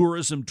and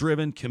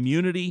tourism-driven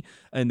community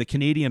in the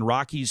Canadian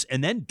Rockies.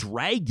 And then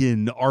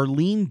Dragon,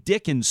 Arlene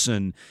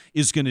Dickinson,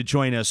 is going to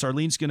join us.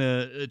 Arlene's going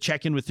to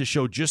check in with the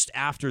show just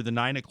after the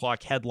 9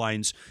 o'clock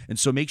headlines. And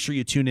so make sure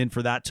you tune in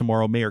for that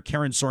tomorrow. Mayor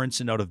Karen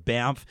Sorensen out of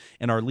Banff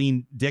and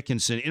Arlene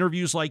Dickinson.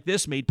 Interviews like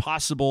this made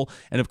possible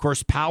and, of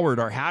course, powered.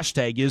 Our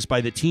hashtag is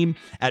by the team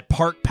at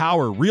Park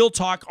Power. Real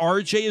Talk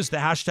RJ is the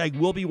hashtag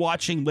we'll be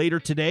watching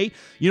later today.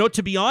 You know,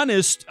 to be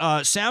honest,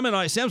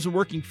 Sam's been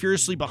working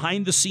furiously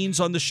behind the scenes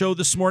on the show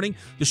this morning.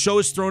 The show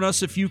has thrown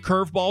us a few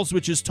curveballs,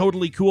 which is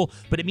totally cool,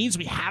 but it means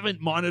we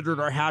haven't monitored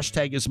our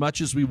hashtag as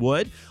much as we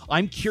would.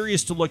 I'm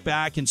curious to look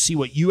back and see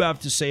what you have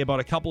to say about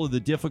a couple of the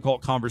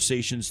difficult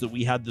conversations that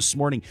we had this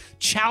morning.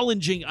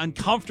 Challenging,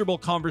 uncomfortable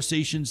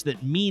conversations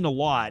that mean a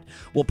lot.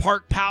 Well,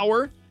 Park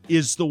Power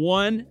is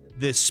the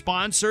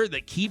sponsor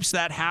that keeps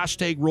that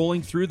hashtag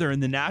rolling through there in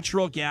the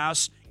natural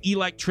gas,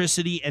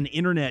 electricity, and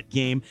internet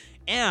game.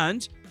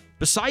 And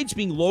besides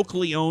being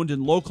locally owned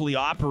and locally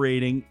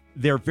operating,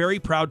 they're very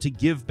proud to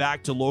give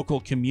back to local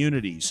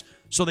communities.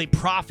 So they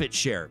profit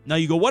share. Now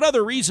you go, what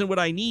other reason would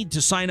I need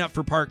to sign up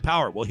for Park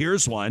Power? Well,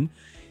 here's one.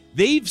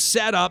 They've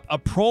set up a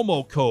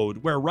promo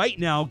code where right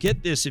now,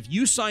 get this, if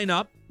you sign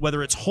up,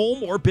 whether it's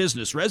home or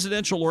business,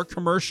 residential or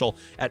commercial,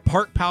 at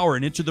Park Power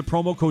and enter the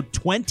promo code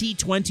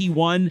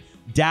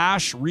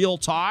 2021-Real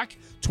Talk,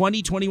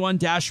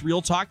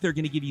 2021-Real Talk, they're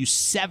going to give you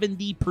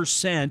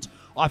 70%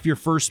 off your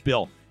first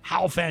bill.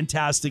 How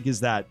fantastic is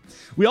that?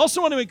 We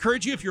also want to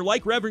encourage you, if you're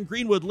like Reverend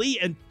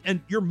Greenwood-Lee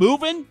and you're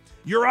moving,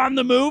 you're on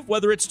the move,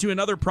 whether it's to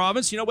another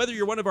province, whether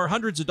you're one of our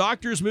hundreds of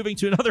doctors moving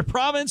to another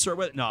province or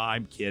what. No,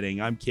 I'm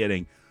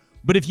kidding.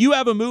 But if you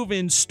have a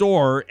move-in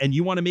store and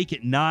you want to make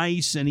it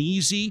nice and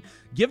easy,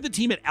 give the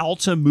team at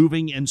Alta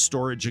Moving and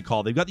Storage a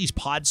call. They've got these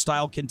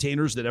pod-style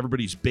containers that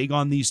everybody's big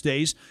on these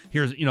days.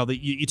 Here's,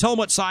 you tell them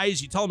what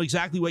size, you tell them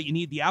exactly what you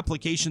need, the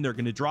application, they're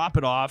going to drop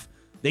it off.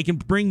 They can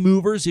bring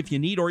movers if you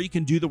need, or you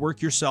can do the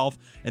work yourself,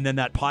 and then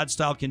that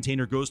pod-style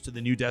container goes to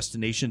the new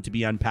destination to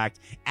be unpacked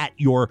at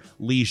your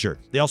leisure.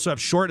 They also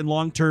have short and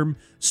long-term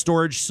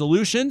storage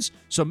solutions,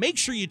 so make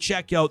sure you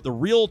check out the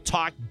Real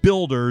Talk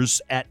builders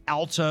at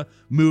Alta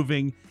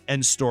Moving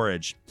and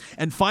Storage.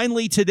 And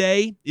finally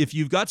today, if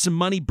you've got some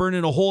money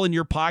burning a hole in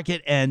your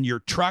pocket and your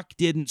truck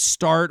didn't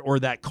start or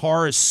that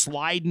car is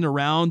sliding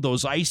around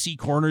those icy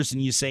corners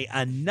and you say,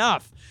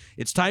 enough,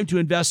 it's time to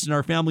invest in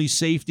our family's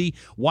safety.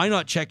 Why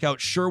not check out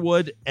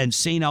Sherwood and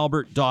St.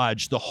 Albert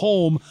Dodge, the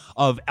home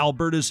of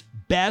Alberta's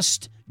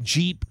best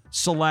Jeep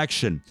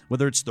selection,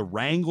 whether it's the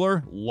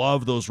Wrangler,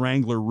 love those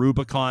Wrangler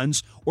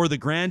Rubicons, or the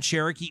Grand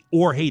Cherokee,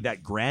 or hey,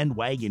 that Grand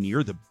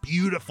Wagoneer, the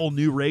beautiful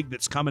new rig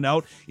that's coming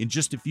out in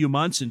just a few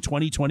months in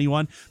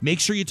 2021. Make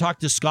sure you talk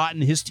to Scott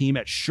and his team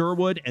at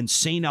Sherwood and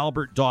St.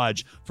 Albert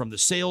Dodge. From the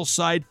sales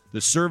side,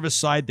 the service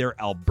side, they're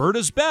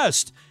Alberta's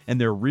best, and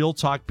they're Real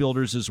Talk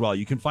builders as well.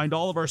 You can find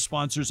all of our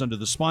sponsors under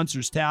the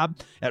sponsors tab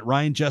at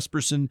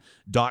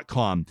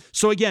ryanjesperson.com.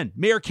 So again,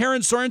 Mayor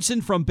Karen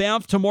Sorensen from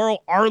Banff tomorrow,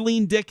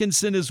 Arlene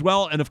Dickinson as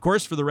well, and of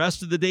course for the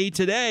rest of the day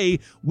today,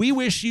 we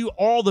wish you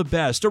all the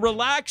best. A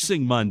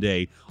relaxing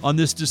Monday on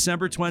this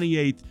December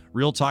 28th.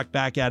 Real Talk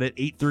back at it,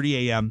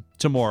 8:30 a.m.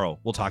 tomorrow.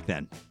 We'll talk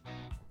then.